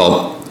as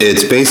well.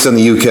 It's based on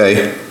the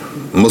UK,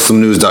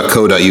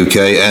 muslimnews.co.uk,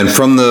 and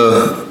from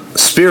the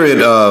spirit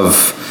of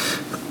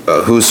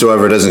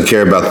whosoever doesn't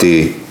care about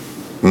the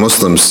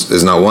Muslims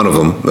is not one of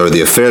them, or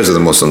the affairs of the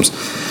Muslims.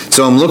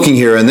 So I'm looking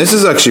here, and this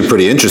is actually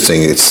pretty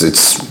interesting. It's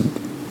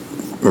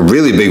a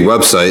really big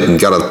website and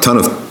got a ton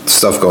of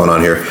stuff going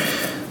on here.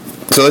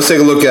 So let's take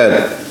a look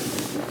at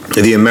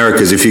the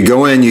Americas. If you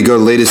go to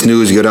latest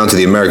news, you go down to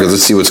the Americas,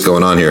 let's see what's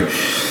going on here.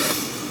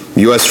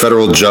 U.S.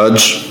 federal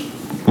judge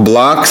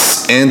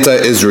blocks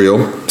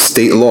anti-Israel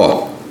state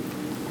law.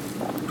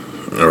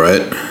 All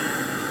right.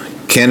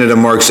 Canada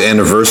marks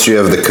anniversary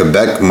of the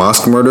Quebec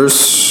mosque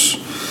murders.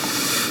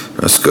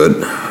 That's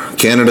good.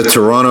 Canada,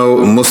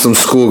 Toronto, Muslim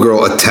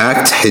schoolgirl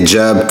attacked,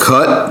 hijab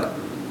cut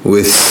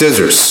with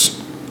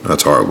scissors.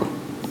 That's horrible.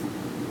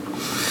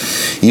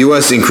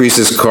 U.S.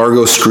 increases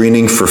cargo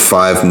screening for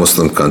 5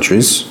 Muslim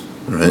countries.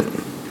 Right?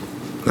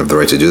 Have the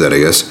right to do that, I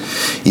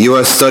guess.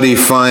 U.S. study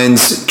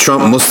finds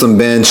Trump Muslim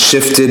ban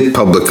shifted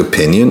public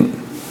opinion.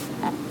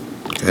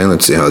 Okay,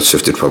 let's see how it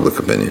shifted public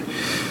opinion.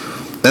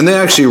 And they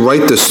actually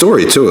write the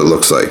story too, it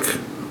looks like.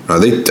 Are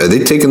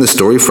they taking the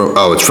story from,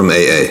 oh, it's from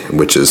AA,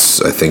 which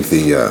is, I think,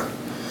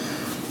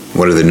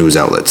 what are the news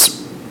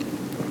outlets?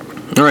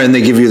 All right, and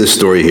they give you the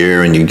story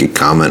here, and you can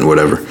comment,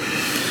 whatever.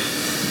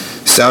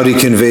 Saudi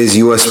conveys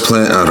U.S.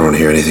 plan, I don't want to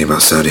hear anything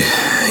about Saudi.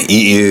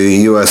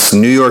 U.S.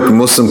 New York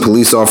Muslim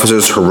police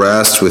officers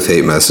harassed with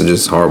hate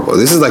messages. Horrible.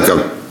 This is like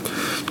a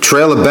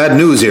trail of bad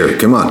news here.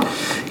 Come on.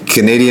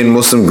 Canadian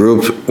Muslim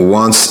group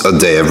wants a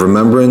day of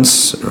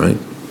remembrance, right?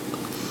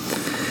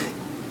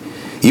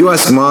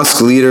 U.S.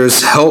 mosque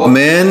leaders help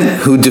man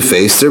who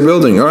defaced their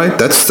building. All right,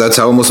 that's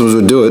how Muslims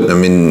would do it. I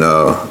mean,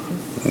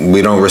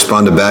 we don't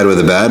respond to bad with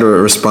the bad,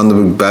 or respond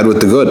to bad with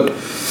the good.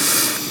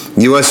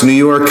 U.S. New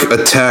York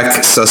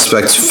attack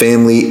suspect's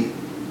family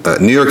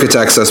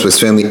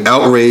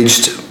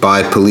outraged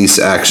by police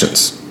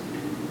actions.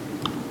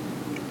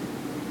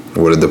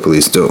 What did the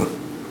police do?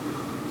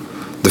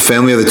 The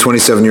family of the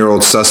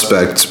 27-year-old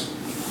suspect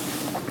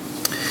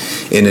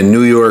in a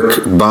New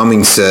York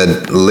bombing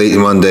said late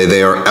Monday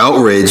they are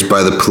outraged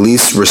by the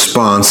police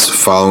response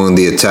following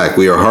the attack.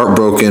 We are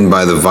heartbroken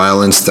by the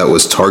violence that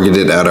was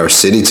targeted at our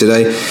city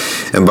today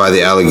and by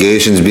the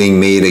allegations being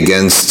made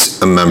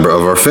against a member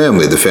of our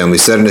family, the family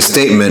said in a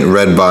statement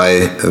read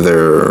by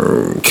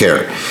their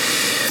CARE.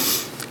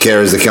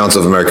 CARE is the Council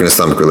of American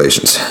Islamic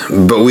Relations.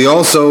 But we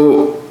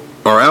also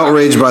are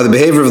outraged by the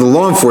behavior of the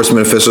law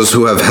enforcement officials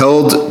who have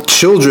held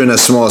children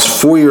as small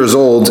as 4 years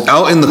old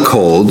out in the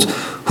cold,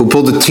 who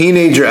pulled a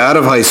teenager out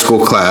of high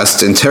school class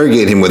to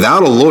interrogate him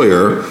without a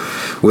lawyer,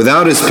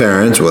 without his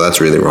parents. Well, that's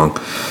really wrong.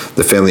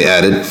 The family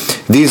added,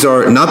 these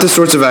are not the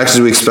sorts of actions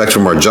we expect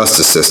from our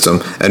justice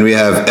system, and we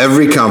have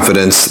every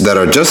confidence that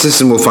our justice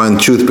system will find the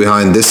truth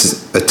behind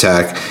this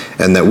attack,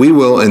 and that we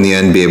will, in the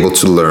end, be able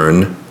to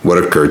learn what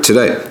occurred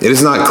today. It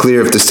is not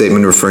clear if the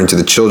statement referring to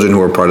the children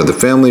who are part of the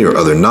family or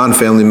other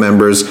non-family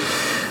members.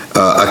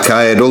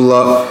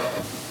 Aqaidullah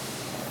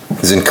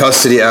is in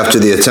custody after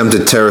the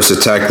attempted terrorist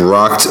attack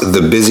rocked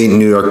the busy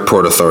New York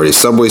Port Authority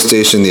subway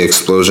station. The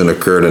explosion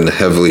occurred in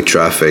heavily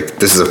trafficked.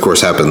 This, of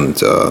course,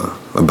 happened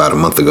about a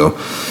month ago.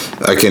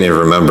 I can't even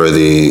remember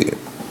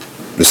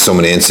there's so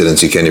many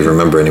incidents you can't even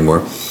remember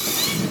anymore.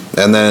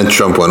 And then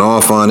Trump went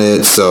off on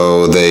it,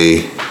 so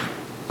they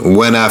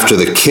went after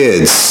the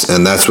kids,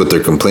 and that's what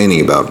they're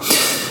complaining about,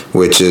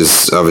 which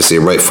is obviously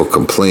a rightful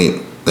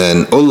complaint.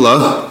 And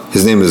Ullah,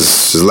 his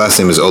last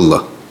name is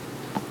Ullah.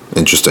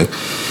 Interesting.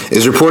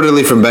 Is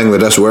reportedly from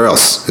Bangladesh. Where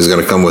else is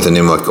going to come with a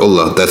name like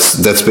Ullah?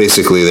 That's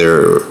basically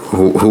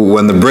who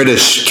when the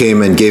British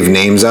came and gave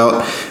names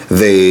out,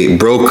 they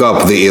broke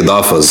up the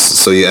idafas.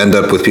 So you end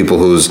up with people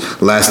whose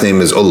last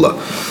name is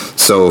Ullah.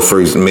 So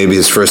maybe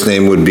his first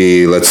name would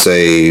be, let's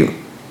say,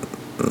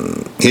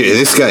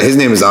 this guy, his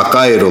name is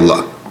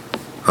Aqaidullah.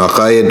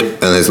 Aqaid,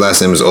 and his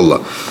last name is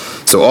Ullah.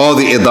 So all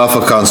the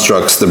idafa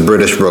constructs, the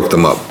British broke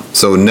them up.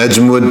 So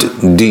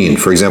Najmuddin,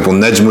 for example,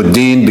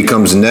 Najmuddin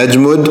becomes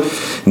Najmud.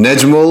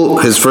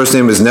 Najmul, his first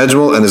name is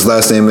Najmul, and his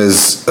last name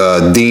is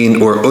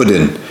Din or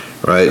Udin,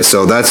 right?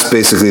 So that's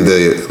basically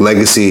the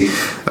legacy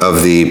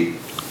of the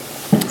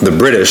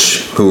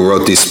British, who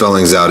wrote these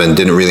spellings out and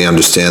didn't really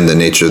understand the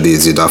nature of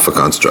these idafa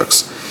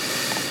constructs.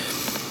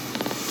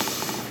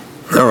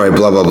 All right,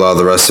 blah, blah, blah.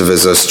 The rest of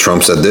it is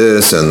Trump said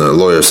this, and the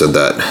lawyer said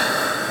that.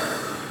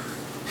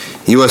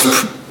 U.S.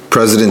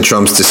 President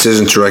Trump's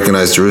decision to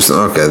recognize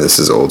Jerusalem. Okay, this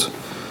is old.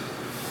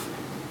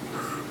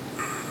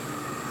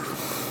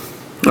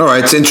 All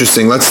right, it's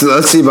interesting. Let's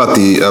see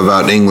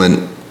about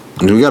England.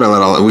 We get a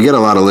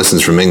lot of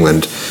listens from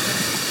England.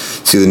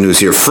 See the news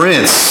here.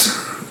 France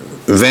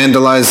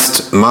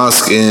vandalized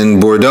mosque in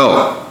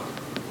Bordeaux.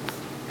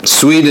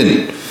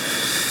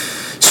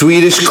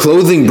 Swedish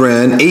clothing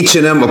brand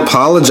H&M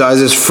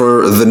apologizes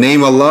for the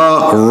name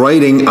Allah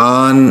writing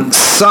on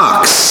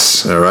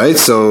socks. All right,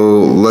 so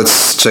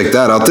let's check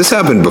that out. This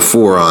happened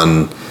before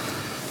on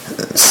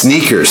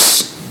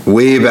sneakers,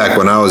 way back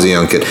when I was a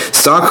young kid.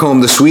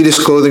 Stockholm, the Swedish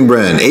clothing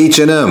brand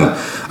H&M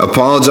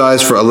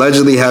apologized for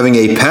allegedly having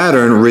a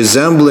pattern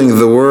resembling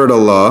the word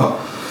Allah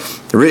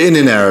written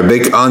in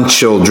Arabic on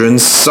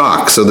children's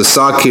socks. So the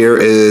sock here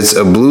is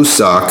a blue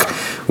sock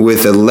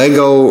with a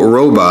Lego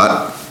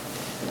robot.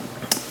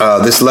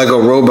 This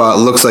Lego robot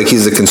looks like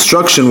he's a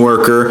construction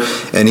worker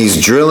and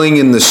he's drilling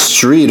in the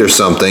street or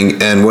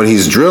something, and what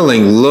he's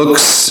drilling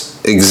looks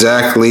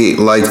exactly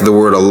like the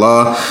word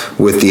Allah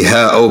with the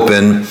ha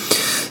open.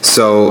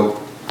 So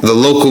the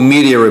local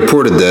media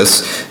reported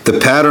this. The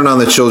pattern on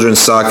the children's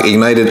sock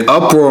ignited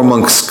uproar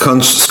amongst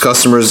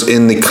customers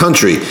in the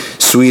country,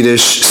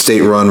 Swedish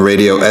state-run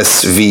radio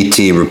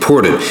SVT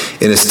reported.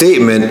 In a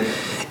statement,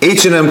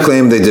 H&M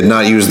claimed they did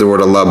not use the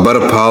word Allah, but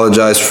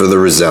apologized for the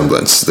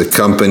resemblance. The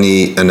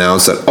company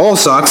announced that all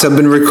socks have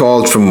been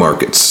recalled from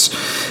markets.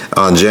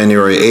 On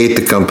January 8th,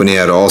 the company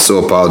had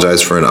also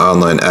apologized for an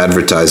online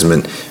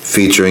advertisement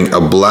featuring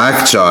a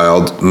black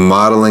child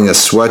modeling a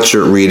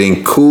sweatshirt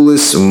reading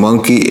 "Coolest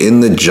monkey in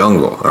the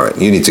jungle." All right,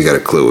 you need to get a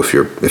clue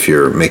if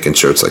you're making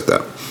shirts like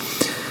that.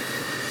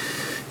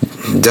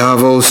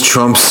 Davos,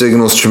 Trump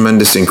signals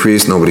tremendous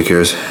increase. Nobody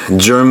cares.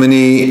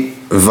 Germany,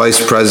 vice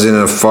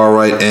president of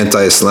far-right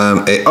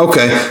anti-Islam.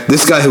 Okay,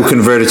 this guy who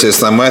converted to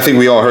Islam. I think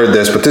we all heard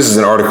this, but this is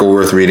an article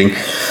worth reading.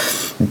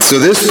 So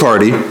this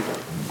party,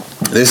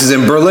 this is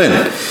in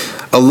Berlin.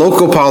 A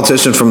local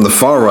politician from the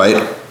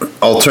far-right,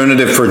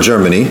 Alternative for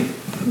Germany,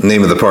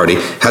 name of the party,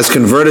 has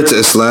converted to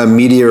Islam,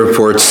 media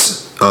reports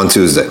on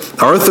Tuesday.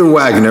 Arthur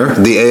Wagner,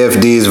 the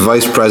AFD's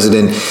vice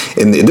president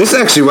this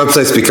actually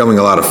website's becoming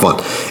a lot of fun.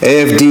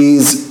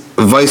 AFD's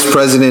vice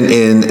president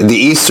in the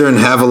Eastern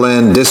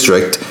Havelland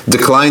district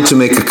declined to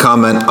make a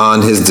comment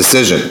on his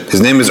decision. His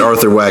name is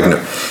Arthur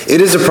Wagner.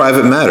 It is a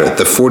private matter,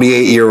 the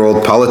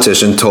 48-year-old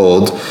politician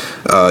told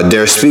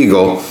Der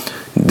Spiegel,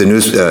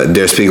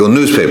 Der Spiegel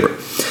newspaper.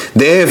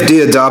 The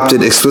AfD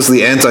adopted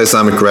explicitly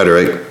anti-Islamic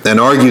rhetoric and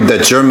argued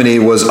that Germany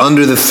was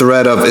under the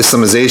threat of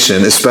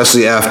Islamization,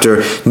 especially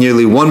after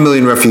nearly 1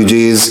 million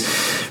refugees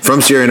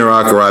from Syria and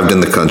Iraq arrived in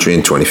the country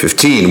in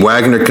 2015.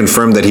 Wagner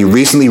confirmed that he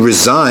recently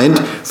resigned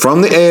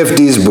from the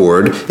AfD's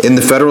board in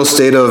the federal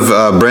state of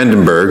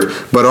Brandenburg,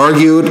 but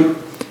argued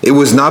it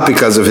was not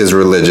because of his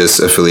religious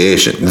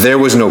affiliation. There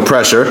was no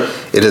pressure.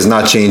 It has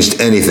not changed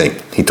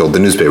anything, he told the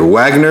newspaper.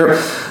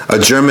 Wagner, a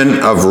German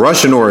of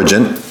Russian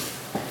origin,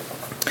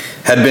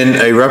 had been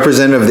a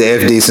representative of the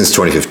AfD since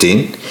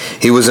 2015.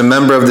 He was a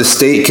member of the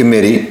state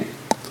committee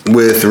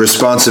with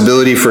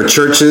responsibility for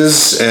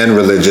churches and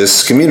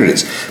religious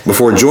communities.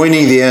 Before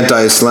joining the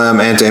anti-Islam,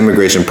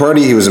 anti-immigration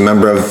party, he was a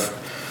member of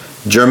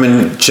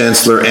German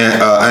Chancellor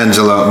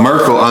Angela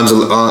Merkel,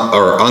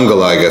 or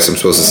Angela, I guess I'm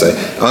supposed to say,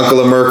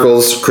 Angela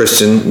Merkel's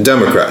Christian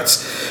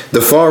Democrats.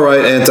 The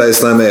far-right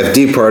anti-Islam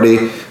AfD party,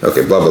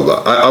 okay, blah,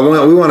 blah,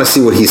 blah. We want to see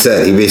what he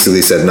said. He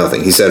basically said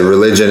nothing. He said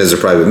religion is a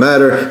private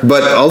matter,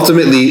 but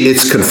ultimately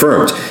it's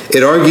confirmed.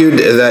 It argued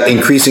that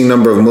increasing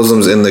number of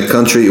Muslims in the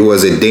country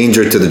was a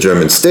danger to the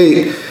German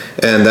state,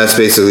 and that's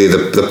basically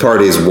the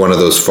party is one of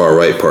those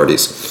far-right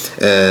parties.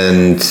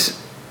 And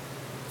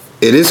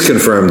it is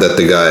confirmed that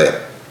the guy,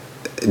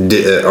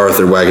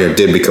 Arthur Wagner,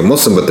 did become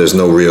Muslim, but there's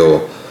no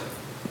real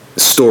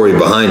story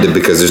behind it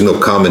because there's no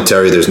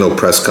commentary, there's no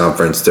press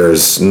conference,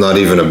 there's not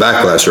even a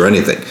backlash or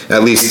anything,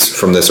 at least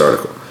from this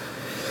article.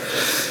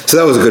 So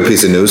that was a good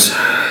piece of news.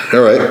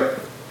 All right.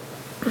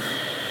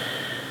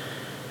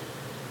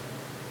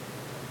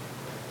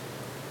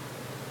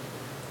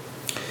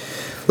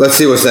 Let's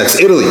see what's next.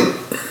 Italy.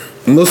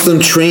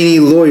 Muslim trainee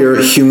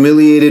lawyer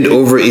humiliated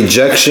over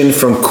ejection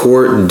from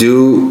court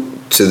due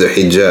to the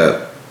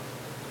hijab.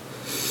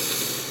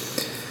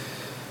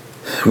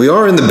 We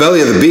are in the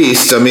belly of the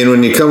beast. I mean,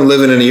 when you come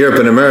living in Europe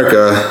and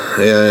America,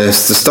 the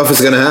stuff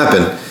is going to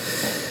happen.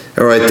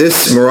 All right,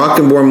 this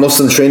Moroccan-born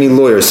Muslim trainee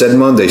lawyer said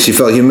Monday she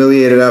felt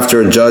humiliated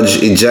after a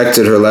judge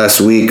ejected her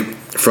last week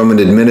from an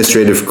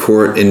administrative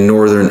court in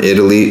northern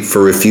Italy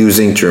for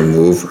refusing to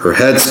remove her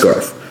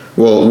headscarf.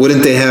 Well,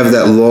 wouldn't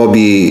that law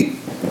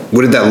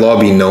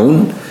be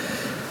known?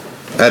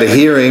 At a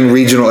hearing,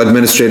 regional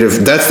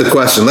administrative, that's the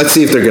question. Let's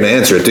see if they're going to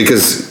answer it,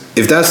 because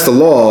if that's the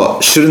law,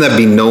 shouldn't that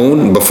be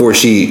known before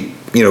she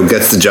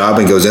gets the job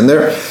and goes in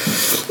there?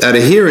 At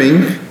a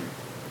hearing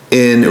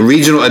in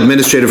Regional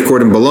Administrative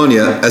Court in Bologna,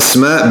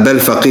 Asma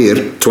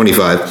Belfaqir,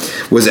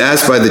 25, was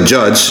asked by the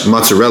judge,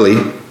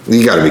 Mazzarelli,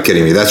 you gotta be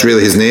kidding me, that's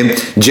really his name,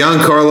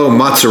 Giancarlo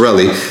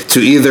Mazzarelli, to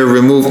either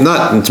remove,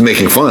 not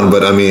making fun,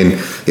 but I mean,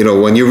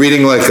 when you're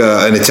reading like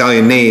an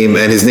Italian name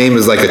and his name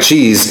is like a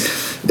cheese,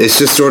 it's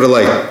just sort of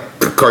like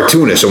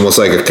cartoonish, almost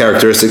like a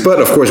characteristic,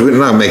 but of course we're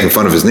not making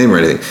fun of his name or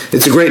anything.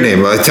 It's a great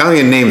name.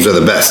 Italian names are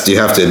the best, you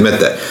have to admit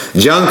that.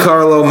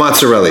 Giancarlo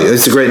Mazzarelli,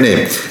 it's a great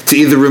name. To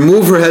either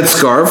remove her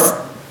headscarf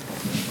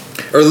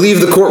or leave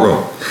the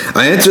courtroom.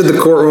 I entered the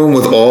courtroom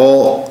with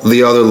all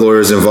the other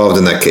lawyers involved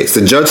in that case.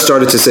 The judge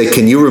started to say,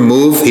 "Can you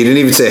remove?" He didn't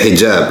even say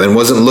hijab and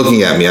wasn't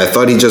looking at me. I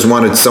thought he just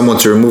wanted someone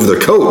to remove their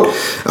coat.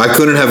 I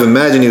couldn't have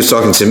imagined he was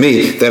talking to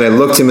me. Then I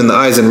looked him in the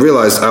eyes and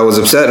realized I was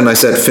upset, and I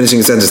said, finishing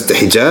the sentence, "The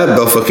hijab?"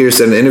 Belfaqir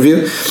said in an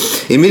interview.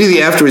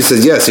 Immediately afterwards, he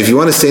said, "Yes, if you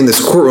want to stay in this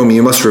courtroom,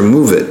 you must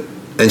remove it."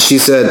 And she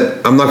said,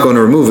 "I'm not going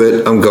to remove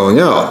it, I'm going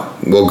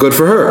out." Well, good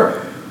for her.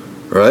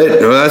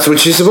 Right? Well, that's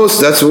what you're supposed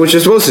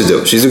to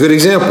do. She's a good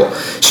example.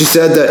 She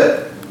said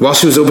that while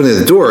she was opening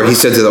the door, he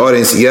said to the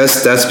audience,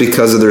 "Yes, that's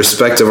because of the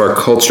respect of our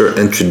culture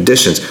and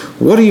traditions."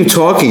 What are you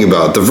talking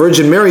about? The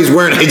Virgin Mary is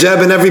wearing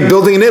hijab in every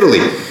building in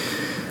Italy.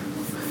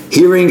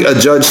 Hearing a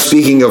judge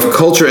speaking of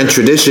culture and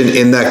tradition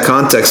in that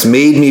context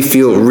made me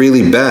feel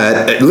really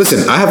bad.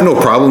 Listen, I have no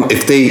problem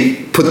if they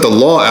put the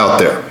law out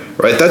there,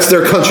 right? That's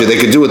their country. They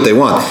can do what they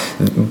want.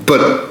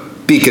 But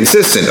be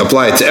consistent,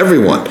 apply it to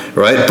everyone,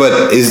 right?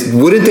 But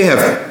wouldn't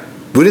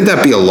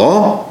that be a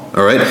law?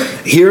 all right?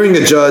 Hearing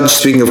a judge,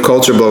 speaking of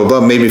culture, blah, blah,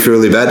 blah, made me feel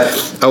really bad.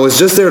 I was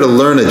just there to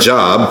learn a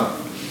job,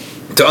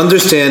 to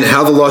understand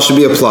how the law should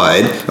be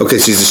applied. Okay,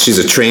 she's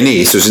a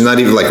trainee, so she's not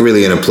even like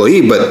really an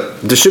employee, but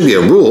there should be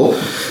a rule.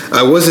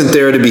 I wasn't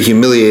there to be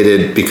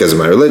humiliated because of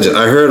my religion.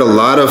 I heard a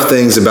lot of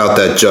things about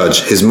that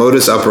judge, his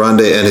modus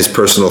operandi and his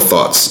personal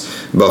thoughts.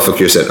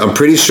 Balfakir said, I'm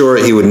pretty sure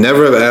he would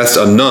never have asked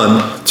a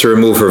nun to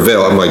remove her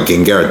veil. I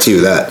can guarantee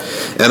you that.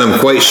 And I'm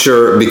quite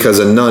sure because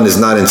a nun is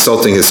not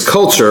insulting his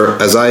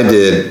culture as I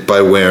did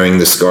by wearing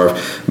the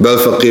scarf.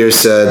 Balfakir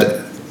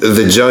said,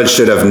 the judge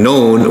should have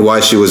known why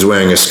she was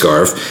wearing a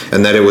scarf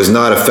and that it was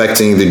not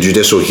affecting the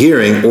judicial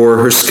hearing or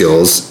her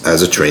skills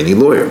as a trainee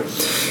lawyer.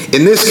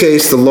 In this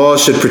case, the law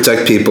should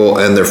protect people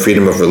and their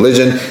freedom of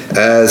religion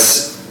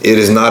as it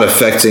is not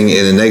affecting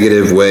in a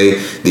negative way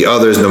the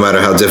others, no matter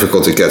how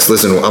difficult it gets.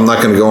 Listen, I'm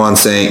not going to go on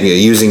saying,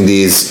 using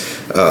these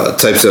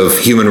types of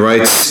human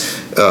rights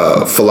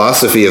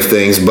philosophy of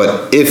things,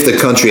 but if the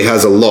country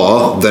has a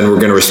law, then we're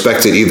going to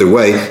respect it either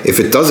way.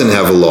 If it doesn't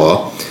have a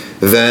law,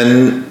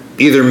 then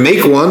either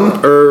make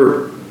one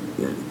or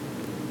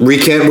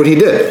recant what he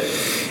did.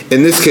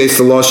 In this case,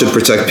 the law should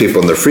protect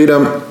people and their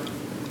freedom.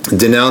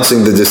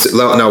 Denouncing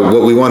now,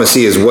 what we want to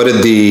see is what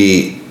did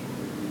the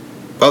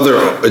other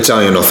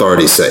Italian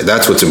authorities say?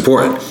 That's what's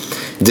important.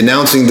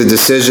 Denouncing the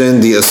decision,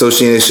 the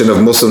Association of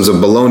Muslims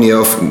of Bologna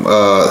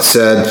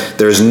said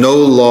there's no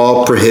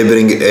law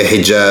prohibiting a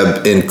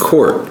hijab in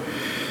court.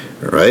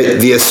 Right?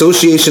 The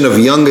Association of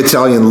Young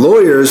Italian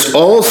Lawyers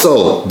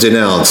also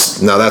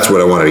denounced, now that's what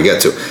I wanted to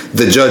get to,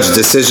 the judge's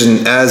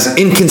decision as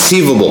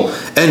inconceivable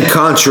and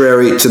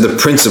contrary to the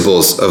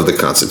principles of the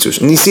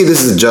Constitution. And you see,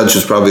 this is a judge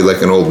who's probably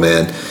like an old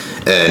man,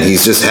 and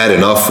he's just had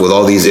enough with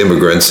all these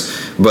immigrants,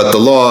 but the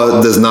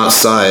law does not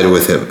side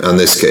with him on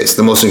this case.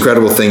 The most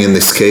incredible thing in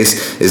this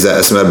case is that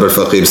Asma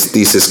al-Balfaqir's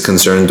thesis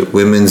concerned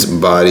women's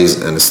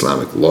bodies and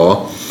Islamic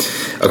law.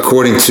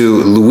 According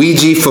to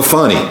Luigi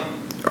Fofani,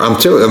 I'm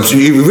telling you,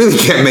 you really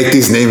can't make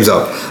these names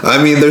up.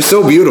 I mean, they're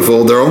so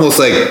beautiful. They're almost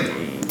like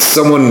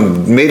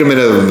someone made them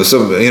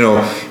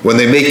when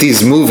they make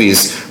these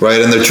movies,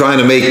 right? And they're trying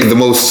to make the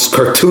most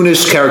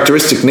cartoonish,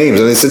 characteristic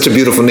names. And it's such a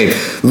beautiful name.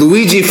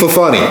 Luigi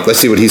Fofani, let's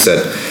see what he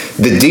said.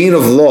 The Dean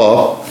of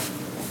Law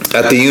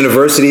at the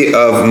University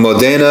of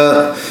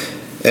Modena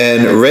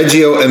and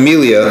Reggio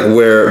Emilia,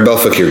 where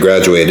Balfakir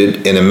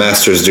graduated in a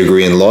master's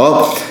degree in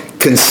law,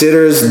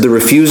 considers the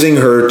refusing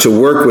her to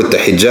work with the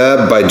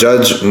hijab by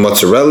Judge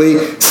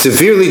Mozzarelli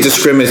severely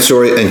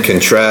discriminatory and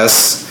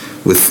contrasts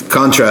with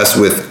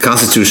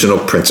constitutional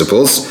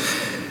principles,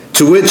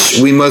 to which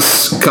we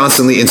must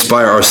constantly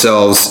inspire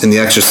ourselves in the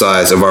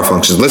exercise of our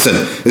functions. Listen,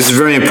 this is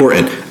very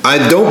important.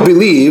 I don't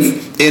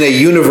believe in a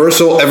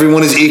universal,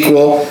 everyone is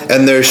equal,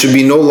 and there should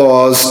be no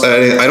laws.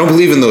 I don't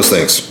believe in those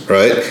things,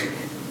 right?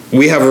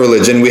 We have a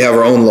religion, we have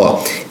our own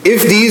law.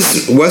 If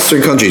these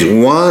Western countries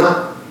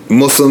want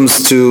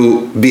Muslims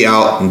to be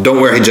out, don't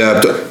wear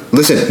hijab.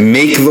 Listen,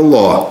 make the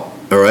law,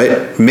 all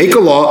right? Make a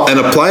law and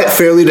apply it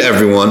fairly to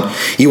everyone.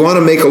 You want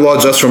to make a law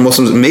just for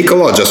Muslims, make a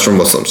law just for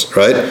Muslims,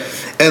 right?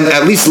 And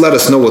at least let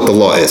us know what the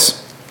law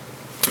is,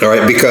 all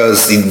right?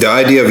 Because the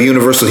idea of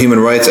universal human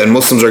rights, and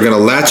Muslims are going to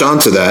latch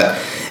onto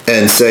that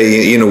and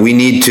say, we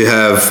need to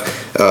have,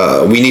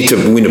 we need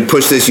to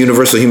push this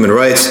universal human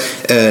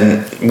rights.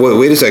 And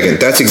wait a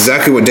second, that's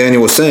exactly what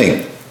Daniel was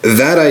saying.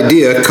 That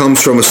idea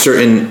comes from a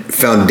certain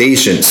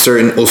foundation,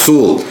 certain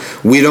usul.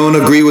 We don't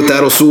agree with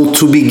that usul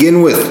to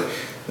begin with,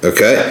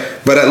 okay?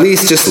 But at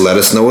least just let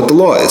us know what the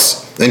law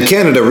is. And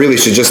Canada really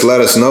should just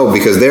let us know,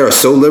 because they are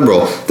so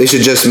liberal, they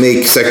should just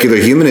make secular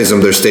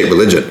humanism their state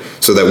religion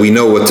so that we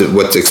know what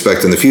to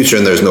expect in the future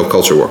and there's no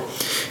culture war.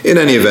 In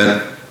any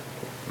event,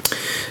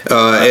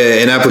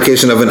 an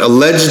application of an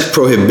alleged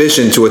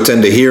prohibition to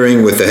attend a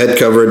hearing with the head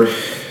covered,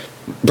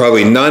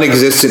 probably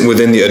non-existent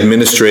within the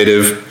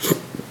administrative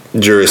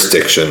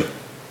jurisdiction.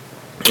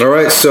 All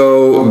right,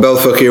 so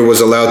Balfakir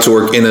was allowed to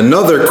work in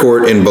another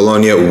court in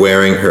Bologna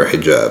wearing her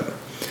hijab.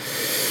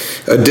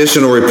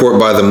 Additional report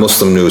by the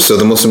Muslim News. So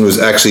the Muslim News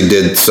actually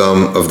did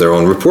some of their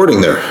own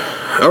reporting there.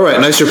 All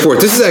right, nice report.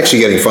 This is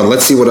actually getting fun.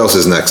 Let's see what else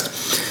is next.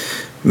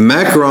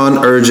 Macron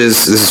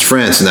urges, this is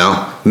France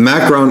now,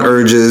 Macron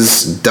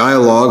urges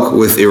dialogue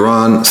with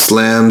Iran,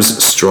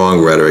 slams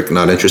strong rhetoric.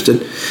 Not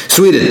interested.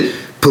 Sweden.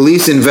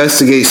 Police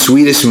investigate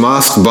Swedish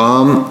mosque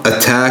bomb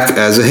attack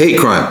as a hate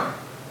crime.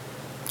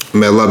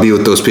 May Allah be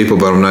with those people,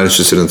 but I'm not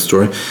interested in the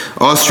story.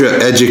 Austria,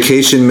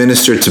 education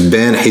minister to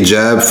ban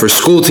hijab for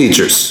school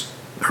teachers.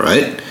 All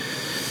right.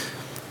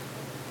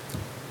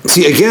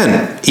 See,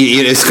 again,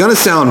 it's going to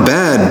sound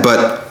bad,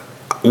 but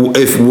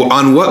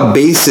on what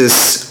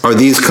basis are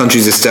these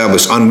countries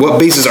established? On what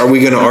basis are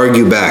we going to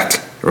argue back,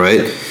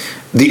 right?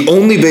 The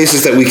only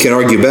basis that we can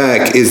argue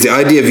back is the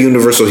idea of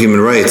universal human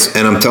rights.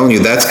 And I'm telling you,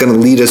 that's going to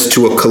lead us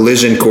to a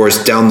collision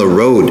course down the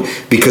road,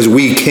 because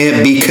we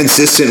can't be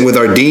consistent with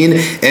our deen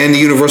and the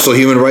universal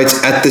human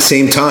rights at the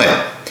same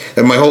time.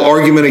 And my whole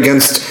argument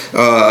against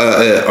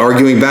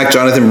arguing back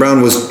Jonathan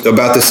Brown was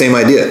about the same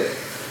idea.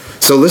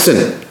 So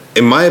listen,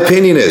 in my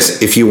opinion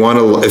is,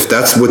 if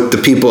that's what the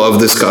people of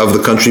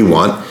the country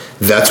want,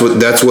 That's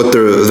what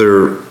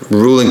the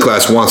ruling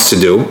class wants to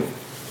do.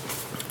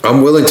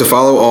 I'm willing to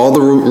follow all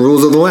the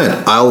rules of the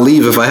land. I'll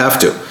leave if I have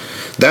to.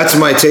 That's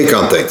my take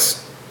on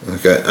things.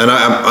 Okay, and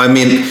I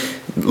mean,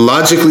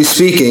 logically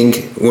speaking,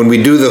 when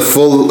we do the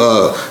full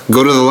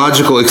go to the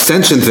logical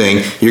extension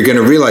thing, you're going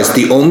to realize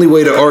the only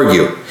way to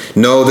argue,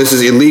 no, this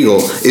is illegal,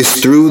 is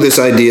through this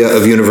idea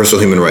of universal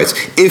human rights.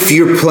 If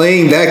you're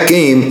playing that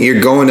game,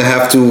 you're going to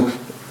have to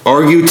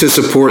argue to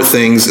support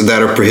things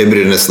that are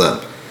prohibited in Islam.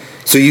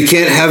 So you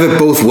can't have it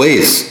both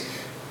ways.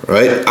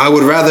 Right? I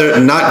would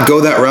rather not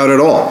go that route at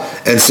all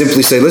and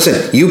simply say,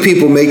 listen, you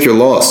people make your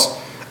laws.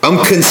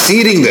 I'm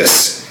conceding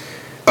this.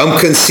 I'm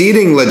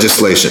conceding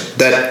legislation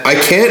that I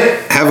can't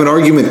have an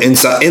argument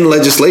in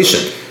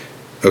legislation.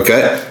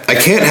 Okay? I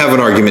can't have an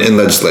argument in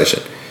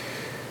legislation.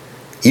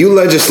 You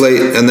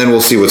legislate and then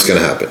we'll see what's going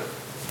to happen.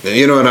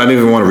 You know, and I don't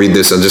even want to read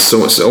this. I'm just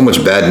so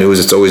much bad news.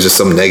 It's always just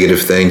some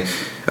negative thing.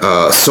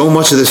 So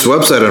much of this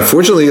website,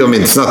 unfortunately, I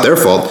mean, it's not their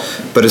fault,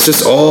 but it's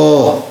just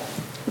all,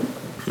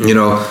 you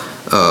know,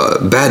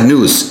 bad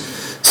news.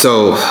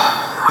 So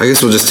I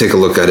guess we'll just take a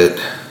look at it.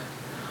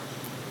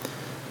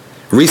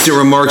 Recent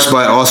remarks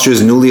by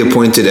Austria's newly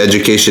appointed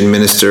education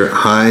minister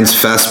Heinz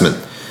Fassmann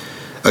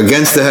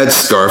against the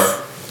headscarf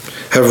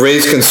have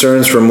raised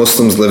concerns for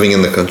Muslims living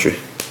in the country.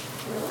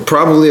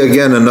 Probably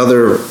again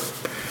another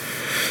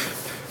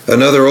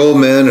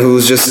old man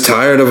who's just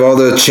tired of all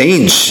the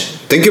change.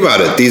 Think about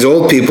it. These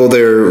old people,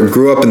 they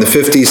grew up in the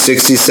 50s,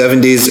 60s,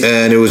 70s,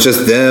 and it was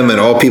just them and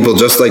all people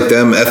just like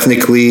them,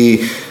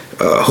 ethnically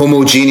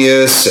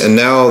homogeneous, and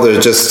now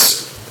they're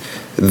just,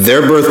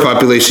 their birth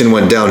population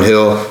went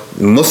downhill.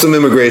 Muslim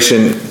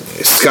immigration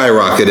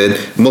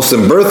skyrocketed,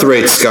 Muslim birth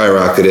rate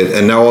skyrocketed,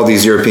 and now all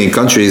these European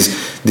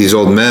countries, these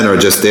old men are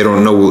just, they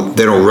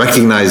don't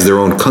recognize their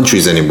own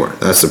countries anymore.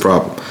 That's the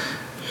problem.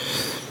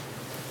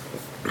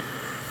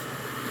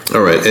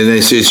 All right, and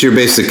it's your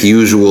basic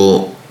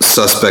usual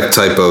suspect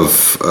type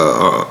of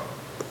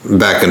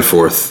back and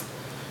forth.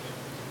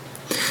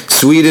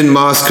 Sweden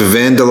mosque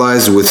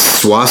vandalized with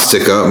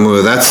swastika.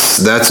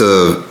 That's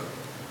a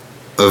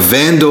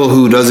vandal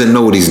who doesn't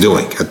know what he's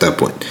doing at that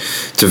point.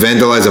 To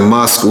vandalize a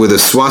mosque with a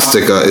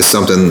swastika is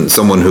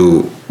someone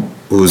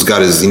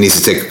he needs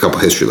to take a couple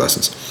history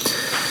lessons.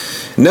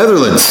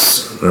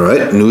 Netherlands, all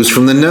right, news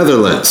from the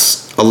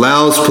Netherlands,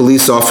 allows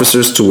police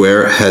officers to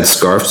wear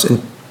headscarves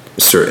in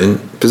certain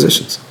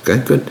positions. Okay,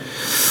 good.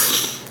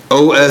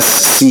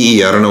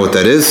 OSCE, I don't know what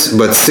that is,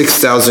 but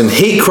 6,000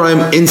 hate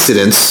crime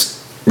incidents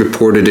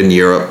reported in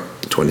Europe,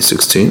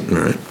 2016,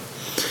 all right.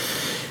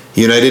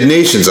 United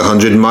Nations,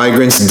 100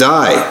 migrants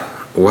die.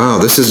 Wow,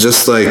 this is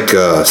just like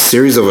a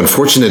series of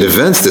unfortunate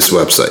events, this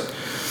website.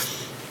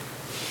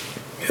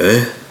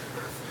 Okay.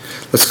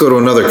 Let's go to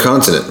another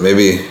continent.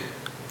 Maybe,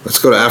 let's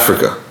go to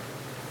Africa.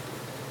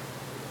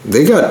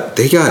 They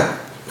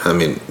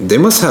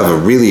must have a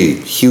really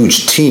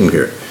huge team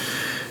here,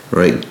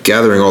 right?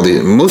 Gathering all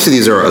these, most of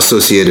these are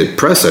Associated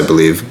Press, I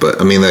believe,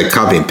 but I mean, like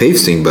copy and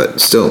pasting, but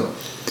still.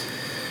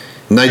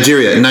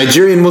 Nigeria.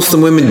 Nigerian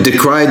Muslim women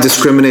decry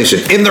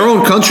discrimination. In their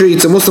own country,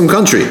 it's a Muslim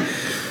country.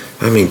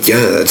 I mean,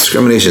 yeah,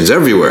 discrimination's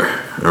everywhere,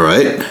 all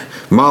right?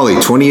 Mali,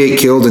 28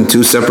 killed in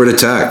 2 separate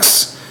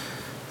attacks.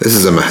 This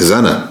is a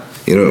mahzana.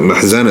 You know,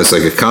 mahzana is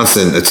like a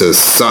constant, it's a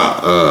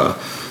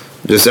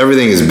just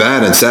everything is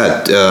bad and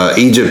sad.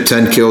 Egypt,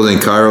 10 killed in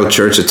Cairo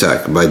church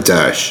attack by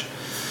Daesh.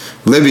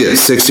 Libya,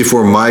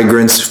 64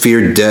 migrants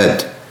feared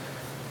dead.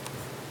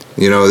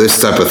 You know, this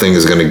type of thing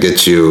is going to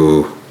get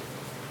you,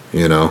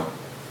 you know.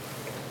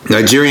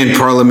 Nigerian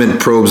parliament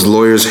probes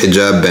lawyers'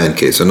 hijab ban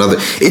case.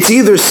 It's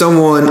either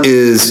someone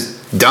is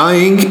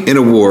dying in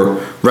a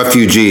war,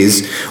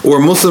 refugees, or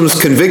Muslims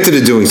convicted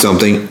of doing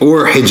something,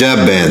 or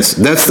hijab bans.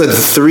 That's the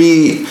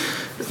 3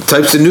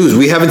 types of news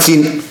we haven't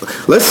seen.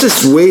 Let's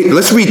just wait.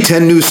 Let's read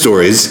 10 news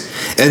stories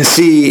and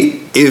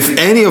see if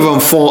any of them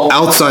fall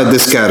outside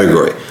this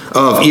category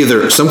of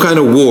either some kind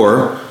of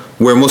war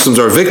where Muslims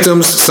are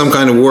victims, some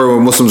kind of war where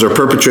Muslims are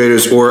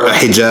perpetrators, or a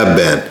hijab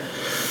ban.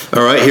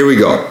 All right, here we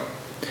go.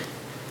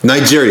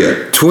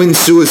 Nigeria, twin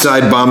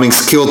suicide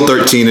bombings killed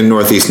 13 in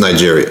northeast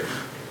Nigeria.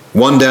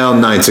 1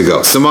 down, 9 to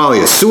go.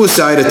 Somalia,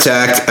 suicide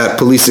attack at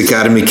police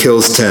academy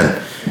kills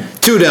 10.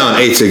 2 down,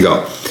 8 to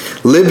go.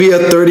 Libya,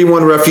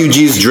 31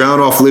 refugees drown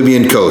off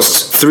Libyan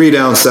coast. 3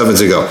 down, 7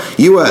 to go.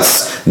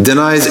 U.S.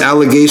 denies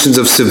allegations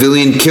of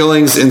civilian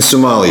killings in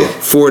Somalia.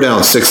 4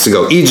 down, 6 to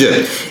go.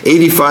 Egypt,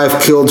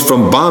 85 killed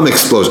from bomb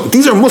explosion.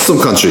 These are Muslim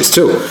countries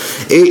too.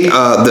 5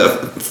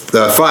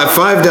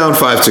 down,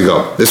 5 to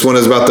go. This one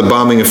is about the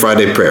bombing of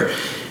Friday prayer.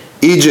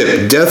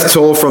 Egypt, death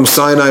toll from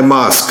Sinai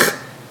Mosque.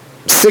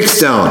 6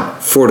 down,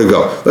 4 to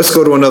go. Let's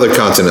go to another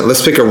continent.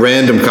 Let's pick a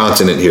random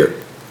continent here.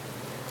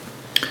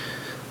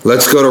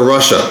 Let's go to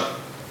Russia.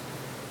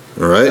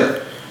 All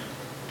right.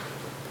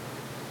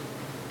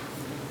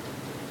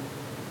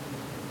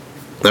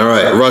 All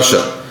right,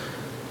 Russia.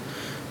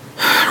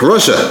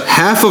 Russia,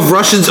 half of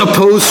Russians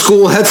oppose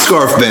school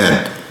headscarf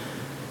ban.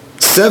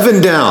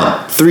 7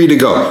 down, 3 to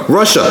go.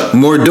 Russia,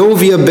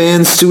 Mordovia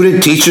bans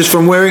student teachers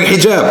from wearing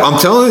hijab. I'm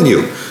telling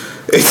you,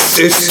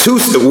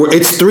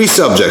 It's three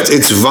subjects.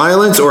 It's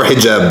violence or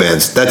hijab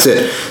bans. That's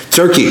it.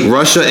 Turkey,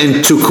 Russia,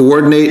 and to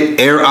coordinate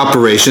air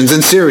operations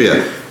in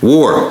Syria.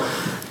 War.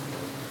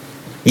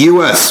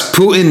 U.S.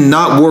 Putin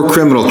not war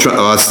criminal.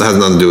 That has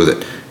nothing to do with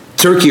it.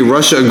 Turkey,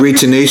 Russia agreed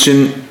to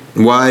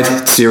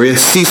nationwide Syria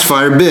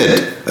ceasefire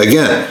bid.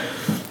 Again,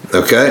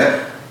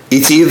 okay?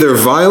 It's either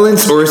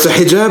violence or it's a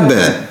hijab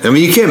ban. I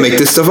mean, you can't make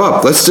this stuff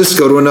up. Let's just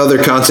go to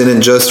another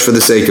continent just for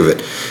the sake of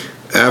it.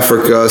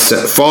 Africa,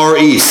 Far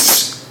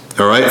East.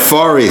 All right,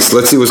 Far East.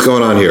 Let's see what's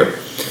going on here.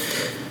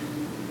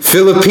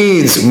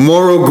 Philippines,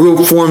 Moro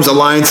group forms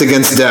alliance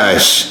against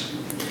Daesh.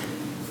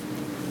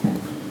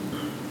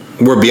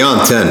 We're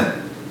beyond 10.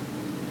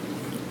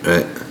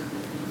 Right?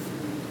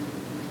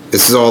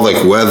 This is all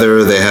like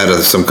weather. They had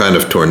some kind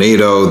of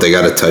tornado. They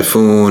got a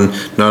typhoon.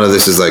 None of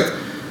this is like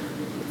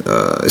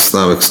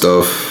Islamic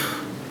stuff.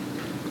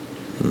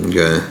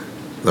 Okay.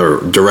 Or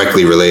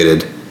directly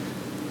related.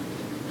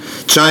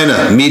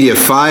 China, media,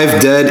 5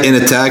 dead in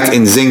attack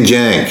in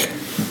Xinjiang.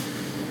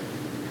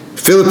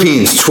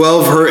 Philippines,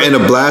 12 hurt in a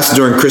blast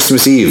during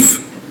Christmas Eve.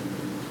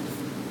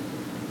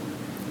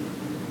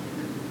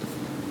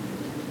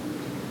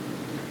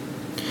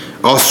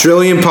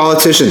 Australian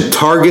politician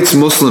targets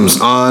Muslims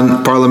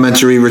on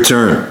parliamentary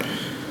return.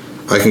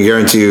 I can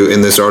guarantee you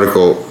in this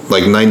article,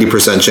 like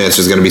 90% chance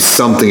there's going to be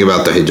something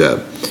about the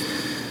hijab.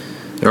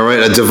 All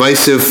right, a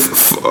divisive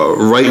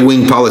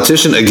right-wing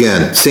politician,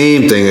 again,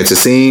 same thing. It's the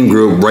same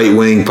group,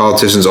 right-wing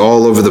politicians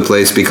all over the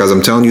place, because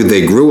I'm telling you,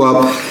 they grew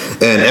up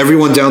and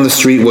everyone down the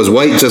street was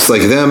white just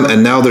like them,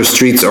 and now their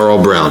streets are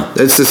all brown.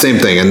 It's the same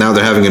thing, and now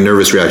they're having a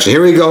nervous reaction.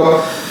 Here we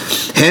go.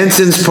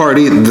 Hanson's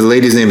party, the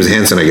lady's name is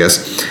Hanson, I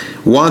guess,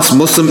 wants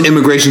Muslim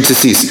immigration to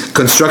cease,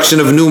 construction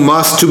of new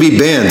mosques to be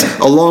banned,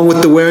 along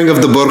with the wearing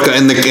of the burqa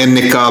and the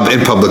niqab in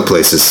public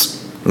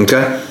places.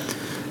 Okay?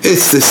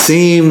 It's the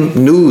same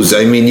news.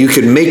 I mean, you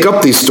could make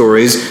up these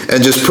stories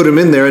and just put them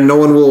in there and no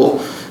one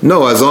will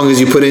know, as long as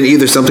you put in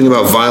either something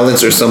about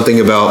violence or something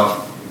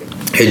about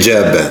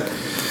hijab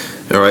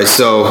ban. All right,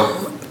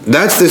 so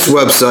that's this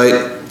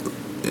website.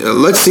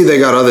 Let's see, they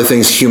got other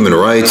things, human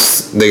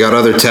rights. They got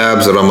other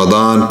tabs,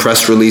 Ramadan,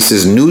 press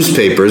releases,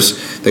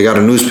 newspapers. They got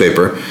a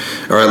newspaper.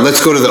 All right, let's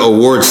go to the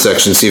awards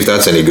section, see if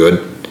that's any good.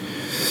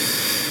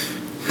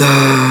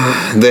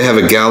 They have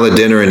a gala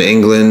dinner in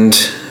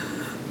England.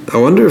 I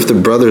wonder if the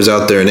brothers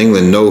out there in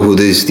England know who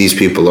these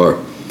people are.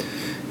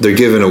 They're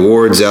giving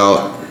awards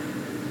out.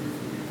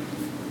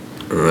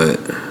 All right.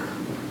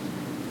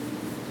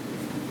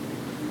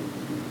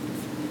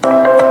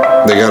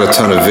 They got a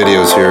ton of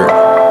videos here.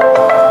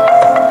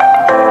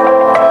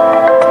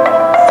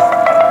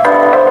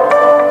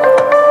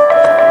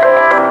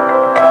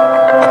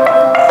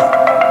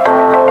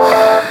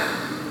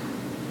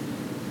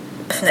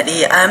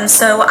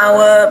 So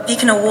our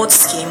Beacon Awards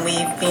scheme,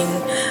 we've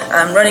been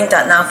running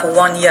that now for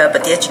 1 year,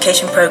 but the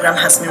education program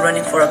has been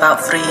running for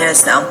about 3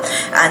 years now.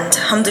 And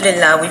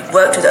alhamdulillah, we've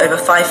worked with over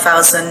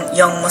 5,000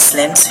 young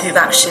Muslims who've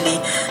actually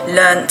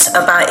learnt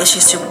about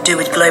issues to do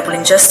with global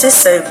injustice.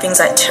 So things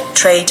like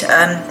trade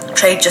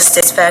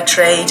justice, fair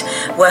trade,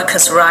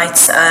 workers'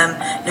 rights,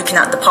 looking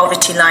at the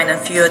poverty line and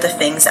a few other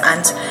things.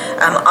 And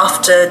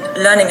after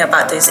learning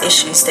about those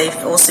issues, they've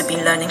also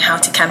been learning how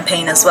to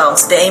campaign as well.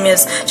 So the aim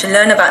is to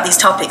learn about these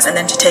topics and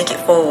then to take it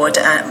forward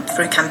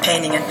through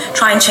campaigning and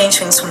try and change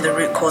things from the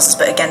root causes.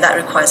 But again, that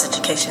requires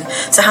education.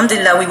 So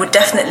alhamdulillah, we would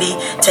definitely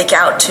take it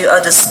out to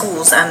other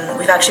schools, and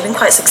we've actually been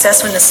quite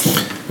successful in this.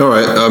 All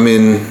right, I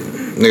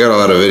mean, they got a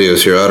lot of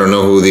videos here. I don't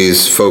know who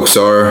these folks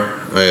are.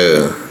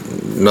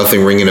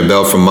 Nothing ringing a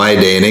bell from my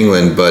day in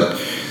England, but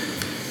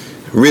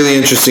really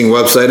interesting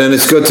website, and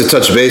it's good to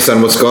touch base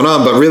on what's going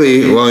on. But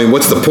really, well, I mean,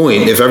 what's the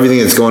point if everything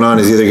that's going on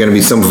is either going to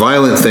be some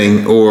violent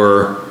thing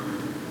or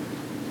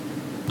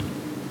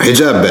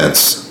hijab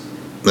bans?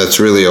 That's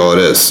really all it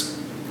is.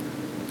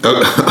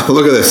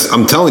 Look at this.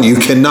 I'm telling you, you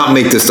cannot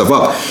make this stuff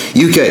up.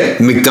 UK,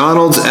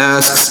 McDonald's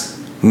asks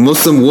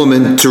Muslim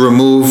woman to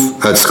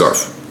remove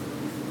headscarf.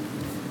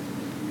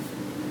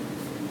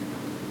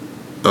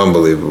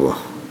 Unbelievable.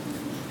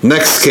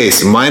 Next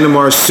case,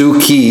 Myanmar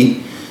Suu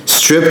Kyi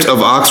stripped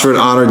of Oxford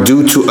honor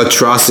due to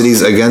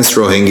atrocities against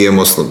Rohingya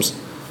Muslims.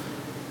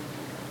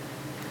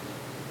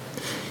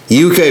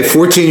 UK,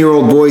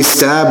 14-year-old boy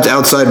stabbed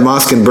outside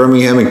mosque in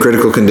Birmingham in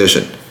critical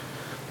condition.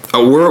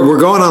 We're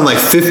going on like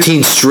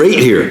 15 straight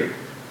here.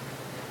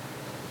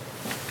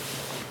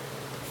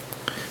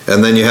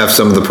 And then you have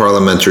some of the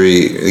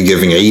parliamentary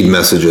giving Eid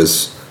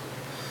messages.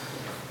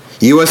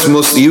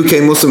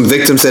 UK Muslim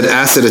victim said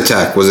acid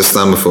attack was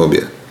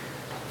Islamophobia.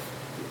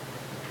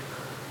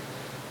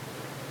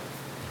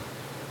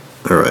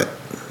 All right.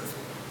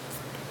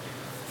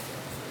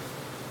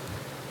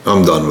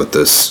 I'm done with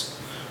this.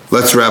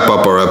 Let's wrap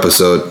up our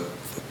episode.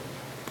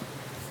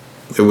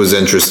 It was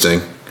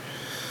interesting.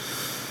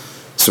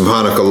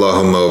 سبحانك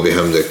اللهم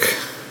وبحمدك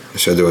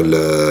أشهد أن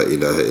لا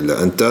إله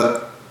إلا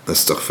أنت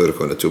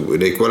نستغفرك ونتوب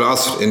إليك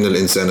والعصر إن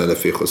الإنسان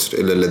لفي خسر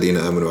إلا الذين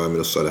آمنوا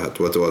وعملوا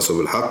الصالحات وتواصوا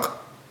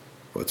بالحق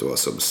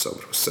وتواصوا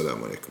بالصبر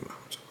والسلام عليكم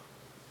ورحمة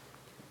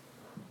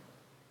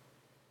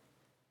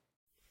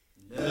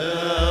الله.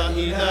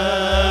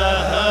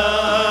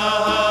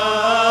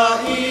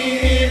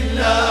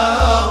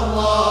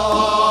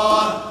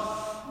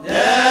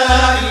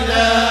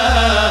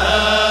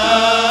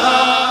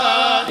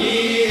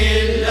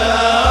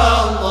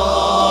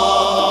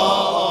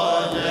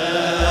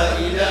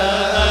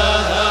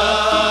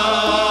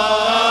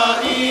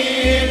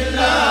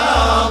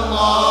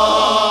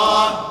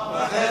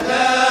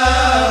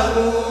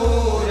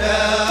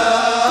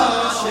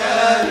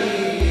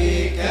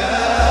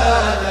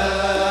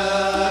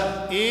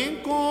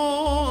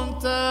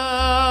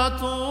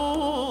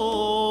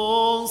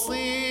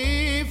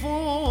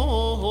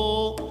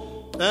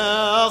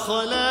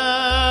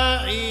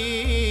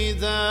 خلاعي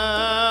إذا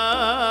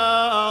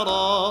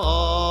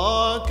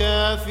أراك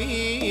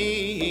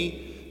في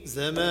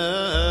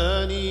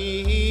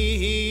زمانه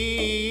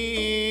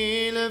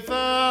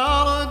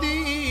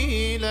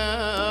الفردي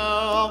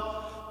لا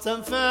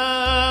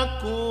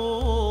تنفك